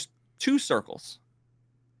to, there's 2 circles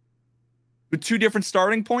with 2 different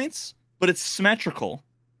starting points, but it's symmetrical.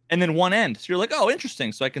 And then one end. So you're like, oh,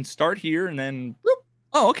 interesting. So I can start here and then, whoop.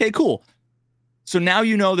 Oh, okay, cool. So now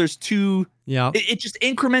you know there's 2. Yeah. It just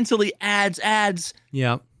incrementally adds.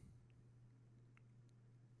 Yeah.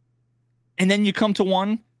 And then you come to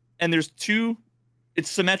one, and there's 2. It's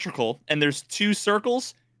symmetrical, and there's 2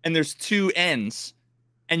 circles, and there's 2 ends.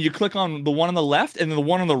 And you click on the one on the left, and then the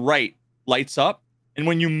one on the right lights up. And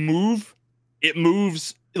when you move, it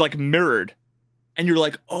moves like mirrored. And you're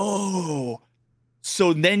like, oh.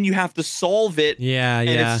 So then you have to solve it. Yeah. And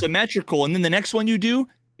it's symmetrical. And then the next one you do,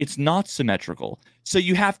 it's not symmetrical. So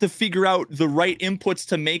you have to figure out the right inputs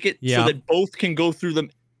to make it so that both can go through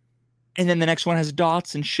them. And then the next one has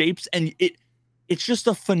dots and shapes. And it's just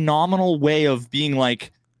a phenomenal way of being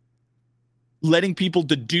like letting people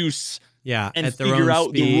deduce. Yeah. And at figure their own out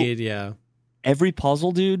speed. Yeah. Every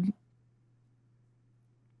puzzle, dude,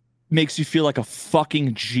 makes you feel like a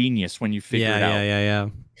fucking genius when you figure it out. Yeah.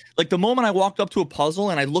 Like the moment I walked up to a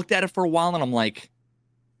puzzle and I looked at it for a while, and I'm like,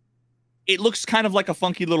 it looks kind of like a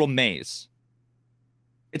funky little maze.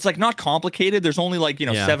 It's like not complicated. There's only like,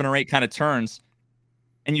 7 or 8 kind of turns.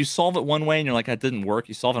 And you solve it one way and you're like, that didn't work.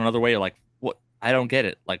 You solve it another way. You're like, what? I don't get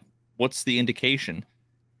it. Like, what's the indication?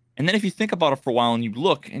 And then if you think about it for a while and you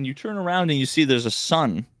look and you turn around and you see there's a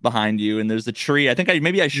sun behind you and there's a tree. I think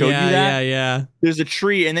maybe I showed you that. Yeah. There's a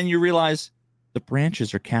tree, and then you realize the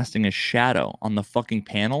branches are casting a shadow on the fucking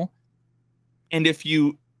panel. And if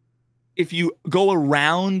you go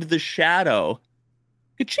around the shadow,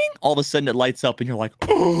 ka-ching, all of a sudden it lights up and you're like,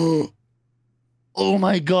 oh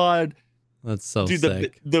my God. That's so Dude,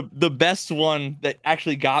 sick. The best one that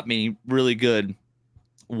actually got me really good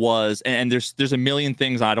was, and there's a million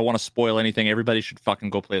things. I don't want to spoil anything. Everybody should fucking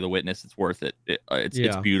go play The Witness. It's worth it.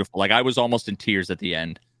 It's beautiful. Like I was almost in tears at the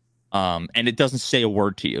end. And it doesn't say a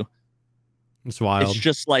word to you. It's wild. It's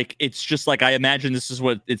just like I imagine this is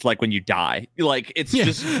what it's like when you die. Like it's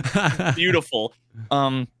just beautiful.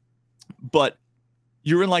 But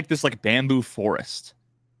you're in like this like bamboo forest,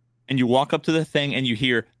 and you walk up to the thing and you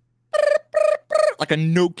hear like a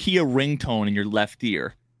Nokia ringtone in your left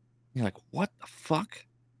ear. You're like, what the fuck?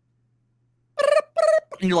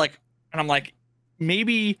 And you're like, and I'm like,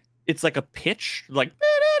 maybe it's like a pitch, like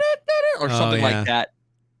or something like that.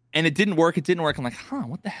 And it didn't work. I'm like, huh,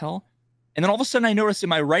 what the hell? And then all of a sudden I noticed in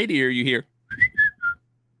my right ear, you hear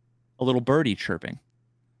a little birdie chirping.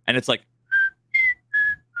 And it's like,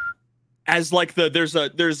 as like there's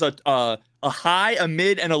a high, a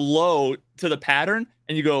mid, and a low to the pattern.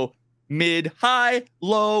 And you go mid, high,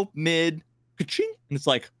 low, mid, ka-ching. And it's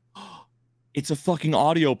like, it's a fucking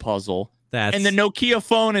audio puzzle. And the Nokia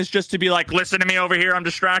phone is just to be like, listen to me over here, I'm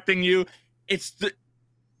distracting you.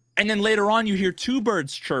 And then later on you hear 2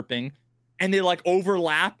 birds chirping, and they like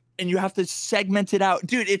overlap, and you have to segment it out.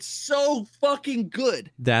 Dude, it's so fucking good.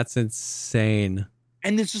 That's insane.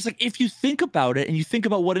 And it's just like, if you think about it and you think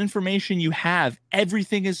about what information you have,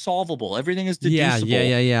 everything is solvable. Everything is deducible.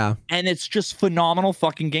 Yeah. And it's just phenomenal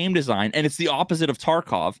fucking game design. And it's the opposite of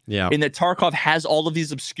Tarkov. Yeah. In that Tarkov has all of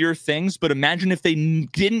these obscure things, but imagine if they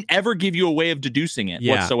didn't ever give you a way of deducing it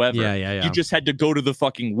whatsoever. Yeah. You just had to go to the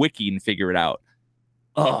fucking wiki and figure it out.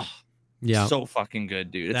 Oh, yeah. So fucking good,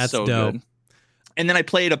 dude. It's That's so dope. good. And then I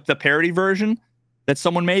played the parody version that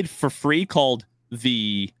someone made for free called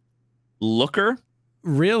The Looker.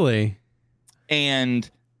 Really? And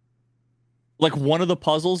like one of the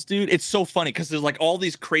puzzles, dude, it's so funny because there's like all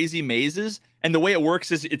these crazy mazes, and the way it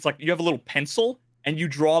works is it's like you have a little pencil and you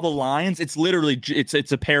draw the lines. It's literally it's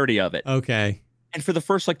a parody of it. Okay. And for the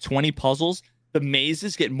first like 20 puzzles, the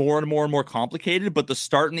mazes get more and more and more complicated, but the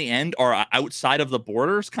start and the end are outside of the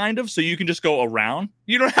borders, kind of. So you can just go around.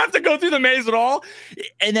 You don't have to go through the maze at all.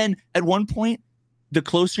 And then at one point, the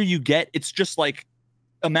closer you get, it's just like,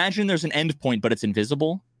 imagine there's an end point, but it's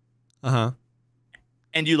invisible. Uh-huh.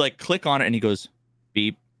 And you like click on it and he goes,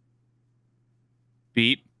 beep,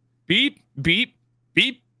 beep, beep, beep,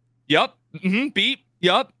 beep. Yup. Mm-hmm. Beep.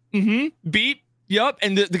 Yup. Mm-hmm. Beep. Yup.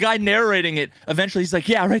 And the guy narrating it, eventually he's like,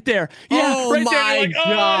 yeah, right there. Yeah, oh right my there. You're like,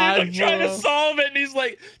 God, he's like trying to solve it. And he's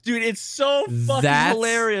like, dude, it's so fucking That's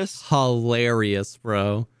hilarious. Hilarious,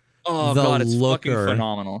 bro. Oh, The God, it's looker. fucking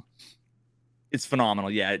phenomenal. It's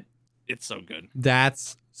phenomenal. Yeah, it's so good.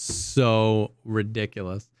 That's so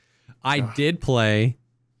ridiculous. I did play.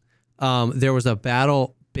 There was a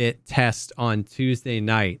battle bit test on Tuesday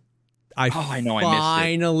night. I know, I missed it.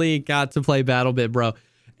 finally got to play Battle Bit, bro.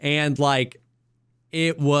 And like,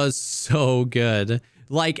 it was so good.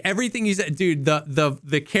 Like everything you said, dude,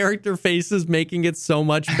 the character faces making it so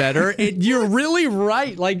much better. You're really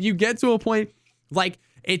right. Like you get to a point, like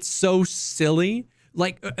it's so silly.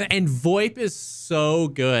 Like, and VoIP is so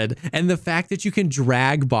good. And the fact that you can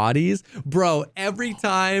drag bodies, bro, every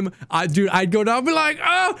time I'd go down and be like,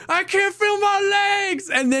 oh, I can't feel my legs.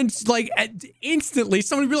 And then like instantly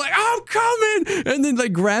somebody would be like, oh, I'm coming. And then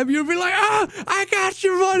like grab you and be like, oh, I got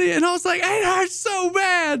you, buddy. And I was like, it hurts so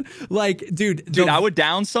bad. Like, dude, I would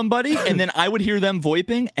down somebody and then I would hear them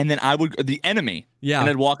VoIPing and then the enemy. Yeah. And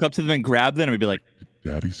I'd walk up to them and grab them and be like,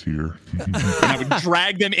 Daddy's here. and I would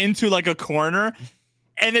drag them into like a corner.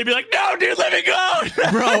 And they'd be like, no, dude, let me go.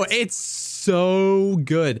 Bro, it's so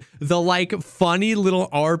good. The like funny little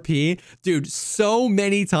RP, dude, so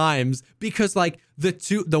many times because like the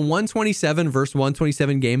 127 versus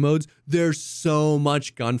 127 game modes, there's so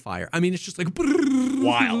much gunfire. I mean, it's just like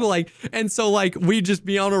wild. Like, and so like we just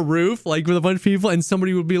be on a roof like with a bunch of people and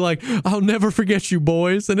somebody would be like, I'll never forget you,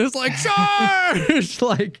 boys. And it's like, charge!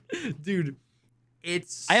 Like, dude,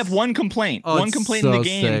 I have one complaint. Oh, one complaint in the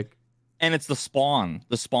game. Sick. And it's the spawn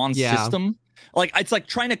system. Like it's like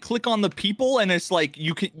trying to click on the people, and it's like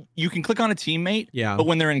you can click on a teammate, but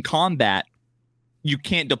when they're in combat, you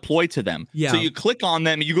can't deploy to them. Yeah. So you click on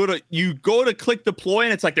them, and you go to click deploy,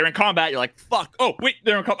 and it's like they're in combat. You're like, fuck. Oh wait,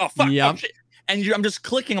 they're in combat. Oh fuck. Yep. Oh, shit. And I'm just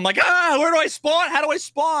clicking. I'm like, where do I spawn? How do I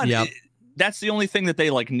spawn? Yep. That's the only thing that they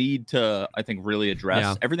like need to, I think, really address.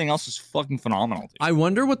 Yeah. Everything else is fucking phenomenal. Dude. I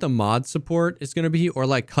wonder what the mod support is going to be, or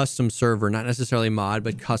like custom server, not necessarily mod,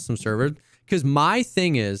 but custom server. Because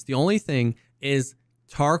the only thing is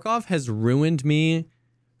Tarkov has ruined me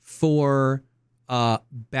for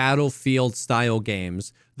Battlefield style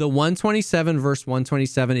games. The 127 versus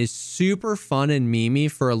 127 is super fun and memey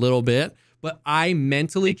for a little bit, but I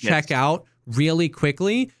mentally check out really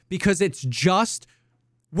quickly because it's just,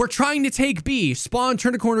 we're trying to take B. Spawn,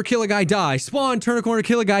 turn a corner, kill a guy, die. Spawn, turn a corner,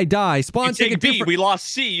 kill a guy, die. Spawn, you take B, we lost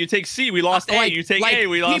C. You take C, we lost A. You take A,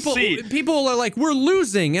 we lost C. People are like, we're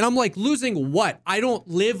losing. And I'm like, losing what? I don't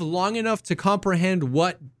live long enough to comprehend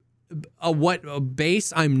what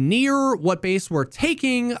base I'm near, what base we're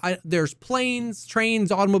taking. There's planes,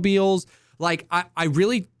 trains, automobiles. Like, I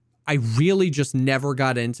really just never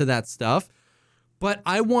got into that stuff. But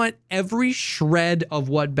I want every shred of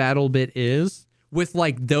what BattleBit is, with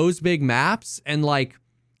like those big maps and like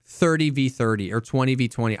 30v30 or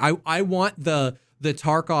 20v20. I want the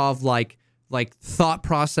Tarkov like thought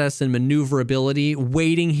process and maneuverability,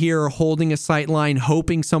 waiting here, holding a sight line,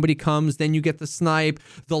 hoping somebody comes, then you get the snipe,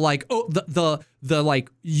 the like, the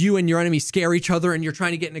like you and your enemy scare each other and you're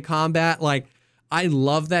trying to get into combat. Like, I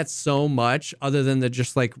love that so much, other than the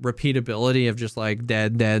just like repeatability of just like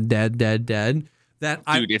dead. That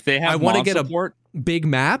dude, if they have I want to get support, a big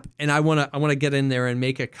map, and I want to get in there and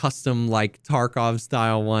make a custom like Tarkov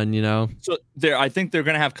style one, you know. So I think they're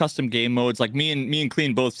gonna have custom game modes. Like me and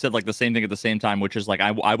Clean both said like the same thing at the same time, which is like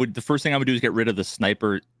the first thing I would do is get rid of the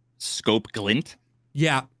sniper scope glint.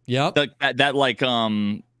 Yeah. Yep. That like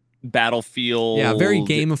Battlefield. Yeah, very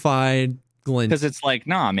gamified glint. Because it's like,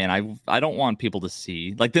 nah, man, I don't want people to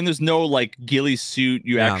see. Like, then there's no like ghillie suit.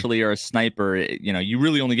 You actually are a sniper. You know, you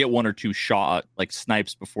really only get one or two shot like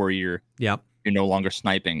snipes before you're no longer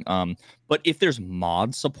sniping. But if there's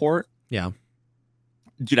mod support,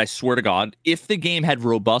 dude, I swear to God, if the game had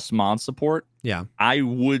robust mod support, I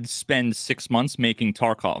would spend 6 months making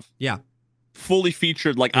Tarkov. Fully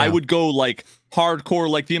featured. Like, I would go like hardcore.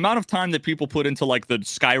 Like the amount of time that people put into like the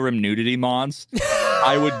Skyrim nudity mods,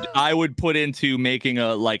 I would put into making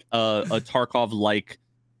a Tarkov like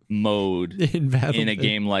mode in a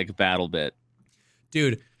game like BattleBit.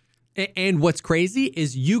 Dude. And what's crazy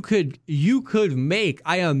is you could make,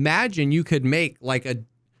 I imagine you could make like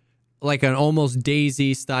like an almost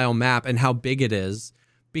Daisy style map and how big it is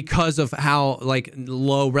because of how like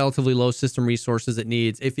relatively low system resources it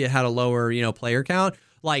needs. If it had a lower, player count,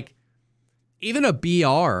 like even a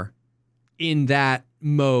BR in that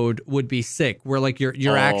mode would be sick, where like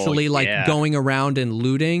you're actually like going around and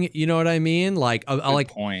looting. You know what I mean? Like, Good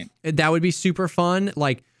point. That would be super fun.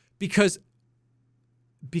 Like because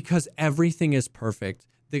everything is perfect.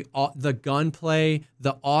 The gunplay,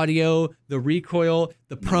 the audio, the recoil,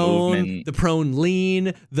 the prone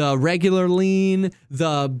lean, the regular lean,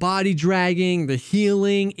 the body dragging, the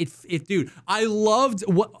healing. Dude, I loved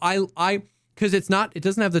what I because it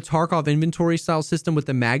doesn't have the Tarkov inventory style system with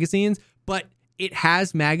the magazines, but it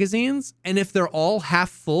has magazines, and if they're all half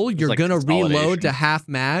full, you're like gonna reload to half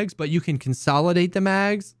mags, but you can consolidate the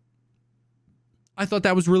mags. I thought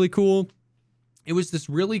that was really cool. It was this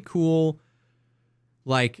really cool,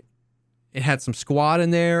 like, it had some squad in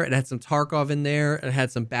there, it had some Tarkov in there, it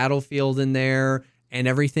had some Battlefield in there, and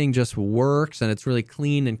everything just works, and it's really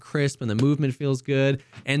clean and crisp, and the movement feels good,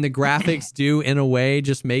 and the graphics do, in a way,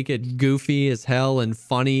 just make it goofy as hell and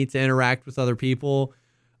funny to interact with other people.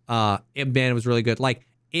 It was really good. Like,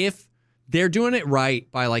 if they're doing it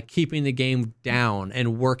right by, like, keeping the game down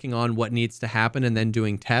and working on what needs to happen and then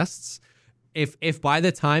doing tests, if by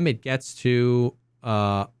the time it gets to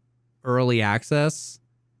early access,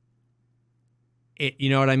 you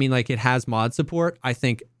know what I mean? Like, it has mod support. I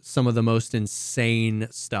think some of the most insane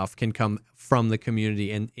stuff can come from the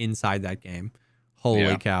community and inside that game.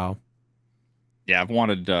 Holy cow. Yeah, I've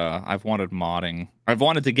wanted modding. I've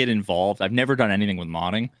wanted to get involved. I've never done anything with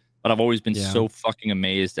modding, but I've always been so fucking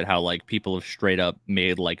amazed at how like people have straight up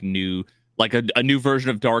made like new, like a new version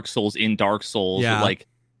of Dark Souls in Dark Souls. Yeah.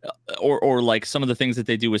 Or like some of the things that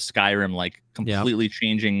they do with Skyrim, like completely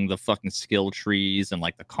changing the fucking skill trees and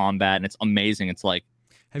like the combat, and it's amazing. It's like,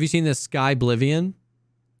 have you seen this Sky Oblivion?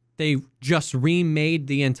 They just remade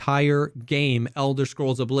the entire game, Elder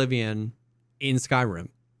Scrolls Oblivion, in Skyrim.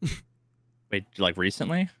 Wait, like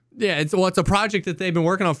recently? Yeah, it's a project that they've been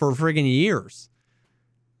working on for friggin' years.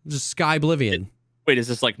 Just Sky Oblivion. Wait, is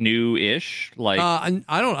this like new-ish? Like, I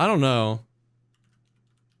don't know.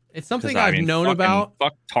 It's something I've known about.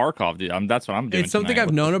 Fuck Tarkov, dude. That's what I'm doing. It's something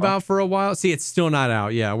I've known about for a while. See, it's still not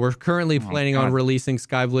out. Yeah, we're currently planning on releasing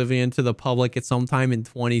Sky Oblivion to the public at some time in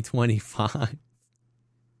 2025.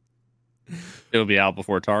 It'll be out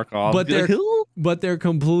before Tarkov. But they're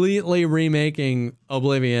completely remaking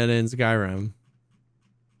Oblivion in Skyrim.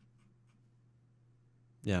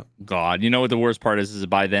 Yeah. God, you know what the worst part is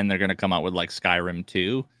by then they're gonna come out with like Skyrim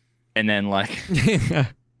 2, and then like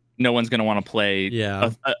no one's gonna want to play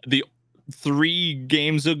the 3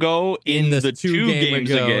 games ago in the 2 games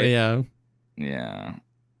ago. Yeah.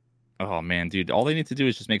 Oh man, dude, all they need to do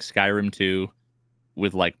is just make Skyrim 2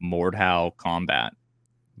 with like Mordhau combat.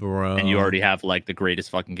 Bro. And you already have like the greatest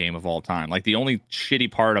fucking game of all time. Like the only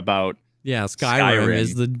shitty part about Skyrim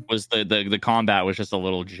is the combat was just a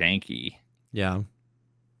little janky. Yeah.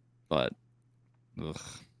 But ugh.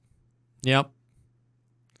 Yep.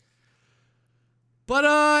 But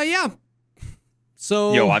yeah.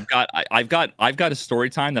 So I've got a story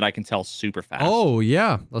time that I can tell super fast. Oh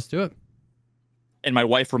yeah, let's do it. And my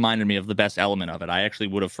wife reminded me of the best element of it. I actually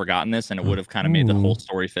would have forgotten this, and it would have kind of made the whole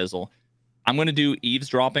story fizzle. I'm going to do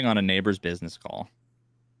eavesdropping on a neighbor's business call.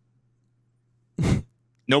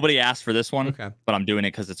 Nobody asked for this one, but I'm doing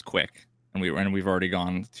it because it's quick, and we've already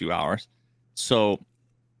gone 2 hours. So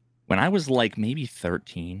when I was like maybe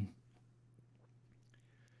 13,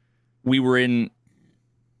 I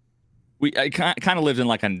kind of lived in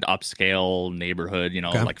like an upscale neighborhood,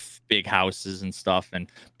 like big houses and stuff.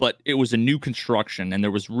 But it was a new construction, and there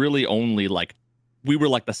was really only like, we were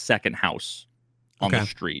like the second house on the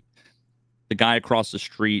street. The guy across the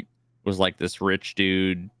street was like this rich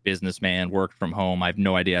dude, businessman, worked from home. I have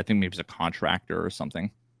no idea. I think maybe he was a contractor or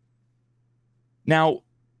something. Now,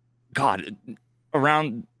 God,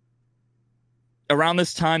 around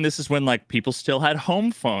this time, this is when like people still had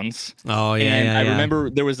home phones. Oh yeah, and I remember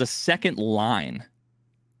there was a second line.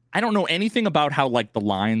 I don't know anything about how like the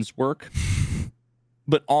lines work,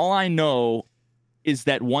 but all I know is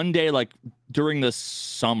that one day, like during the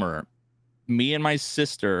summer, me and my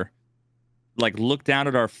sister like looked down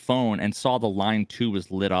at our phone and saw the line 2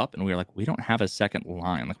 was lit up, and we were like, we don't have a second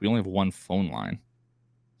line. Like we only have one phone line.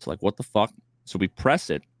 So like, what the fuck? So we press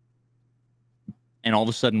it, and all of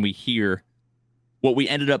a sudden we hear what we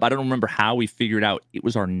ended up, I don't remember how we figured out it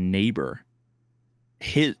was our neighbor.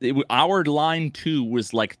 Our line 2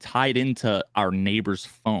 was like tied into our neighbor's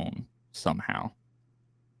phone somehow.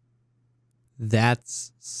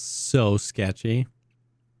 That's so sketchy.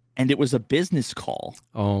 and it was a business call.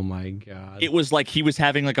 Oh my God. It was like he was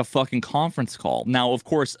having like a fucking conference call. Now, of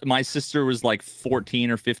course, my sister was like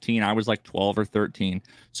 14 or 15. I was like 12 or 13.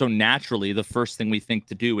 So naturally, the first thing we think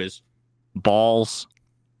to do is balls.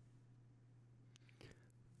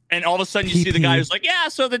 And all of a sudden you see the guy who's like, yeah,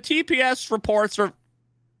 so the TPS reports are...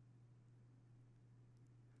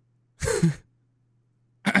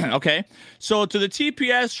 Okay. So to the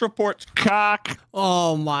TPS reports, cock.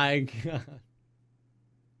 Oh my God.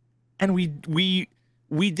 And we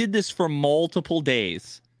did this for multiple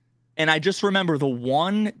days. And I just remember the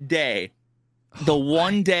one day,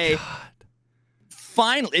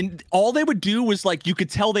 finally, and all they would do was like, you could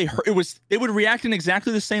tell they would react in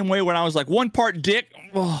exactly the same way when I was like, one part dick.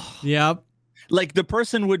 Oh. Yep. Like the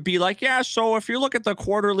person would be like, yeah, so if you look at the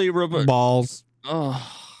quarterly balls.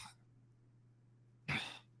 Oh.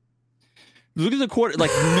 Look at the quarter,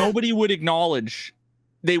 like nobody would acknowledge.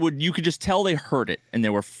 You could just tell they heard it and they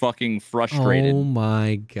were fucking frustrated. Oh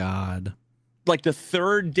my God. Like the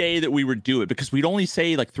third day that we would do it, because we'd only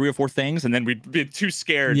say like 3 or 4 things and then we'd be too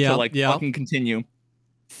scared to like fucking continue.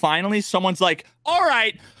 Finally, someone's like, all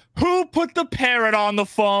right, who put the parrot on the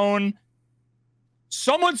phone?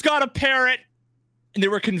 Someone's got a parrot. And they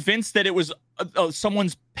were convinced that it was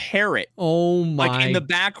someone's parrot. Oh my. Like in the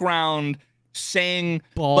background saying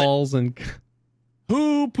balls and...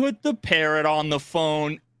 Who put the parrot on the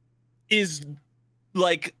phone is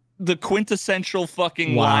like the quintessential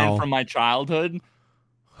fucking line from my childhood.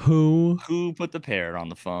 Who put the parrot on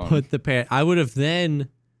the phone? Put the parrot. I would have then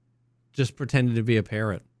just pretended to be a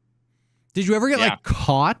parrot. Did you ever get like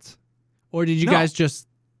caught? Or did you guys just...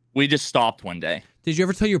 We just stopped one day. Did you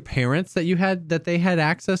ever tell your parents that they had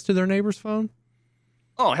access to their neighbor's phone?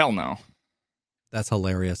 Oh, hell no. That's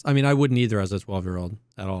hilarious. I mean, I wouldn't either as a 12-year-old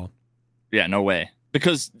at all. Yeah, no way.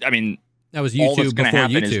 Because, I mean... That was YouTube before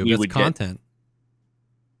YouTube. That's content.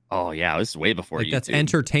 Oh, yeah. This is way before YouTube. That's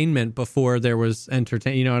entertainment before there was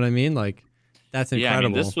entertainment. You know what I mean? Like, that's incredible. Yeah, I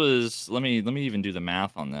mean, this was... Let me even do the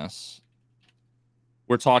math on this.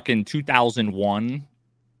 We're talking 2001-ish.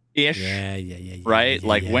 Yeah. Right? Yeah,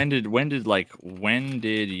 like, yeah. when did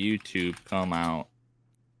YouTube come out?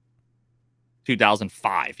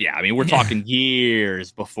 2005. Yeah, I mean, we're talking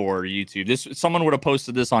years before YouTube. Someone would have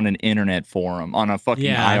posted this on an internet forum, on a fucking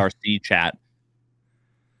IRC chat.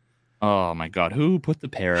 Oh my God, who put the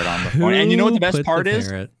parrot on the phone? And you know what the best part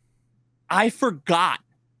is? I forgot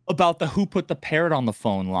about the who put the parrot on the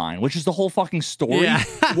phone line, which is the whole fucking story. Yeah.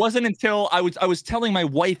 It wasn't until I was telling my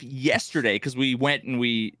wife yesterday, because we went and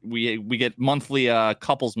we get monthly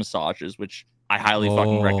couples massages, which I highly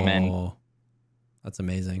fucking recommend. That's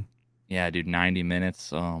amazing. Yeah, dude, 90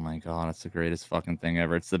 minutes. Oh my God, it's the greatest fucking thing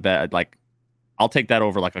ever. It's the best. Like, I'll take that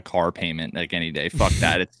over like a car payment like any day. Fuck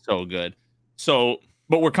that. It's so good. So,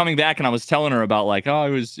 but we're coming back, and I was telling her about like, oh, I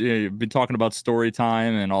was been talking about story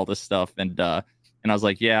time and all this stuff, and I was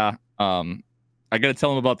like, yeah, I got to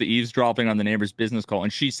tell him about the eavesdropping on the neighbor's business call,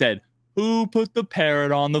 and she said, who put the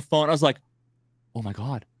parrot on the phone? I was like, oh my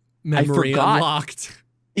God, memory I forgot. Unlocked.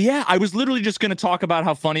 Yeah, I was literally just going to talk about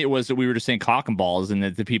how funny it was that we were just saying cock and balls and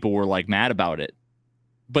that the people were like mad about it.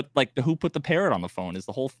 But like the who put the parrot on the phone is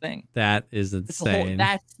the whole thing. That is insane.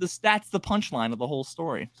 That's the punchline of the whole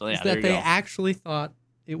story. So yeah, is that they actually thought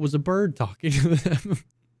it was a bird talking to them.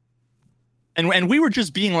 And we were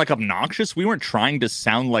just being like obnoxious. We weren't trying to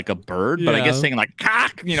sound like a bird, but I guess saying like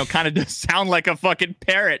cock, kind of does sound like a fucking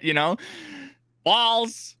parrot,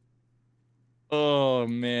 balls. Oh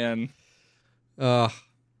man.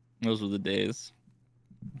 Those were the days.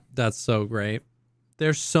 That's so great.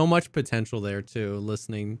 There's so much potential there too,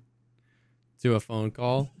 listening to a phone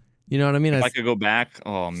call. You know what I mean? If I could go back,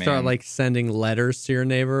 oh man. Start like sending letters to your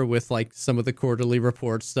neighbor with like some of the quarterly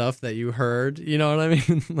report stuff that you heard. You know what I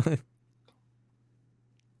mean?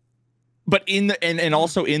 But and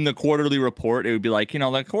also in the quarterly report, it would be like,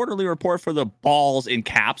 the quarterly report for the balls in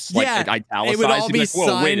caps, like italicized. It would all be like,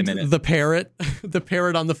 signed wait a minute. the parrot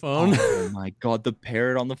on the phone. Oh my God, the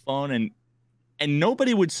parrot on the phone, and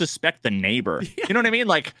nobody would suspect the neighbor. Yeah. You know what I mean?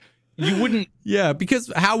 Like you wouldn't. Yeah, because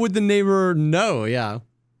how would the neighbor know? Yeah,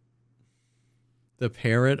 the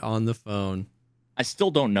parrot on the phone. I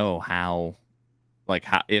still don't know how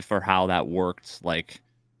that worked. Like,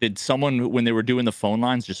 did someone, when they were doing the phone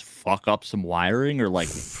lines, just fuck up some wiring or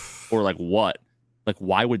what? Like,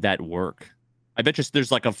 why would that work? I bet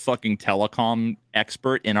there's like a fucking telecom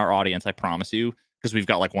expert in our audience. I promise you, because we've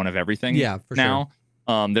got like one of everything. Yeah, for now.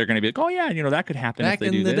 Sure. They're going to be like, oh yeah, that could happen back if they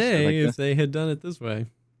in do the this. day Like if they had done it this way.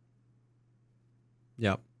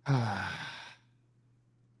 Yep.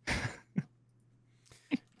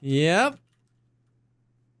 Yep.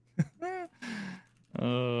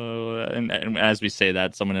 And as we say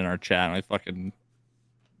that, someone in our chat, my fucking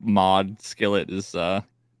mod skillet is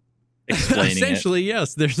explaining Essentially,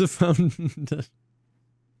 yes. There's a phone. That's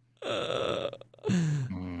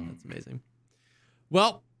amazing.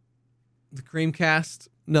 Well, the Creamcast,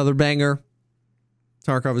 another banger.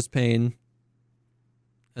 Tarkov is pain.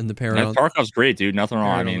 And the Parallel. Tarkov's great, dude. Nothing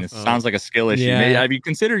wrong. I mean, it sounds like a skill issue. Yeah. Have you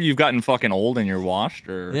considered you've gotten fucking old and you're washed?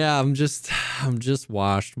 Or yeah, I'm just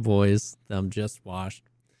washed, boys. I'm just washed.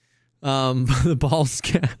 The balls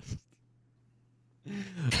cast.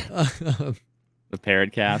 the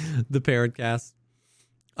parrot cast. The parrot cast.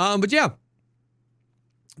 But yeah.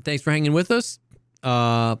 Thanks for hanging with us.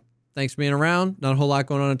 Thanks for being around. Not a whole lot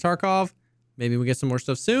going on in Tarkov. Maybe we'll get some more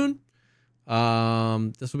stuff soon.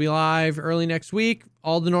 This will be live early next week.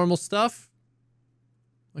 All the normal stuff.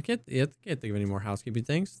 I can't think of any more housekeeping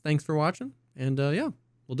things. Thanks for watching. And yeah,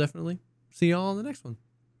 we'll definitely see y'all on the next one.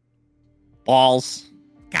 Balls.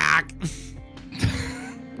 Cock.